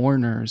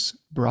mourners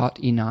brought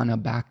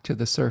Inanna back to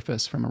the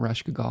surface from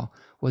Ereshkigal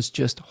was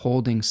just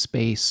holding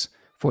space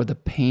for the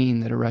pain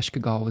that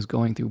Ereshkigal was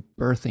going through,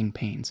 birthing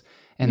pains.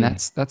 And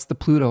that's the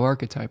Pluto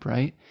archetype,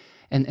 right?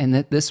 And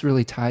that this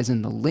really ties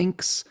in the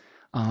links,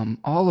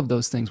 all of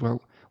those things where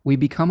we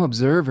become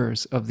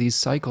observers of these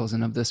cycles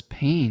and of this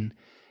pain.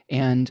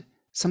 And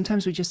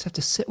sometimes we just have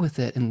to sit with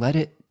it and let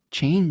it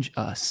change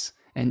us.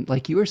 And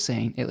like you were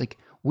saying,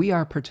 we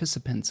are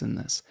participants in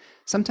this.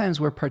 Sometimes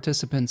we're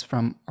participants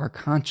from our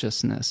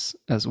consciousness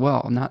as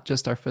well, not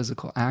just our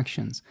physical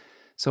actions.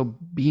 So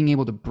being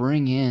able to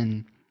bring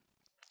in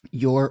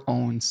your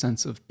own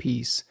sense of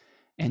peace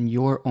and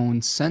your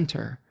own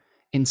center,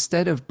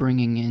 instead of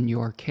bringing in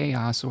your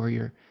chaos or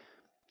your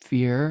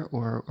fear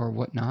or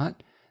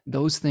whatnot,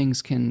 those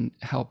things can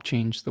help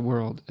change the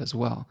world as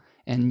well.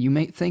 And you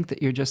may think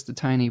that you're just a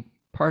tiny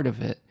part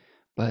of it,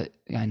 but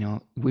I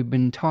know we've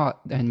been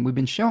taught and we've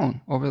been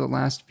shown over the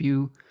last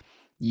few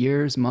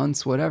years,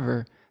 months,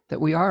 whatever,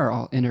 that we are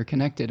all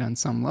interconnected on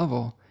some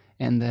level,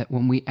 and that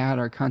when we add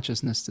our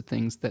consciousness to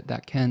things,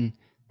 that can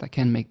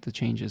make the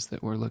changes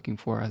that we're looking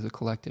for as a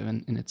collective,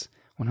 and it's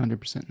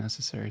 100%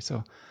 necessary.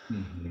 So,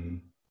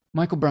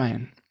 Michael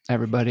Bryan,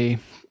 everybody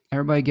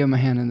give him a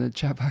hand in the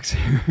chat box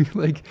here.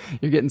 Like,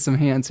 you're getting some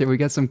hands here. We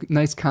got some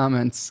nice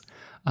comments.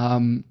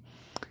 Tarja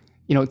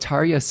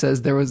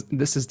says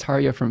this is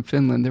Tarja from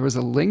Finland. There was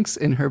a lynx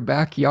in her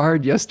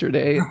backyard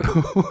yesterday,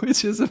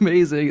 which is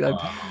amazing. Wow.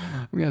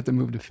 I'm going to have to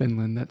move to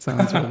Finland. That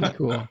sounds really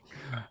cool.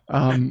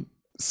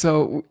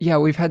 So yeah,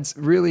 we've had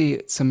some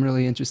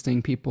really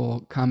interesting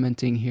people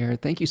commenting here.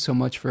 Thank you so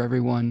much for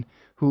everyone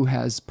who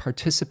has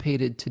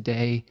participated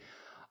today.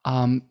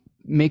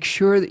 Make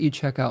sure that you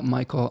check out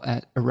Michael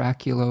at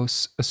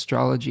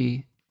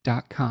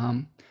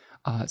oraculosastrology.com.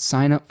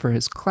 Sign up for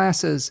his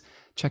classes,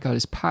 check out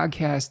his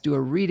podcast, do a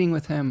reading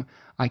with him.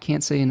 I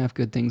can't say enough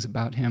good things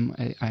about him.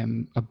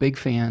 I'm a big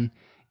fan,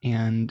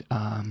 and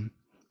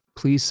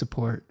please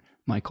support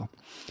Michael.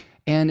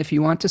 And if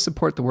you want to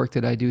support the work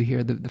that I do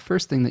here, the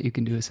first thing that you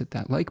can do is hit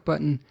that like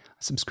button,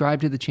 subscribe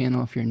to the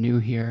channel if you're new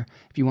here.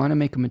 If you want to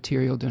make a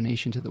material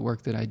donation to the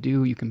work that I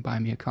do, you can buy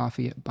me a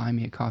coffee at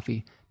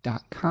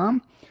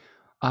buymeacoffee.com.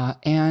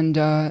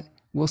 And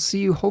we'll see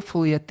you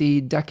hopefully at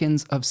the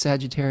Decans of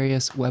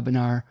Sagittarius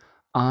webinar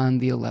on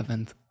the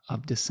 11th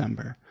of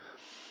December.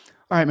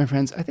 All right, my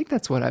friends, I think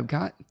that's what I've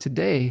got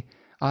today.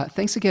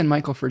 Thanks again,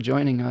 Michael, for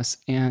joining us.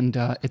 And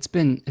it's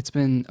been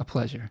a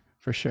pleasure,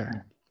 for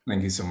sure.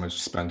 Thank you so much,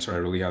 Spencer. I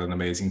really had an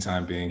amazing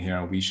time being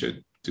here. We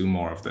should do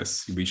more of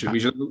this. We should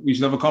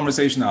have a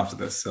conversation after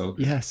this. So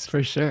yes,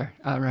 for sure.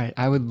 All right.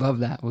 I would love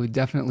that. We'll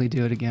definitely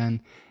do it again.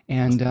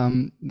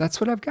 And that's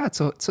what I've got.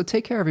 So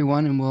take care,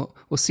 everyone, and we'll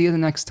see you the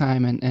next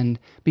time, and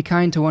be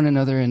kind to one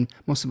another, and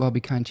most of all,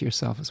 be kind to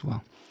yourself as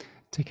well.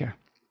 Take care.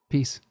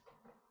 Peace.